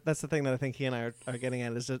thing. That's the thing that I think he and I are getting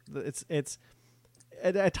at is that it's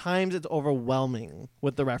at times it's overwhelming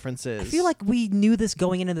with the references. I feel like we knew this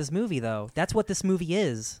going into this movie, though. That's what this movie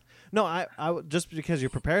is. No, I just because you're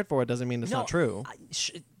prepared for it doesn't mean it's not true.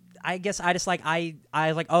 I guess I just I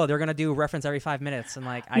like, oh, they're gonna do a reference every 5 minutes, and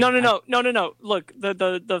like no. Look,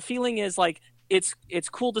 the feeling is like it's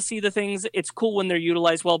cool to see the things. It's cool when they're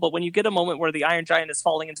utilized well, but when you get a moment where the Iron Giant is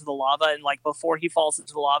falling into the lava, and like before he falls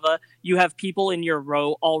into the lava, you have people in your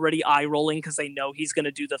row already eye rolling because they know he's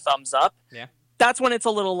gonna do the thumbs up. Yeah, that's when it's a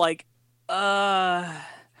little like, you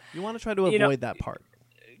want to try to avoid that part.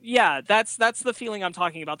 Yeah, that's the feeling I'm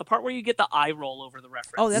talking about. The part where you get the eye roll over the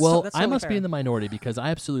reference. Oh, that's well, that's I totally must fair. be in the minority because I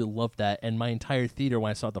absolutely loved that, and my entire theater when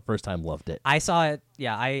I saw it the first time loved it. I saw it.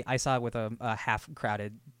 Yeah, I saw it with a half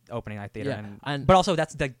crowded opening night theater, Yeah, and but also that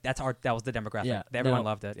was the demographic. Yeah, everyone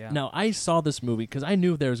loved it. Yeah. Now I saw this movie because I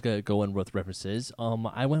knew there was gonna go in with references.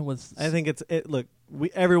 I went with. I think look,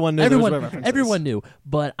 everyone knew there was references. Everyone knew,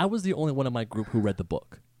 but I was the only one in my group who read the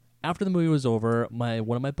book. After the movie was over,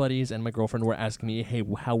 one of my buddies and my girlfriend were asking me, "Hey,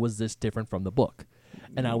 how was this different from the book?"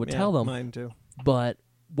 And I would tell them. Mine too. But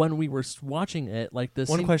when we were watching it, like this,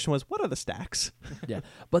 one question was, "What are the stacks?" Yeah,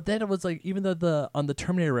 but then it was like even though on the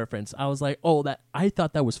Terminator reference, I was like, "Oh, I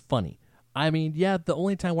thought that was funny." I mean, yeah, the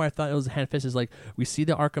only time where I thought it was hand-fisted is like we see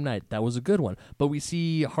the Arkham Knight, that was a good one, but we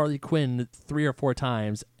see Harley Quinn 3 or 4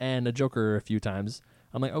 times and a Joker a few times.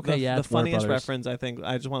 I'm like, okay, the it's Warner funniest Brothers. reference I think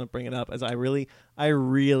I just want to bring it up is I really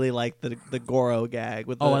like the Goro gag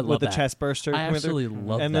with the I love the that. chest burster. I absolutely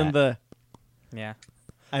love and that. then Yeah.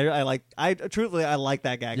 I truthfully I like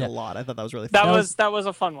that gag Yeah. a lot. I thought that was really that funny. was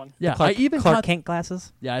a fun one. Yeah, Clark, I even Clark caught, Kent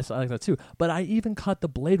glasses. Yeah, I like that too. But I even caught the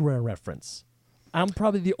Blade Runner reference. I'm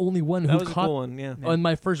probably the only one that who was caught. a cool one. Yeah. In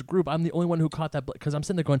my first group, I'm the only one who caught that because I'm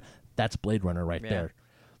sitting there going, "That's Blade Runner right Yeah. there."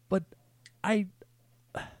 But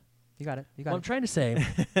You got it. You what got I'm it. trying to say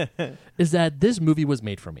is that this movie was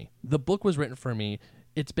made for me. The book was written for me.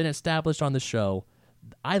 It's been established on the show.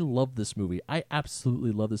 I love this movie. I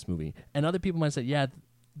absolutely love this movie. And other people might say, yeah,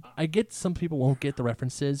 I get some people won't get the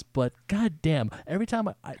references, but goddamn, every time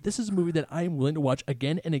this is a movie that I'm willing to watch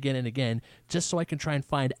again and again and again just so I can try and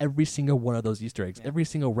find every single one of those Easter eggs. Yeah. Every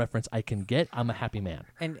single reference I can get, I'm a happy man.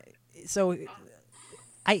 And so,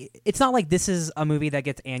 it's not like this is a movie that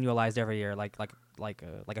gets annualized every year, like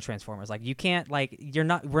a Transformers. Like you can't we're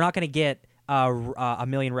not gonna get a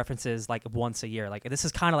million references like once a year. Like this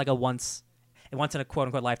is kind of like a once in a quote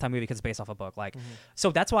unquote lifetime movie because it's based off a book. Like,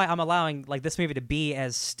 so that's why I'm allowing like this movie to be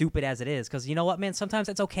as stupid as it is. Because you know what, man, sometimes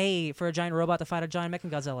it's okay for a giant robot to fight a giant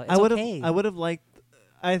Mechagodzilla. It's okay. I would have liked.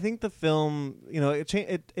 I think the film,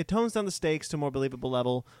 it tones down the stakes to a more believable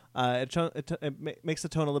level. It makes the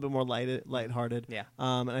tone a little bit more lighthearted. Yeah.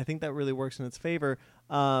 And I think that really works in its favor.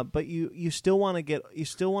 But you still want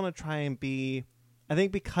to try and be. I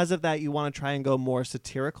think because of that, you want to try and go more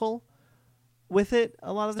satirical with it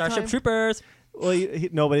a lot of the time. Starship Troopers. Well,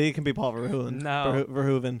 nobody. It can be Paul Verhoeven. No.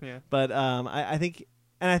 Verhoeven. Yeah. But I think.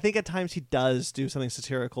 And I think at times he does do something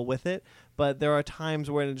satirical with it, but there are times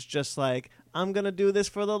when it's just like, I'm gonna do this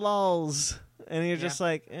for the lulz, and you're just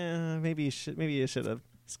like, maybe you should have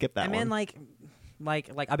skipped that one. And then like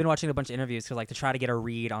I've been watching a bunch of interviews to try to get a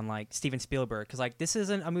read on like Steven Spielberg because like this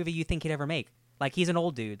isn't a movie you think he'd ever make. Like he's an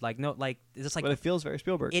old dude. Like no, like it's just like. But it feels very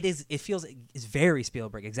Spielberg. It is. It feels. It's very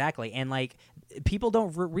Spielberg exactly, and like people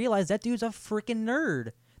don't realize that dude's a freaking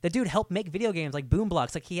nerd. That dude helped make video games like Boom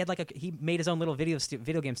Blocks. Like he had he made his own little video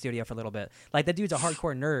game studio for a little bit. Like that dude's a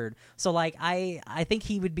hardcore nerd. So like I think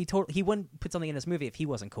he would be he wouldn't put something in this movie if he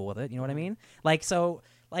wasn't cool with it. You know what I mean? Like so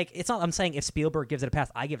like it's not. I'm saying if Spielberg gives it a pass,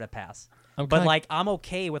 I give it a pass. But like I'm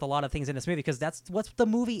okay with a lot of things in this movie because that's what the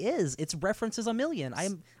movie is. It's references a million.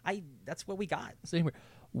 That's what we got. Same here.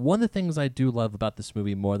 One of the things I do love about this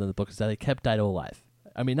movie more than the book is that they kept Dido alive.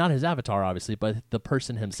 I mean, not his avatar, obviously, but the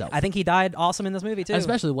person himself. I think he died awesome in this movie, too.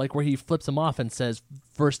 Especially like where he flips him off and says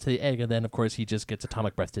first to the egg, and then, of course, he just gets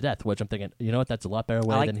atomic breath to death, which I'm thinking, you know what, that's a lot better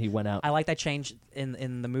way than he went out. I like that change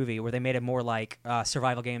in the movie where they made it more like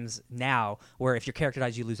survival games now, where if your character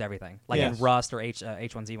dies, you lose everything. Like in Rust or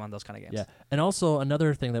H1Z1, those kind of games. Yeah. And also,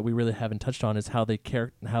 another thing that we really haven't touched on is how they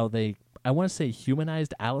I want to say,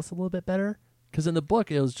 humanized Alice a little bit better. Because in the book,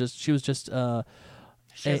 she was just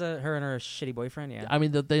She has her and her shitty boyfriend. Yeah. I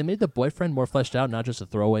mean, they made the boyfriend more fleshed out, not just a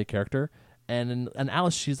throwaway character. And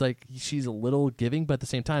Alice, she's a little giving, but at the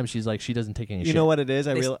same time, she's like she doesn't take any shit. You know what it is?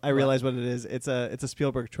 I What? realize what it is. It's a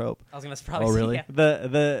Spielberg trope. I was gonna probably. Oh, say, really? yeah.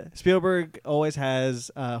 The Spielberg always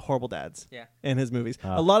has horrible dads. Yeah. In his movies,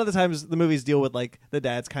 Oh. a lot of the times the movies deal with like the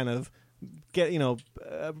dads kind of get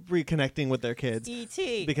reconnecting with their kids.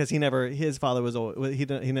 E.T. Because his father was he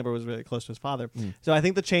never was really close to his father. Mm. So I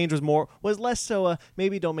think the change was less so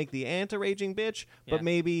maybe don't make the aunt a raging bitch, Yeah. but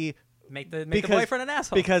maybe Make the because- boyfriend an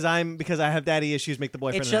asshole. because I have daddy issues, make the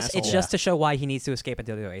boyfriend it's an just asshole. it's just to show why he needs to escape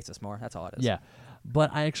into the Oasis more. That's all it is. Yeah, but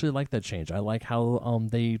I actually like that change. I like how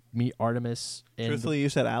they meet Artemis and Truthfully, you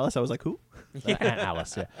said Alice. I was like, who? Aunt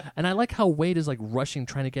Alice. Yeah, and I like how Wade is like rushing,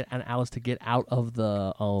 trying to get Aunt Alice to get out of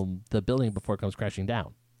the building before it comes crashing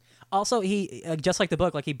down. Also, he just like the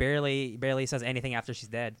book, like he barely says anything after she's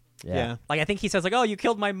dead. Yeah. Like I think he says like, "Oh, you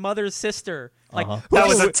killed my mother's sister." Like Uh-huh. That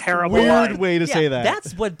Which was is a terrible weird line. way to yeah, say that.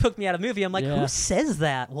 That's what took me out of the movie. I'm like, Yeah. who says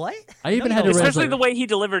that? What? I even No, had no, to realize, Especially like- the way he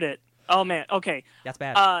delivered it. Oh man. Okay. That's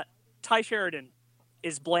bad. Ty Sheridan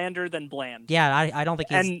is blander than bland. yeah, I don't think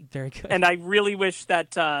he's and- very good. And I really wish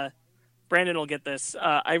that Brandon will get this.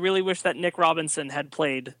 I really wish that Nick Robinson had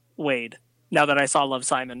played Wade. Now that I saw Love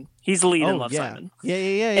Simon, he's the lead in Love yeah. Simon. Yeah.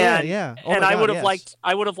 And, Oh and my I God, would have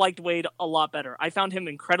yes. liked Wade a lot better. I found him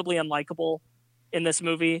incredibly unlikable in this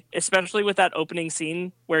movie, especially with that opening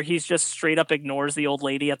scene where he's just straight up ignores the old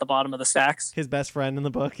lady at the bottom of the stacks. his best friend in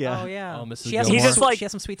the book. Yeah. Oh yeah. Oh, Mrs. She has, Gilmore. He's just like she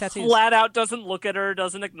has some sweet tattoos. flat out doesn't look at her,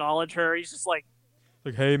 doesn't acknowledge her. He's just like,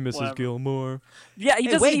 hey, Mrs. Whatever. Gilmore. yeah, he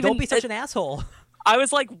Hey, doesn't wait, even. don't be such an asshole. I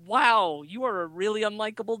was like, wow, you are a really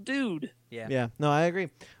unlikable dude. Yeah. Yeah. No, I agree.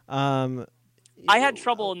 I had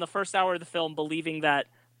trouble in the first hour of the film believing that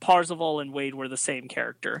Parzival and Wade were the same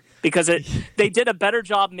character because they did a better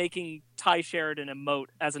job making Ty Sheridan emote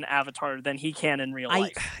as an avatar than he can in real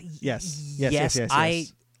life. Yes. Yeah.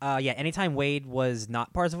 Anytime Wade was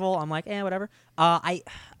not Parzival, I'm like, whatever.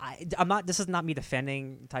 I'm not. This is not me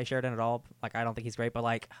defending Ty Sheridan at all. Like, I don't think he's great, but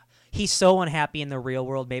like, he's so unhappy in the real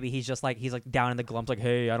world. Maybe he's just like he's like down in the glumps, like,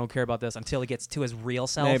 hey, I don't care about this until he gets to his real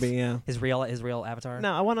self. Maybe, yeah. His real avatar.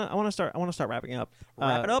 No, I want to start wrapping up.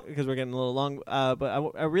 Wrap it up? Because we're getting a little long.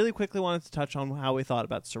 But I really quickly wanted to touch on how we thought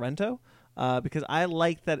about Sorrento. Because I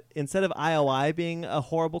like that instead of IOI being a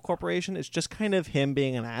horrible corporation, it's just kind of him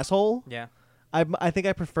being an asshole. Yeah. I think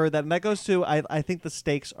I prefer that, and that goes to I think the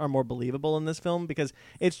stakes are more believable in this film because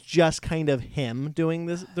it's just kind of him doing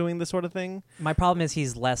this sort of thing. My problem is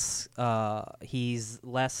he's less. He's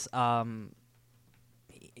not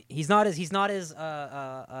as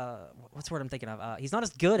what's the word I'm thinking of? He's not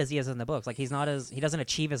as good as he is in the books. Like he doesn't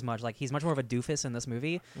achieve as much. Like he's much more of a doofus in this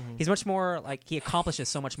movie. Mm-hmm. He's much more like he accomplishes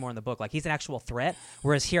so much more in the book. Like he's an actual threat.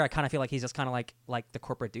 Whereas here I kind of feel like he's just kind of like the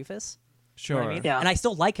corporate doofus. You know what I mean? Yeah. And I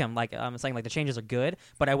still like him. Like I'm saying, like the changes are good,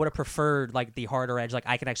 but I would have preferred like the harder edge. Like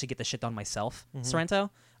I can actually get the shit done myself, Sorrento.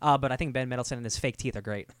 But I think Ben Mendelsohn and his fake teeth are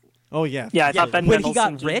great. Oh yeah. Yeah, I thought Ben when he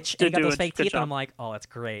Mendelsohn got rich did and he got do those a fake good teeth, and job. I'm like, oh, that's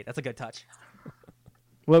great. That's a good touch.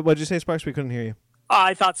 What'd you say, Sparks? We couldn't hear you.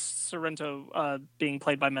 I thought Sorrento being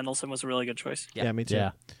played by Mendelsohn was a really good choice. Yeah. Yeah, me too.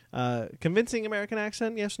 Yeah. Convincing American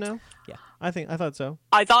accent? Yes, no. Yeah. I thought so.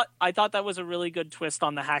 I thought that was a really good twist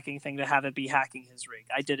on the hacking thing to have it be hacking his rig.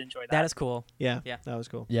 I did enjoy that. That is cool. Yeah. Yeah. That was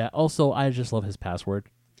cool. Yeah. Also, I just love his password.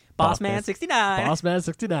 Bossman 69.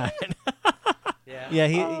 Bossman69. Yeah.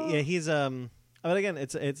 He's but again,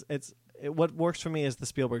 what works for me is the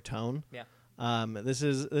Spielberg tone. Yeah. This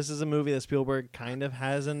is a movie that Spielberg kind of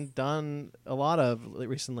hasn't done a lot of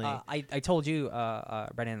recently. I told you,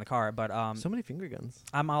 Brendan, in the car, but So many finger guns.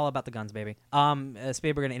 I'm all about the guns, baby.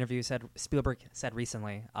 Spielberg in an interview said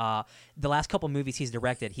recently, the last couple movies he's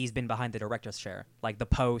directed, he's been behind the director's chair, like The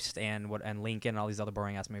Post and Lincoln and all these other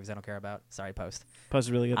boring ass movies I don't care about. Sorry, Post. Post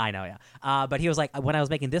is really good. I know, yeah. But he was like, when I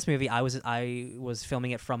was making this movie, I was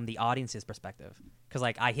filming it from the audience's perspective because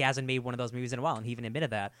like he hasn't made one of those movies in a while, and he even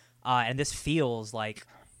admitted that. And this feels like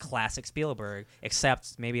classic Spielberg,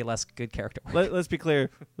 except maybe a less good character work. Let's be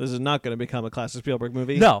clear. This is not going to become a classic Spielberg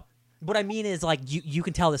movie. No. What I mean is, like, you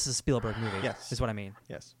can tell this is a Spielberg movie. Yes. Is what I mean.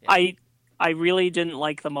 Yes. I really didn't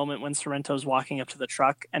like the moment when Sorrento's walking up to the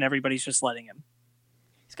truck and everybody's just letting him.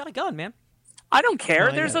 He's got a gun, man. I don't care.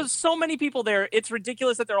 No, I There's know. so many people there. It's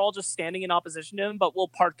ridiculous that they're all just standing in opposition to him, but we'll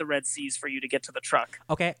part the Red Seas for you to get to the truck.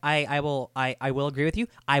 Okay, I will agree with you.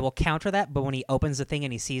 I will counter that, but when he opens the thing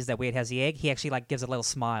and he sees that Wade has the egg, he actually, like, gives a little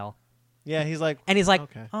smile. Yeah, he's like, And he's like,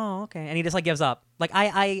 okay. oh, okay. And he just, like, gives up. Like,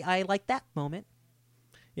 I like that moment.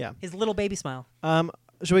 Yeah. His little baby smile.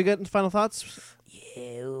 Should we get into final thoughts?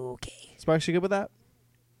 Yeah, okay. Sparks, you good with that?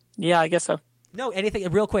 Yeah, I guess so. No, anything,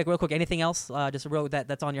 real quick, anything else? Just real,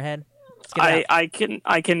 that's on your head? get it out.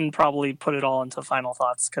 I can probably put it all into final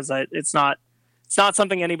thoughts because it's not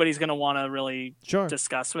something anybody's going to want to really Sure.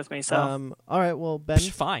 discuss with me. So All right. Well, Ben,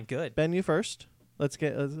 Fine, good. Ben, you first. Let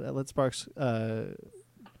Sparks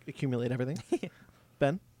accumulate everything.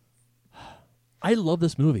 Ben. I love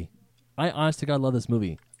this movie. I honest to God love this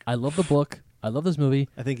movie. I love the book. I love this movie.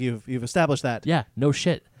 I think you've established that. Yeah, no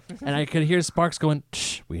shit. And I could hear Sparks going,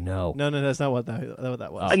 "Shh, we know." No, that's not what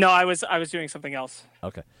that was. no, I was doing something else.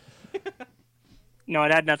 Okay. No,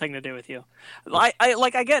 it had nothing to do with you. I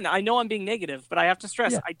like again. I know I'm being negative, but I have to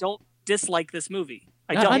stress I don't dislike this movie.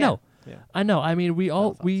 I don't. I know. Yeah. I know. I mean, we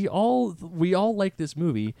all like this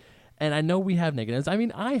movie, and I know we have negatives. I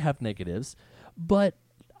mean, I have negatives, but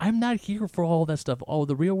I'm not here for all that stuff. Oh,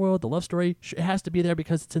 the real world, the love story, it has to be there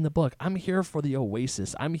because it's in the book. I'm here for the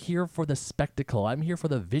oasis. I'm here for the spectacle. I'm here for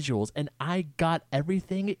the visuals, and I got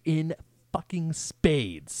everything in fucking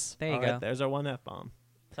spades. There you All go. right, there's our one F-bomb.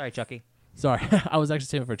 Sorry, Chucky. Sorry, I was actually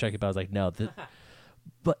saving for Chucky, but I was like, no.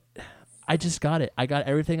 But I just got it. I got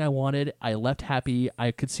everything I wanted. I left happy. I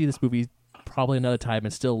could see this movie probably another time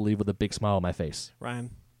and still leave with a big smile on my face. Ryan.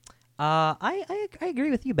 I agree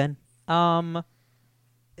with you, Ben.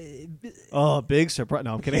 Oh, big surprise.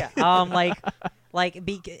 No, I'm kidding. Yeah.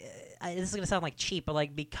 This is gonna sound like cheap, but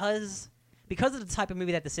like because of the type of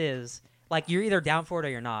movie that this is, like you're either down for it or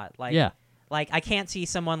you're not. Like Yeah. Like I can't see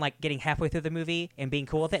someone like getting halfway through the movie and being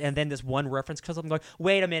cool with it, and then this one reference comes up and going,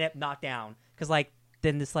 "Wait a minute, not down," because like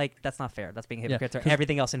then it's like that's not fair. That's being hypocrite to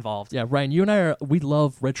everything else involved. Yeah, Ryan, you and I we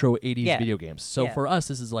love retro 80s Yeah. video games. So Yeah. for us,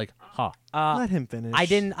 this is like, Let him finish.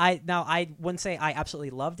 I wouldn't say I absolutely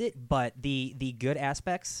loved it, but the good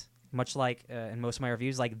aspects, much like in most of my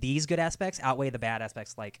reviews, like these good aspects outweigh the bad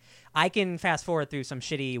aspects. Like I can fast forward through some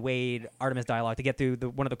shitty Wade Artemis dialogue to get through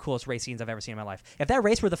one of the coolest race scenes I've ever seen in my life. If that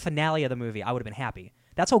race were the finale of the movie, I would have been happy.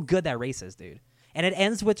 That's how good that race is, dude. And it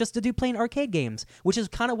ends with just a dude playing arcade games, which is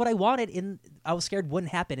kind of what I wanted. I was scared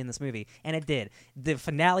wouldn't happen in this movie, and it did. The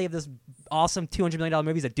finale of this awesome $200 million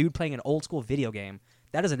movie is a dude playing an old school video game.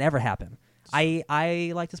 That doesn't ever happen.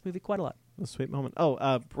 I like this movie quite a lot. A sweet moment.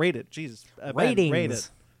 Oh, rate it. Jesus. Ben, Ratings. rate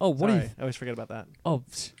it. oh, what do Sorry, you? I always forget about that. Oh,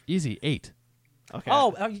 easy 8. Okay.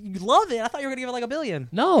 Oh, you love it. I thought you were going to give it like a billion.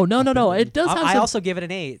 No. It does have I some. also give it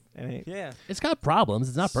an 8. An 8. Yeah. It's got problems.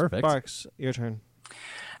 It's not perfect. Sparks, your turn.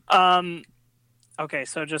 Okay,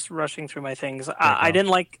 so just rushing through my things. I didn't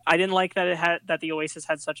like that the Oasis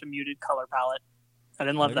had such a muted color palette. I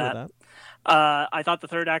didn't love I agree that. with that. I thought the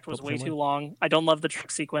third act was Felt the way same too way. long. I don't love the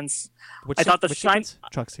truck sequence. Which I thought the which shine,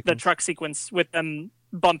 sequence? Truck the sequence. truck sequence with them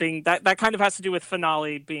bumping that kind of has to do with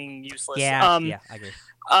finale being useless. Yeah, yeah, I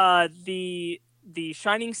agree. The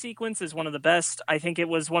Shining sequence is one of the best. I think it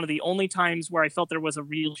was one of the only times where I felt there was a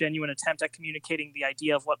real, genuine attempt at communicating the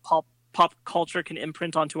idea of what pop culture can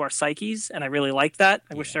imprint onto our psyches, and I really liked that.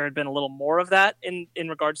 I wish there had been a little more of that in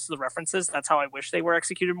regards to the references. That's how I wish they were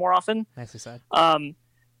executed more often. Nicely said.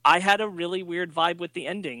 I had a really weird vibe with the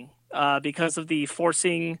ending because of the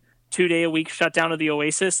forcing 2-day-a-week shutdown of the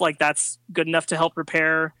Oasis. Like that's good enough to help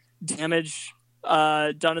repair damage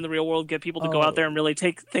done in the real world, get people to go out there and really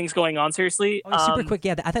take things going on seriously. Super quick.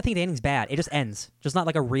 Yeah, I think the ending's bad. It just ends. Just not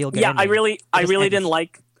like a real good Yeah, ending. I really ends.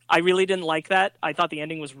 didn't like that. I thought the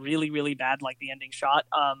ending was really, really bad, like the ending shot.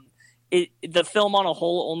 The film on a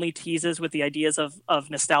whole only teases with the ideas of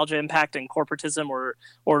nostalgia impact and corporatism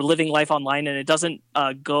or living life online, and it doesn't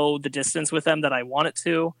go the distance with them that I want it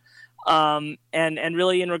to. And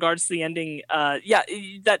really, in regards to the ending,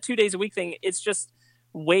 that 2 days a week thing, it's just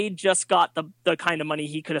Wade just got the kind of money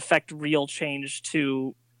he could affect real change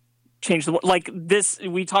to change the world. Like this,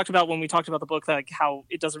 we talked about when we talked about the book, like how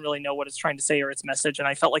it doesn't really know what it's trying to say or its message, and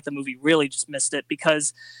I felt like the movie really just missed it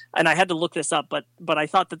because, and I had to look this up, but I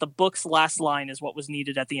thought that the book's last line is what was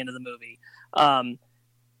needed at the end of the movie.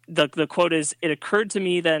 The quote is, "It occurred to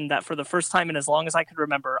me then that for the first time in as long as I could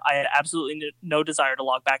remember, I had absolutely no desire to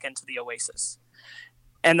log back into the Oasis."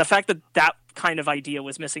 And the fact that kind of idea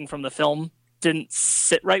was missing from the film didn't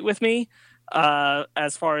sit right with me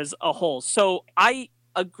as far as a whole. So I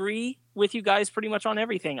agree with you guys pretty much on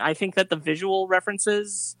everything. I think that the visual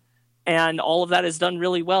references and all of that is done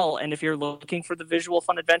really well. And if you're looking for the visual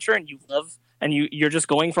fun adventure and you love and you're just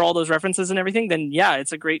going for all those references and everything, then yeah,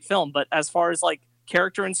 it's a great film. But as far as like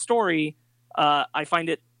character and story, I find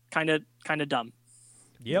it kind of dumb.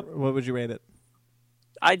 Yep. What would you rate it?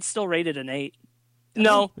 I'd still rate it an 8.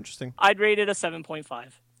 No, Interesting. I'd rate it a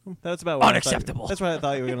 7.5. That's about what Unacceptable. That's what I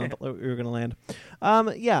thought you were gonna land.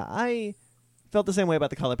 Yeah, I felt the same way about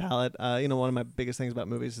the color palette. One of my biggest things about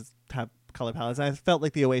movies is have color palettes. I felt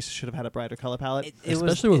like the Oasis should have had a brighter color palette.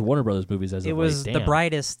 Especially with Warner Brothers movies as it of was late. the Damn.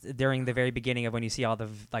 brightest during the very beginning of when you see all the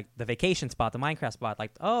the vacation spot, the Minecraft spot.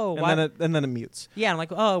 Like, oh, and why? then it mutes. Yeah, I'm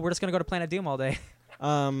like, oh, we're just gonna go to Planet Doom all day.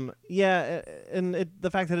 Yeah, and the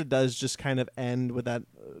fact that it does just kind of end with that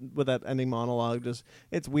ending monologue, just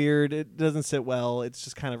it's weird. It doesn't sit well. It's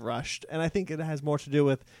just kind of rushed, and I think it has more to do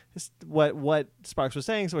with just what Sparks was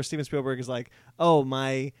saying. So where Steven Spielberg is like, oh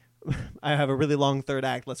my. I have a really long third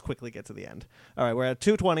act. Let's quickly get to the end. All right, we're at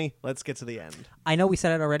 2:20. Let's get to the end. I know we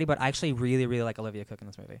said it already, but I actually really, really like Olivia Cook in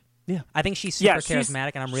this movie. Yeah. I think she's super Yeah, she's-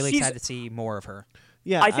 charismatic, and I'm really she's- excited to see more of her.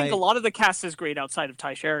 Yeah, I think a lot of the cast is great outside of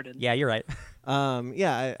Ty Sheridan. Yeah, you're right.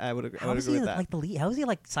 Yeah, I would agree. I How would is agree he with that. like the lead? How is he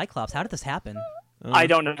like Cyclops? How did this happen? I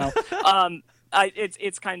don't know.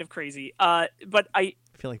 It's kind of crazy. But I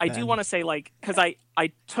feel like I Ben. do want to say, like, because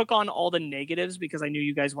I took on all the negatives because I knew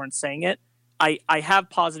you guys weren't saying it. I have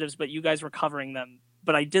positives, but you guys were covering them.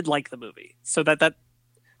 But I did like the movie, so that I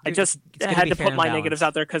Dude, just it's gonna had be to fair put and my balanced. negatives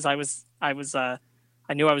out there because I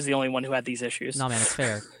knew I was the only one who had these issues. No, man, it's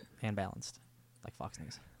fair and balanced, like Fox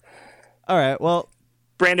News. All right, well,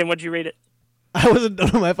 Brandon, what'd you rate it? I wasn't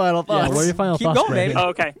done with my final Yeah, thoughts. what are your final Keep thoughts, going, Brandon? baby. Oh,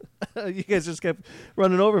 okay. You guys just kept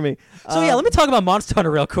running over me. So yeah, let me talk about Monster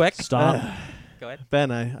Hunter real quick. Stop. Go ahead.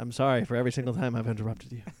 Ben, I'm sorry for every single time I've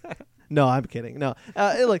interrupted you. No, I'm kidding. No,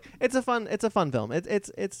 look, it's a fun film.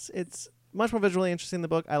 It's much more visually interesting than the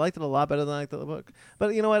book. I liked it a lot better than I liked the book.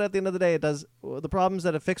 But you know what? At the end of the day, it does the problems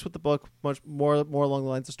that it fixed with the book much more along the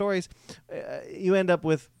lines of stories. You end up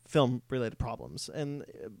with film related problems, and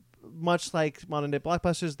much like modern day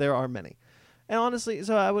blockbusters, there are many. And honestly,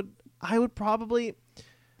 so I would probably.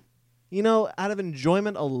 Out of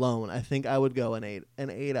enjoyment alone, I think I would go an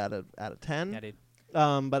 8 out of 10. Yeah, dude.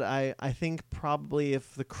 But I think probably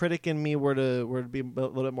if the critic in me were to be a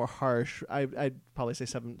little bit more harsh, I'd probably say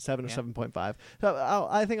 7 or Yeah. 7.5. So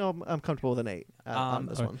I think I'm comfortable with an 8 on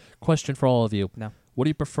this All right. one. Question for all of you. No. What do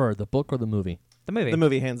you prefer, the book or the movie? The movie. The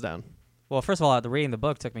movie, hands down. Well, first of all, the reading the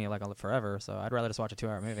book took me like forever, so I'd rather just watch a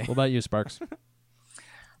 2-hour movie. What about you, Sparks?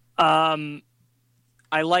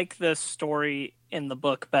 I like the story in the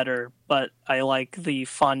book better, but I like the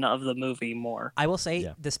fun of the movie more. I will say,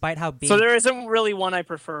 Yeah. despite how being So there isn't really one I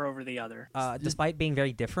prefer over the other. despite being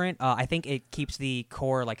very different, I think it keeps the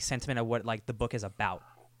core like sentiment of what like the book is about.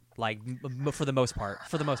 Like for the most part.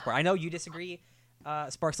 I know you disagree,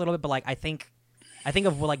 Sparks, a little bit, but like I think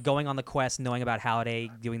of like going on the quest, knowing about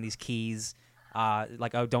Halliday, doing these keys,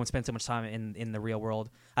 like don't spend so much time in the real world.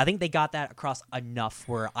 I think they got that across enough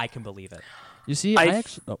where I can believe it. You see, I- I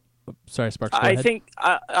actually. Oh, sorry, Sparks. Go I ahead.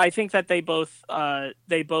 think that they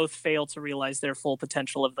both fail to realize their full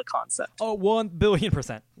potential of the concept. Oh,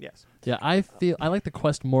 1,000,000,000%. Yes. Yeah, I like the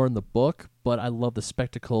quest more in the book, but I love the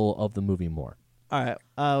spectacle of the movie more. All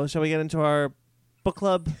right. Shall we get into our book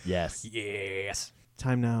club? Yes. Yes.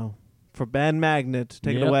 Time now for Ben Magnet.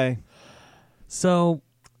 Take it Yep. away. So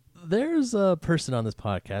there's a person on this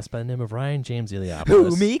podcast by the name of Ryan James Eliopoulos.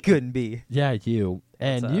 Who me couldn't be. Yeah, you.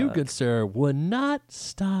 And you, Suck. good sir, would not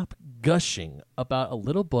stop gushing about a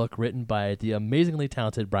little book written by the amazingly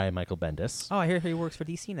talented Brian Michael Bendis. Oh, I hear he works for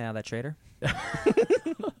DC now. That traitor.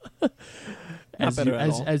 as, better you, at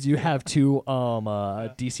as, all. as you have two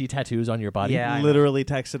DC tattoos on your body. Yeah, I know. Literally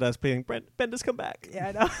texted us being, Ben, just come back. Yeah,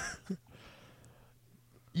 I know.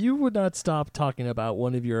 You would not stop talking about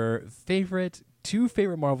one of your two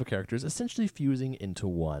favorite Marvel characters essentially fusing into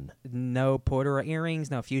one. No Porter or earrings,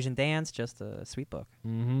 no fusion dance, just a sweet book.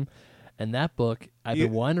 Mm-hmm. And that book, I've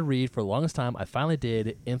been wanting to read for the longest time. I finally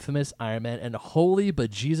did. Infamous Iron Man. And holy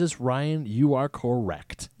bejesus, Ryan, you are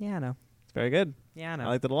correct. Yeah, I know. It's very good. Yeah, I know. I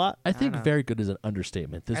liked it a lot. I think know. very good is an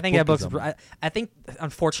understatement. This I think that book book's. is I think,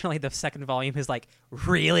 unfortunately, the second volume is like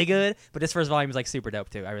really good, but this first volume is like super dope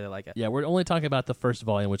too. I really like it. Yeah, we're only talking about the first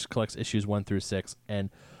volume, which collects issues 1 through 6. And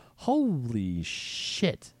holy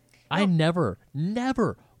shit. I never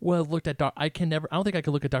would have looked at I don't think I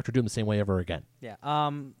could look at Doctor Doom the same way ever again. Yeah.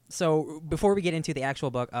 So before we get into the actual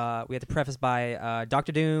book, we have to preface by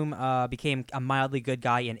Doctor Doom became a mildly good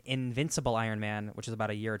guy in Invincible Iron Man, which was about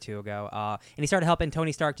a year or two ago. And he started helping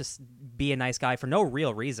Tony Stark just be a nice guy for no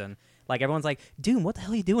real reason. Like everyone's like, Doom, what the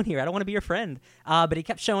hell are you doing here? I don't want to be your friend. But he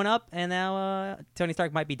kept showing up, and now Tony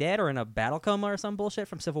Stark might be dead or in a battle coma or some bullshit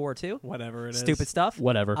from Civil War II. Whatever it is. Stupid stuff.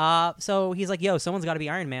 Whatever. So he's like, yo, someone's got to be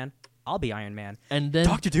Iron Man. I'll be Iron Man. And then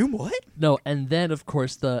Doom, what? No, and then of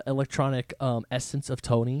course the electronic essence of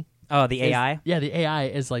Tony. Oh, the is- AI. Yeah, the AI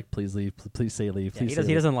is like, please leave, please say leave, Yeah, please he, say does,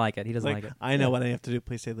 he leave. doesn't like it. He doesn't Like, like it. I know what I have to do.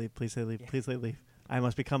 Please say leave. Please say leave. Please say leave. I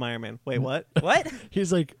must become Iron Man. Wait, what? What?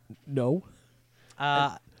 He's like, no.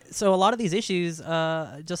 So a lot of these issues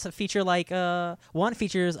just feature like one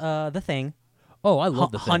features The Thing. Oh, I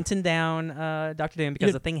love the Thing. hunting down Doctor Doom because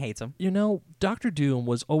You- the Thing hates him. You know, Doctor Doom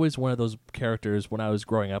was always one of those characters when I was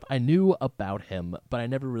growing up. I knew about him, but I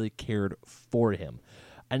never really cared for him.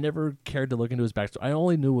 I never cared to look into his backstory. I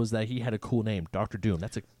only knew was that he had a cool name, Doctor Doom.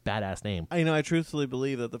 That's a badass name. I truthfully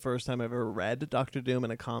believe that the first time I ever read Doctor Doom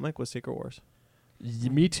in a comic was Secret Wars.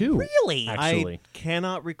 Me too. Really? Actually. I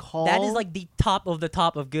cannot recall. That is like the top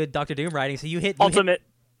of good Doctor Doom writing. So you hit Ultimate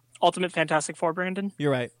Fantastic Four, Brandon.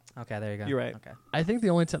 You're right. Okay, there you go. You're right. Okay, I think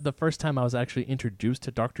the first time I was actually introduced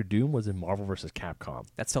to Doctor Doom was in Marvel vs. Capcom.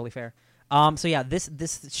 that's totally fair. So yeah, this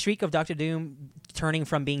streak of Doctor Doom turning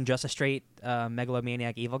from being just a straight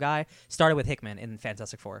megalomaniac evil guy started with Hickman in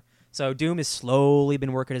Fantastic Four. So Doom has slowly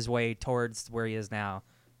been working his way towards where he is now.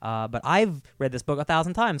 But I've read this book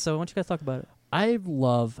 1,000 times. So why don't you guys talk about it? I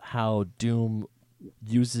love how Doom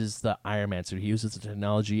uses the Iron Man suit. He uses the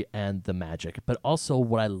technology and the magic. But also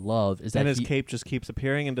what I love is that And his cape just keeps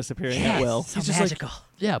appearing and disappearing at will. So He's just like- magical.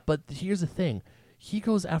 Yeah, but here's the thing. He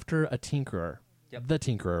goes after a tinkerer. Yep. The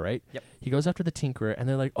tinkerer, right? Yep. He goes after the tinkerer, and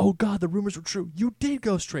they're like, oh, God, the rumors were true. You did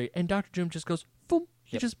go straight. And Dr. Doom just goes, boom.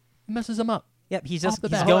 He Yep. just messes him up. Yep, he's Off just the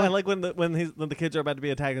he's bat. Oh, going. I like when the kids are about to be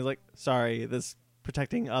attacked. He's like, "Sorry, this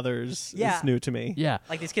protecting others Yeah. is new to me." Yeah.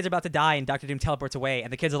 Like these kids are about to die, and Doctor Doom teleports away,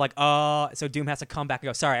 and the kids are like, so Doom has to come back and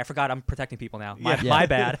go, sorry, I forgot I'm protecting people now. My Yeah.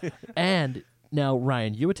 bad. And now,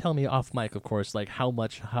 Ryan, you would tell me off mic, of course, like how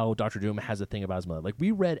Dr. Doom has a thing about his mother. Like,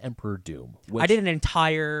 we read Emperor Doom. Which, I did an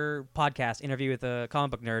entire podcast interview with a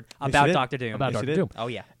comic book nerd about did? Doctor Doom. about Yes, you Dr. did. Doom. Oh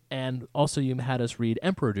yeah. And also, you had us read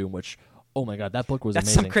Emperor Doom, which, oh my God, that book was That's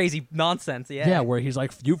amazing. some crazy nonsense. Yeah. Yeah, where he's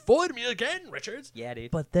like, you foiled me again, Richards. Yeah, dude.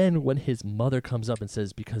 But then when his mother comes up and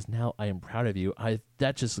says, because now I am proud of you,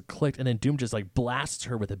 that just clicked. And then Doom just like blasts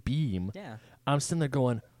her with a beam. Yeah. I'm sitting there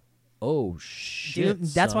going, oh, shit. Doom,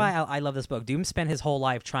 that's son. why I love this book. Doom spent his whole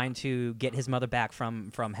life trying to get his mother back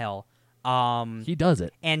from hell. He does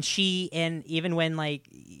it. And even when like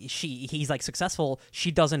he's like successful, she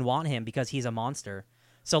doesn't want him because he's a monster.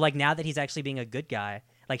 So like now that he's actually being a good guy,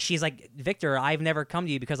 like she's like, Victor, I've never come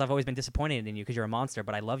to you because I've always been disappointed in you because you're a monster,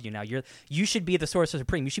 but I love you now. You should be the Sorcerer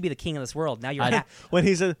Supreme. You should be the king of this world. Now you're When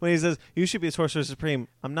he says you should be a Sorcerer Supreme,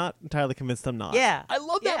 I'm not entirely convinced I'm not. yeah. I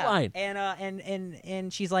love that yeah. line.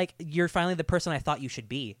 And she's like, you're finally the person I thought you should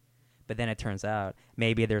be. But then it turns out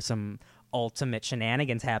maybe there's some ultimate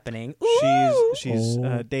shenanigans happening. She's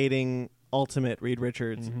Oh. dating Ultimate Reed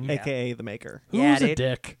Richards, Yeah. aka the Maker. Yeah, Who's a dude.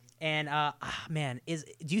 dick? And man,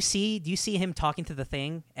 do you see him talking to the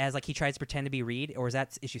Thing as like he tries to pretend to be Reed, or is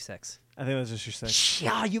that issue 6? I think that's what she said.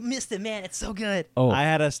 Yeah, you missed it, man. It's so good. Oh, I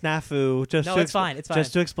had a snafu. No, it's fine, it's Just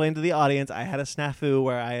fine. to explain to the audience, I had a snafu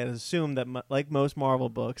where I had assumed that, like most Marvel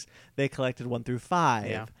books, they collected 1 through 5.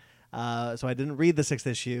 Yeah. So I didn't read the 6th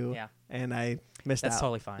issue. Yeah. And I missed That's out.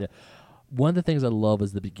 totally fine. Yeah. One of the things I love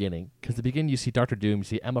is the beginning. Because the beginning, you see Dr. Doom, you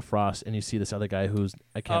see Emma Frost, and you see this other guy who's,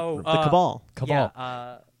 I can't Oh, remember. The Cabal. Cabal.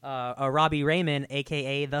 Yeah, Robbie Raymond,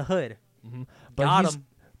 aka the Hood. But Got he's, him.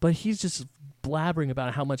 But he's just blabbering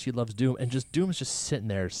about how much he loves Doom, and just Doom is just sitting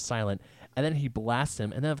there silent. And then he blasts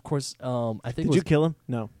him, and then of course, I think Did it was, you kill him?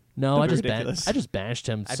 No. no, Don't I be just ridiculous. I just banished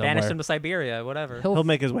him. I somewhere. banished him to Siberia. Whatever. He'll He'll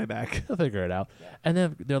make his way back. He'll figure it out. And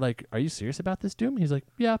then they're like, "Are you serious about this, Doom?" He's like,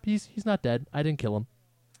 "Yeah, he's not dead. I didn't kill him."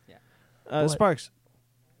 What? Sparks,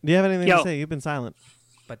 do you have anything Yo. to say? You've been silent.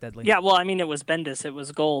 But deadly. Yeah, well, I mean, it was Bendis, it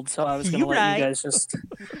was gold, so I was going to You let right. you guys just.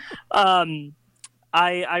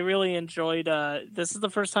 I really enjoyed. This is the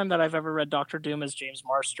first time that I've ever read Doctor Doom as James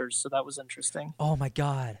Marsters, so that was interesting. Oh my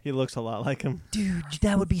god, He looks a lot like him. dude,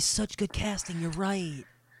 that would be such good casting. You're right.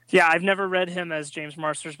 Yeah, I've never read him as James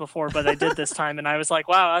Marsters before, but I did this time, and I was like,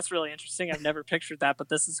 wow, that's really interesting. I've never pictured that, but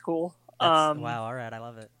this is cool. Wow. All right, I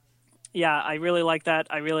love it. Yeah, I really like that.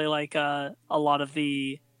 I really like a lot of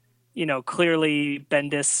the, clearly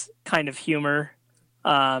Bendis kind of humor,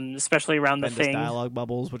 especially around the Bendis thing. dialogue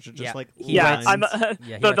bubbles, which are just Yeah. like Yeah, lines. I'm Yeah, he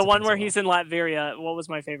the writes it one down where so he's in Latveria. What was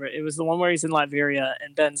my favorite? It was the one where he's in Latveria,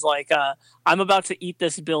 and Ben's like, "I'm about to eat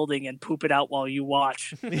this building and poop it out while you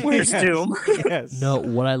watch." Where's Yes. Doom? Yes. No,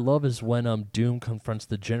 what I love is when Doom confronts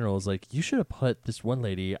the general. Is like, you should have put this one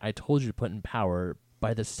lady I told you to put in power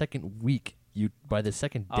by the second week. By the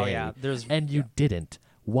second day, Oh, yeah, there's- and you didn't.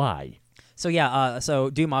 Why? So yeah, so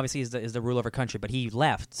Doom obviously is the ruler of a country, but he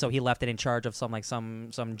left. So he left it in charge of some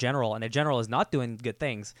general, and the general is not doing good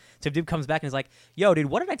things. So Doom comes back and is like, "Yo, dude,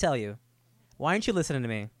 what did I tell you? Why aren't you listening to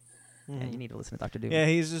me? Yeah, you need to listen to Dr. Doom. Yeah,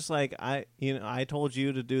 he's just like, I told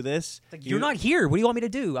you to do this. Like, you're not here. What do you want me to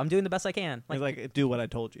do? I'm doing the best I can. He's like, do what I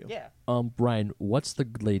told you. yeah. Brian, what's the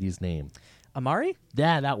lady's name? Amari?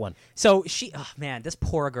 Yeah, that one. So oh man, this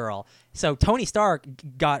poor girl. So Tony Stark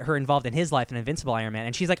got her involved in his life in Invincible Iron Man,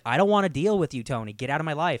 and she's like, I don't want to deal with you, Tony. Get out of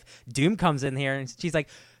my life. Doom comes in here, and she's like,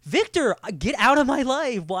 Victor, get out of my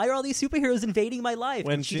life. Why are all these superheroes invading my life?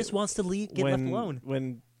 When And she she- just wants to get left alone.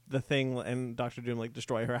 When the Thing and Doctor Doom like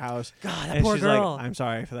destroy her house, God, that and poor she's girl. like, I'm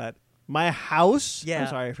sorry for that. My house. Yeah. I'm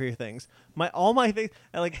sorry for your things. All my things.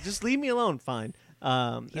 Like, just leave me alone. Fine. He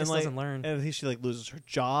and just like, doesn't learn. And she like loses her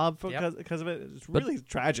job Yep. because of it. It's But- really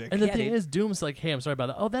tragic. And the Yeah, thing dude. is, Doom's like, "Hey, I'm sorry about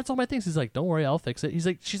that. Oh, that's all my things." He's like, "Don't worry, I'll fix it."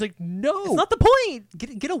 She's like, "No, It's not the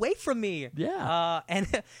point. Get away from me. Yeah. And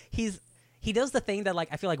he does the thing that like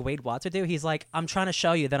I feel like Wade Watts would do. He's like, I'm trying to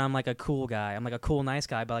show you that I'm like a cool guy. I'm like a cool, nice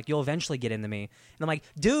guy, but like you'll eventually get into me. And I'm like,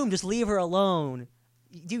 Doom, just leave her alone.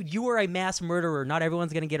 Dude, you are a mass murderer. Not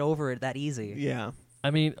everyone's gonna get over it that easy. yeah. I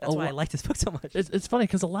mean, That's why I like this book so much. It's funny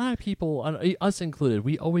because a lot of people, us included,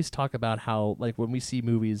 we always talk about how like when we see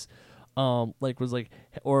movies, or like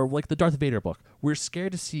the Darth Vader book, we're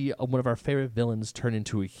scared to see one of our favorite villains turn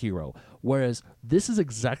into a hero. Whereas this is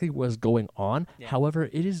exactly what's going on. Yeah. However,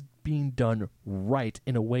 it is being done right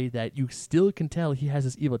in a way that you still can tell he has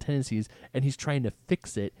his evil tendencies and he's trying to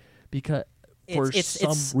fix it because for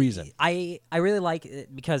some reason. I really like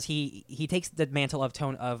it because he takes the mantle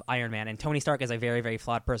of Iron Man, and Tony Stark is a very, very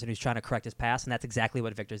flawed person who's trying to correct his past, and that's exactly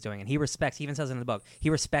what Victor's doing. And he even says in the book, he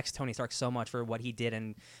respects Tony Stark so much for what he did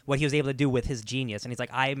and what he was able to do with his genius. And he's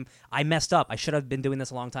like, I messed up. I should have been doing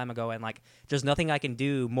this a long time ago, and like there's nothing I can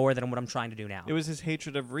do more than what I'm trying to do now. It was his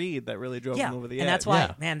hatred of Reed that really drove him over the edge. and that's why,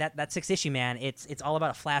 Yeah. man, that sixth issue, man, it's all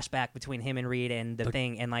about a flashback between him and Reed and the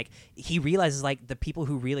Thing, and like he realizes like the people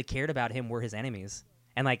who really cared about him were his enemies,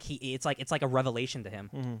 and like it's like a revelation to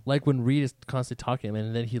him. Like when Reed is constantly talking,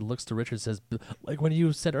 and then he looks to Richards and says, like when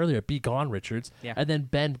you said earlier, "Be gone, Richards." Yeah. And then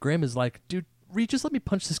Ben Grimm is like, "Dude, Reed, just let me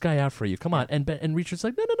punch this guy out for you. Come on." And Richards is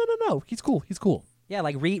like, "No. He's cool. He's cool." Yeah,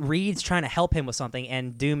 like Reed's trying to help him with something,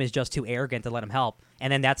 and Doom is just too arrogant to let him help,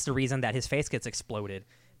 and then that's the reason that his face gets exploded.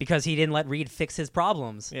 Because he didn't let Reed fix his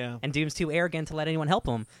problems. Yeah. And Doom's too arrogant to let anyone help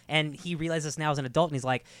him. And he realizes now as an adult, and he's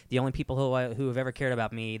like, the only people who have ever cared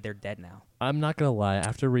about me, they're dead now. I'm not gonna lie.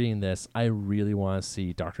 After reading this, I really want to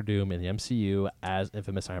see Doctor Doom in the MCU as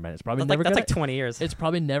Infamous Iron Man. It's probably never That's gonna. like 20 years. It's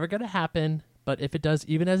probably never gonna happen. But if it does,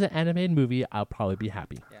 even as an animated movie, I'll probably be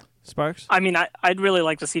happy. Sparks. I mean, I'd really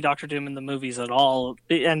like to see Doctor Doom in the movies at all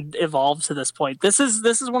and evolve to this point. This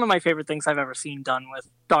is one of my favorite things I've ever seen done with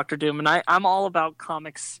Doctor Doom, and I'm all about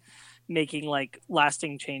comics making like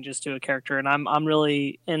lasting changes to a character, and I'm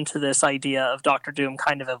really into this idea of Doctor Doom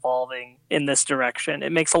kind of evolving in this direction.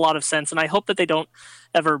 It makes a lot of sense, and I hope that they don't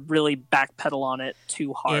ever really backpedal on it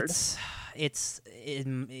too hard.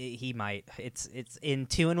 He might. It's in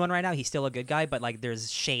 2-in-1 right now. He's still a good guy, but like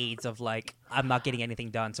there's shades of like I'm not getting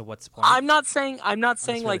anything done. So what's the point? I'm not saying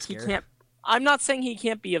really like scared. he can't. I'm not saying he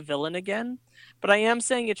can't be a villain again, but I am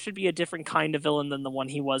saying it should be a different kind of villain than the one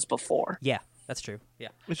he was before. Yeah, that's true. Yeah.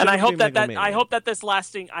 And I hope that this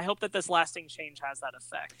lasting change has that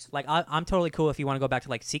effect. Like I'm totally cool if you want to go back to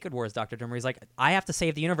like Secret Wars, Doctor Doom, where he's like, I have to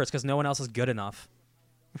save the universe because no one else is good enough.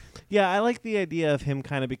 Yeah, I like the idea of him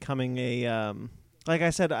kind of becoming a. Like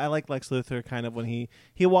I said, I like Lex Luthor kind of when he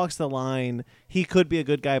walks the line. He could be a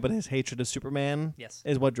good guy, but his hatred of Superman Yes.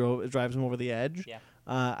 is what drives him over the edge. Yeah.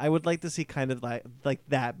 I would like to see kind of like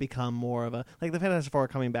that become more of a like the Fantastic Four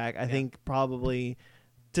coming back. I think probably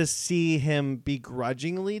to see him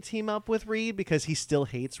begrudgingly team up with Reed because he still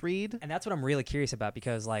hates Reed. And that's what I'm really curious about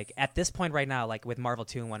because like at this point right now, like with Marvel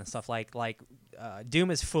 2-in-1 and stuff, like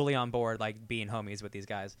Doom is fully on board like being homies with these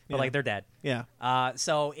guys, but Yeah. like they're dead. Yeah.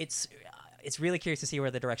 So it's really curious to see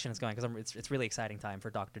where the direction is going because it's really exciting time for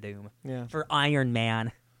Doctor Doom, Yeah. for Iron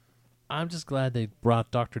Man. I'm just glad they brought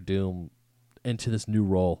Doctor Doom into this new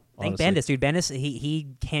role. Thank honestly. Bendis, dude. Bendis, he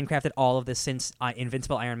handcrafted all of this since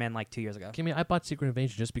Invincible Iron Man like 2 years ago. I mean, I bought Secret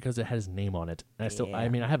Invasion just because it had his name on it. And Yeah. I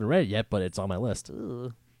mean, I haven't read it yet, but it's on my list.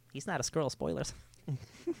 Ooh, he's not a squirrel. Spoilers.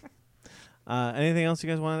 Anything else you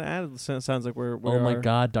guys wanted to add? Sounds like we're Oh my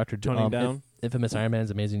God, Doctor Doom! toning down. Infamous Iron Man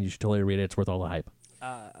is amazing. You should totally read it. It's worth all the hype.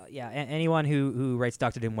 Yeah, anyone who writes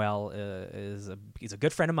Doctor Doom well he's a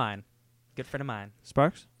good friend of mine. Good friend of mine.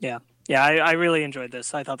 Sparks. Yeah, I really enjoyed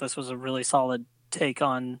this. I thought this was a really solid take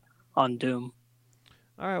on Doom.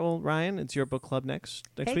 All right. Well, Ryan, it's your book club next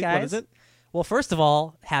Hey, week. guys. What is it? Well, first of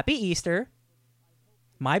all, happy Easter.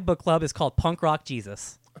 My book club is called Punk Rock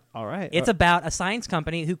Jesus. All right. It's about a science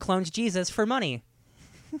company who clones Jesus for money.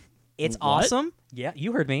 It's What? awesome. Yeah,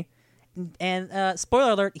 you heard me. And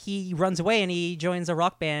spoiler alert, he runs away and he joins a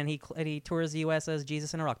rock band. He tours the U.S. as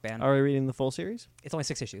Jesus in a rock band. Are we reading the full series? It's only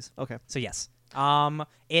 6 issues. Okay. So yes,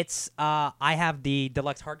 It's I have the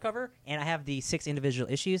deluxe hardcover and I have the 6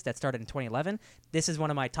 individual issues that started in 2011. This is one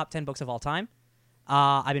of my top 10 books of all time.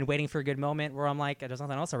 I've been waiting for a good moment where I'm like, there's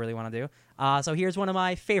nothing else I really want to do. So here's one of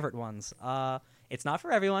my favorite ones. It's not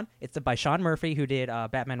for everyone. It's by Sean Murphy, who did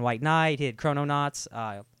Batman White Knight, he did Chrononauts.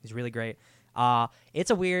 He's really great.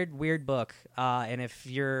 It's a weird book. And if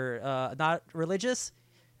you're not religious,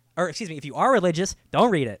 or excuse me, if you are religious,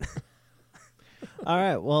 don't read it. All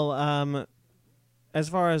right. Well, as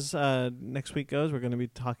far as next week goes, we're going to be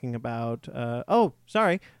talking about.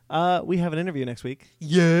 We have an interview next week.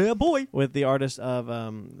 Yeah, boy. With the artist of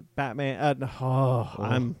Batman.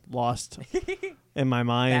 I'm lost in my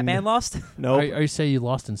mind. Batman Lost? Nope. Are you saying you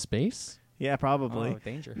lost in space? Yeah, probably. Oh,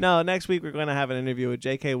 danger. No, next week we're going to have an interview with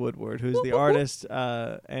J.K. Woodward, who's the artist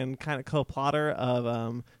and kind of co-plotter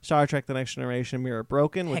of Star Trek: The Next Generation, Mirror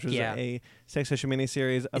Broken, which Heck was yeah. a 6-issue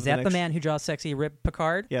miniseries. Of Is that the man who draws sexy Rip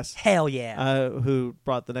Picard? Yes. Hell yeah. Who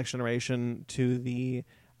brought The Next Generation to the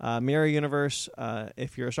Mirror Universe.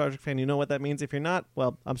 If you're a Star Trek fan, you know what that means. If you're not,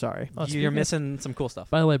 well, I'm sorry. You're missing some cool stuff.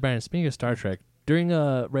 By the way, Brandon, speaking of Star Trek, during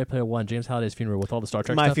Ready Player One, James Halliday's funeral with all the Star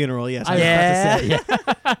Trek My stuff. funeral, yes. I was about to say,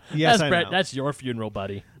 yeah. Yes, that's I Brett, know. that's your funeral,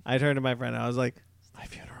 buddy. I turned to my friend. I was like, "My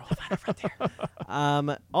funeral."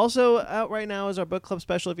 Also out right now is our book club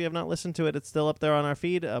special. If you have not listened to it, it's still up there on our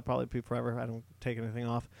feed. Probably be forever. I don't take anything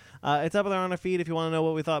off. It's up there on our feed. If you want to know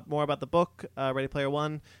what we thought more about the book, Ready Player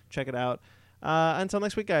One, check it out. Until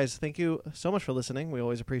next week, guys. Thank you so much for listening. We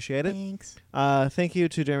always appreciate it. Thanks. Thank you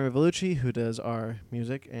to Jeremy Vellucci, who does our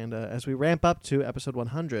music. And as we ramp up to episode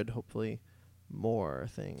 100, hopefully more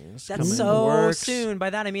things That's coming in the so works. soon. By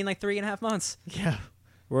that, I mean like 3.5 months. Yeah,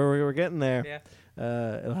 we're getting there.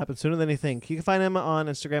 Yeah. It'll happen sooner than you think. You can find him on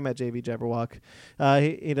Instagram at JVJabberwock.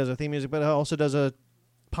 He does our theme music, but also does a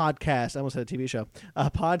podcast. I almost said a TV show. A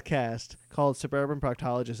podcast called Suburban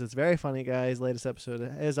Proctologist. It's very funny, guys. Latest episode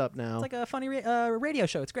is up now. It's like a funny radio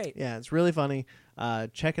show. It's great. Yeah, it's really funny.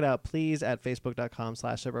 Check it out, please, at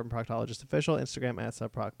facebook.com/Suburban Proctologist Official, Instagram at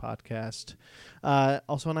Subproc Podcast.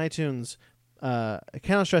 Also on iTunes. I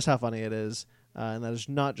cannot stress how funny it is. And that is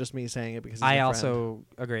not just me saying it because he's I my friend. also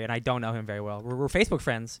agree, and I don't know him very well. We're Facebook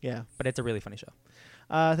friends, Yeah. but it's a really funny show.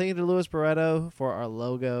 Thank you to Louis Barreto for our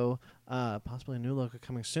logo. Possibly a new logo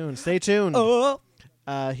coming soon. Stay tuned. Oh.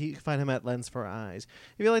 You can find him at Lens for Eyes.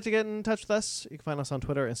 If you'd like to get in touch with us, you can find us on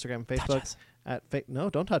Twitter, Instagram, Facebook. Touch us. No,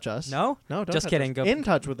 don't touch us. No? No, don't Just touch kidding. us. Go In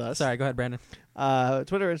touch with us. Sorry, go ahead, Brandon.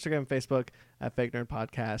 Twitter, Instagram, Facebook at Fake Nerd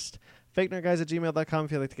Podcast. FakeNerdGuys@gmail.com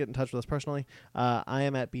if you'd like to get in touch with us personally. I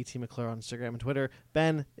am at BT McClure on Instagram and Twitter.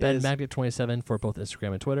 Ben is Magnet27 for both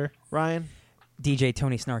Instagram and Twitter. Ryan. DJ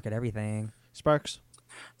Tony Snark at everything. Sparks.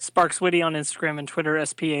 Sparks Witty on Instagram and Twitter,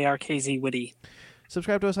 SPARKZ Witty.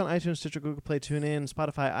 Subscribe to us on iTunes, Stitcher, Google Play, TuneIn,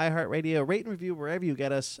 Spotify, iHeartRadio. Rate and review wherever you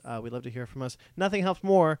get us. We'd love to hear from us. Nothing helps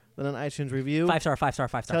more than an iTunes review. 5-star, 5-star,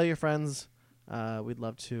 5-star. Tell your friends. We'd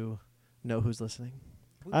love to know who's listening.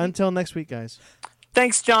 Until next week, guys.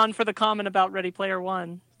 Thanks, John, for the comment about Ready Player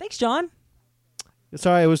One. Thanks, John.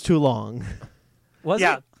 Sorry, it was too long. Was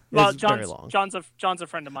Yeah. it? Well, It's very long. John's a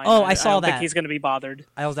friend of mine. Oh, I saw don't that. think he's going to be bothered.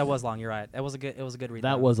 That was long. You're right. It was a good read.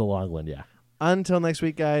 That was a long one, yeah. Until next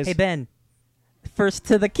week, guys. Hey Ben, first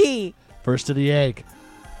to the key. First to the egg.